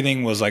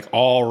 everything was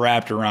all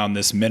wrapped around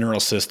this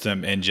mineral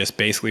system and just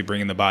basically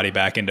bringing the body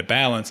back into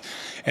balance.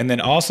 And then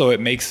also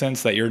it makes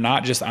sense that you're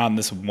not just on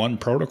this one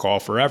protocol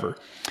forever.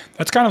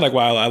 That's kind of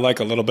why I like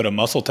a little bit of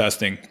muscle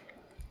testing.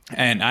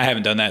 And I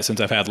haven't done that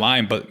since I've had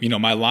Lyme, but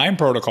my Lyme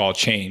protocol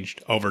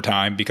changed over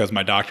time because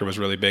my doctor was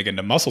really big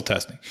into muscle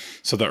testing.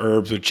 So the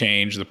herbs would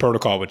change, the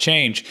protocol would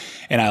change,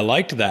 and I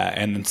liked that.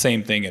 And then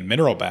same thing in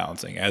mineral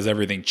balancing. As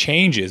everything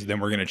changes,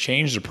 then we're going to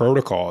change the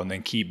protocol and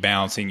then keep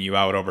balancing you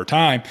out over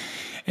time.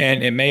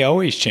 And it may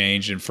always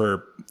change. And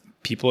for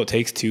people, it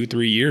takes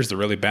 2-3 years to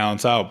really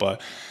balance out.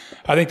 But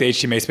I think the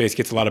HTMA space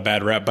gets a lot of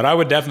bad rep. But I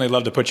would definitely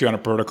love to put you on a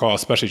protocol,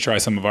 especially try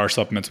some of our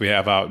supplements we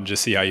have out and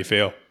just see how you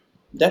feel.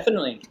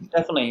 Definitely.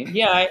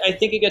 Yeah, I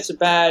think it gets a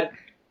bad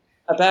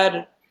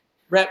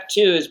rep too,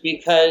 is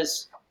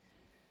because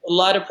a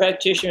lot of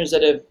practitioners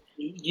that have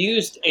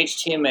used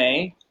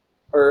HTMA,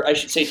 or I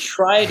should say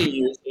try to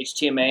use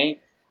HTMA,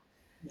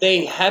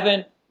 they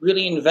haven't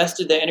really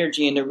invested the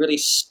energy into really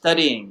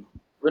studying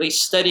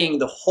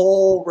the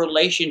whole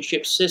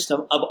relationship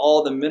system of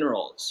all the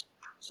minerals.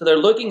 So they're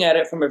looking at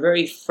it from a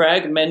very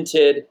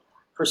fragmented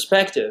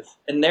perspective,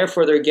 and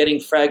therefore they're getting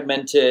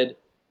fragmented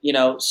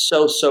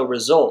so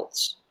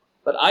results.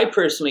 But I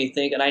personally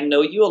think, and I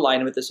know you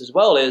align with this as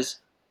well, is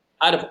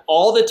out of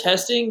all the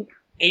testing,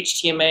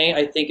 HTMA,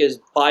 I think, is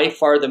by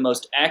far the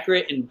most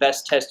accurate and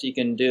best test you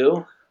can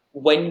do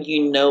when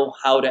you know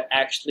how to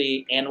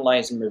actually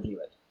analyze and review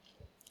it.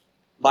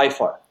 By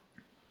far.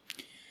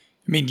 I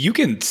mean, you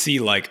can see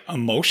like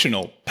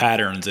emotional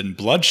patterns and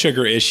blood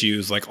sugar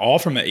issues, like all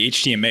from the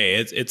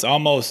HTMA. It's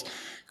almost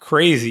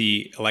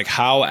crazy, like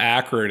how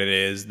accurate it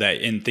is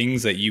that in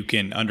things that you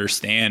can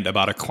understand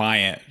about a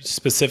client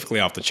specifically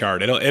off the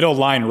chart. It'll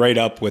line right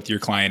up with your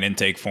client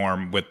intake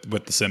form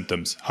with the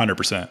symptoms,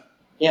 100%.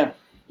 Yeah.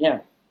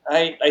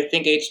 I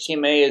think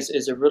HTMA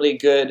is a really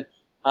good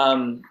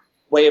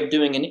way of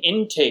doing an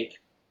intake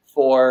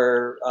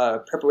for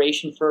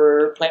preparation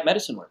for plant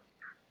medicine work.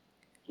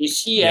 You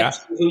see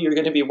actually who you're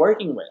going to be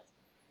working with.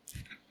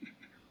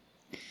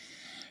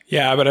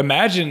 Yeah, but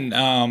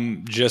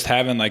imagine just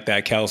having like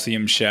that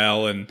calcium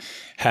shell and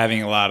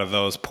having a lot of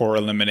those pore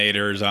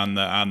eliminators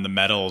on the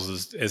metals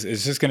is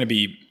just going to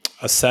be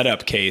a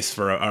setup case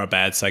for a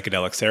bad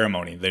psychedelic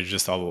ceremony. There's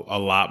just a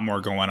lot more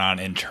going on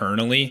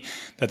internally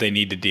that they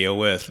need to deal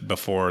with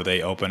before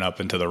they open up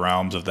into the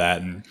realms of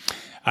that. And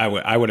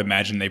I would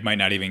imagine they might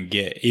not even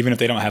get, even if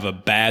they don't have a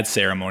bad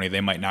ceremony,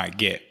 they might not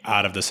get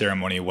out of the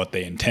ceremony what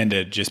they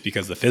intended, just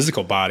because the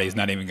physical body is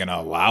not even going to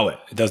allow it.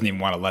 It doesn't even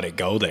want to let it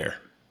go there.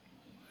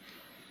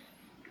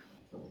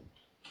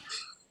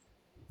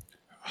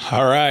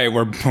 All right,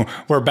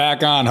 we're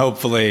back on.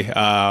 Hopefully,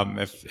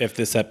 if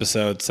this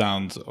episode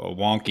sounds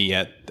wonky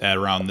at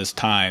around this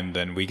time,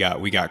 then we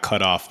got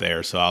cut off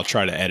there. So I'll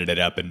try to edit it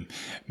up and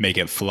make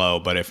it flow.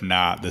 But if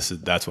not,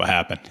 that's what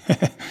happened.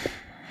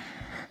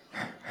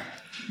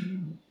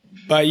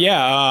 But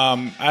yeah,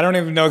 I don't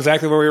even know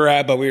exactly where we were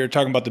at, but we were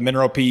talking about the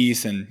mineral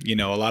piece, and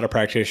a lot of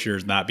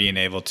practitioners not being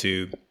able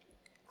to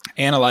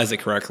analyze it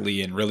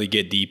correctly and really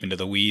get deep into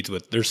the weeds.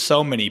 There's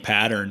so many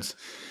patterns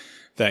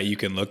that you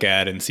can look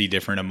at and see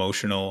different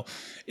emotional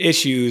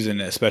issues, and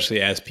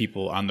especially as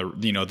people on the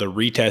the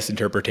retest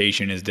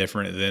interpretation is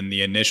different than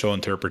the initial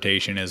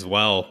interpretation as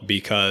well,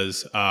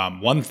 because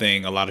one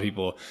thing, a lot of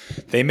people,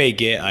 they may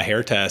get a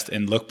hair test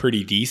and look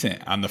pretty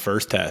decent on the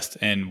first test,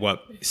 and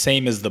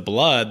same as the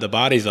blood, the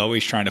body's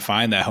always trying to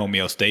find that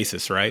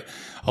homeostasis, right?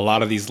 A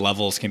lot of these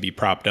levels can be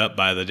propped up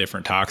by the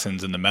different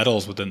toxins and the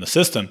metals within the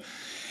system.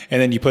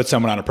 And then you put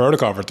someone on a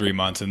protocol for 3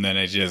 months and then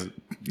it just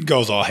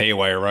goes all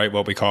haywire, right?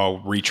 What we call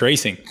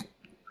retracing.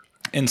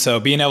 And so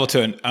being able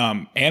to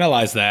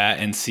analyze that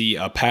and see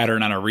a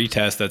pattern on a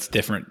retest that's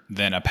different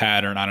than a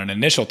pattern on an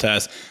initial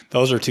test,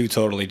 those are two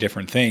totally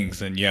different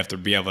things. And you have to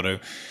be able to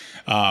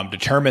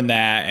determine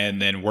that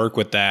and then work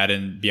with that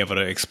and be able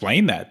to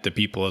explain that to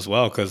people as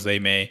well, because they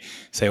may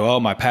say,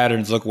 well, my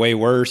patterns look way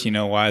worse,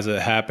 why is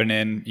it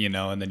happening,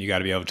 and then you got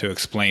to be able to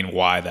explain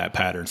why that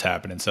pattern's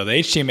happening. So the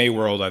HTMA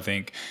world, I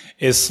think,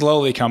 is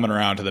slowly coming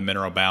around to the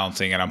mineral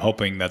balancing, and I'm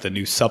hoping that the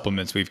new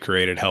supplements we've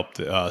created help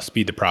to,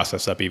 speed the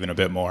process up even a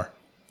bit more.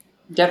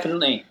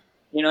 Definitely.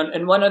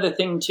 And one other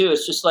thing too,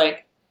 it's just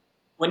like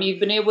when you've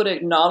been able to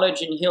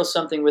acknowledge and heal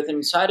something within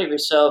inside of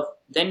yourself,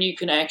 then you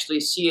can actually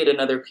see it in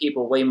other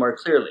people way more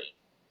clearly.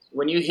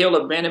 When you heal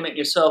abandonment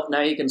yourself,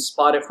 now you can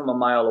spot it from a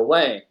mile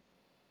away.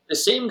 The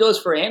same goes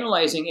for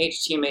analyzing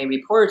HTMA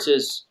reports.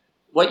 Is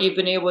what you've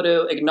been able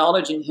to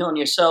acknowledge and heal in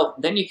yourself,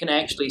 then you can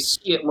actually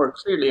see it more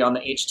clearly on the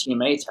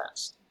HTMA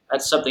test.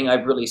 That's something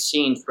I've really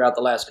seen throughout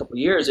the last couple of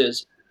years,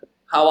 is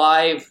how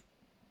I've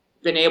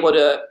been able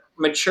to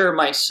mature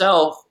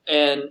myself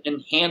and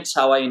enhance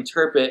how I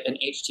interpret an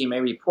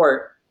HTMA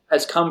report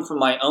has come from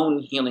my own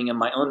healing and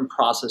my own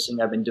processing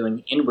I've been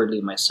doing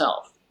inwardly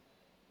myself.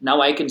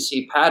 Now I can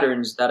see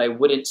patterns that I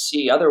wouldn't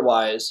see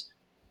otherwise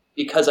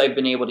because I've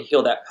been able to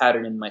heal that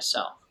pattern in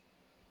myself.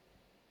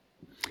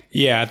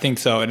 Yeah, I think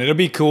so. And it'll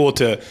be cool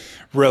to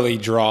really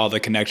draw the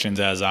connections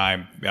as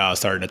I'm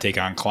starting to take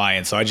on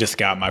clients. So I just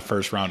got my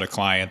first round of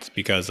clients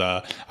because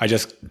I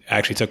just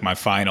actually took my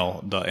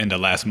final the end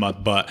of last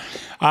month. But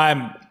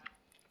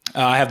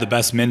I have the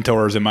best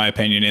mentors, in my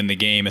opinion, in the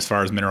game as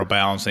far as mineral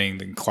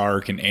balancing.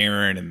 Clark and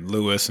Aaron and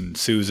Lewis and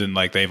Susan,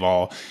 like they've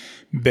all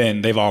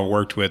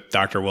worked with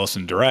Dr.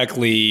 Wilson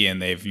directly,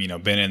 and they've,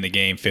 been in the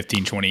game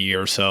 15, 20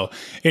 years. So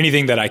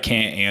anything that I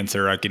can't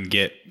answer, I can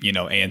get,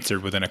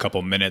 answered within a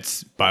couple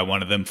minutes by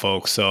one of them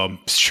folks. So I'm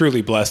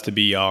truly blessed to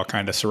be all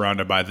kind of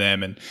surrounded by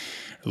them and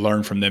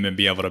learn from them and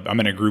be able to, I'm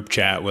in a group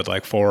chat with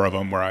like 4 of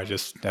them where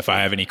if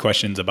I have any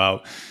questions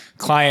about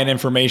client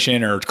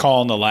information or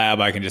call in the lab,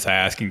 I can just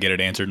ask and get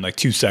it answered in like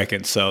 2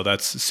 seconds. So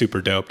that's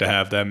super dope to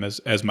have them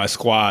as my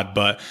squad.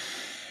 But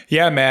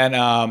yeah, man,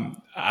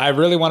 I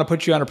really want to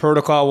put you on a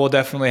protocol. We'll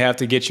definitely have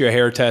to get you a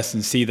hair test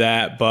and see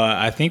that. But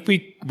I think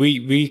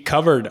we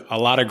covered a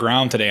lot of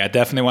ground today. I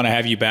definitely want to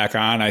have you back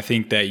on. I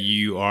think that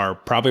you are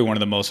probably one of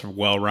the most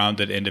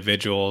well-rounded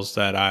individuals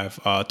that I've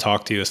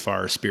talked to as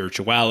far as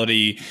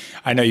spirituality.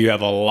 I know you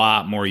have a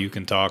lot more you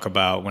can talk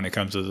about when it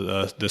comes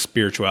to the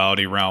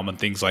spirituality realm and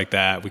things like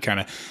that. We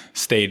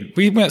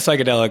went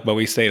psychedelic, but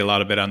we stayed a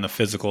lot of bit on the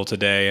physical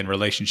today and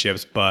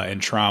relationships,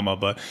 and trauma.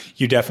 But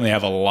you definitely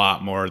have a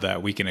lot more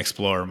that we can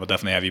explore, and we'll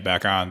definitely have you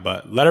back on.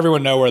 But let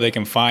everyone know where they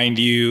can find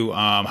you,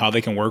 how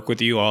they can work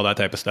with you, all that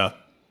type of stuff.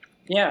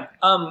 Yeah.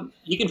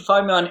 You can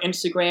find me on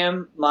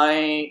Instagram.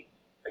 My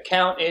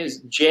account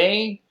is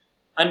J_Gandzjuk,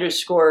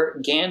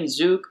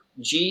 Gandzjuk.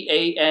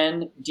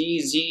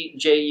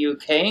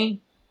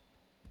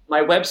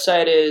 My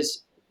website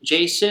is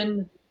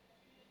Jason.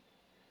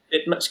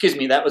 Excuse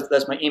me,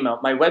 that's my email.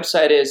 My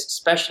website is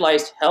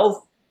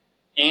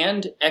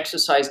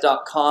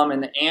specializedhealthandexercise.com,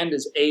 and the and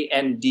is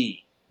AND.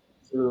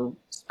 So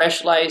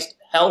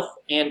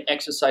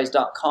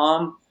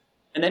specializedhealthandexercise.com.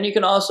 And then you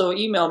can also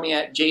email me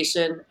at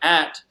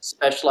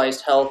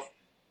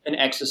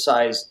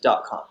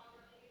jason@specializedhealthandexercise.com.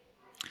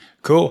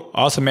 Cool.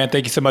 Awesome, man.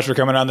 Thank you so much for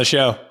coming on the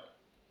show.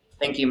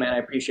 Thank you, man. I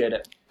appreciate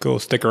it. Cool.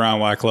 Stick around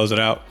while I close it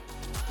out.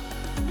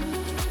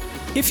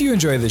 If you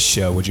enjoy this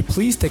show, would you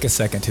please take a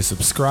second to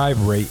subscribe,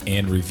 rate,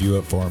 and review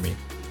it for me?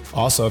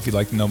 Also, if you'd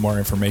like to know more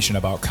information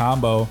about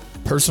Combo,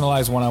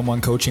 personalized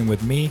one-on-one coaching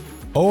with me,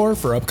 or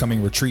for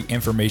upcoming retreat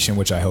information,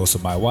 which I host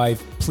with my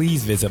wife,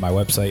 please visit my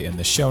website in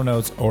the show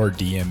notes or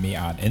DM me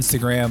on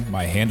Instagram.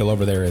 My handle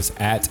over there is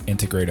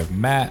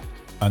 @IntegrativeMatt.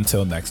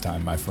 Until next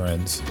time, my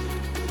friends.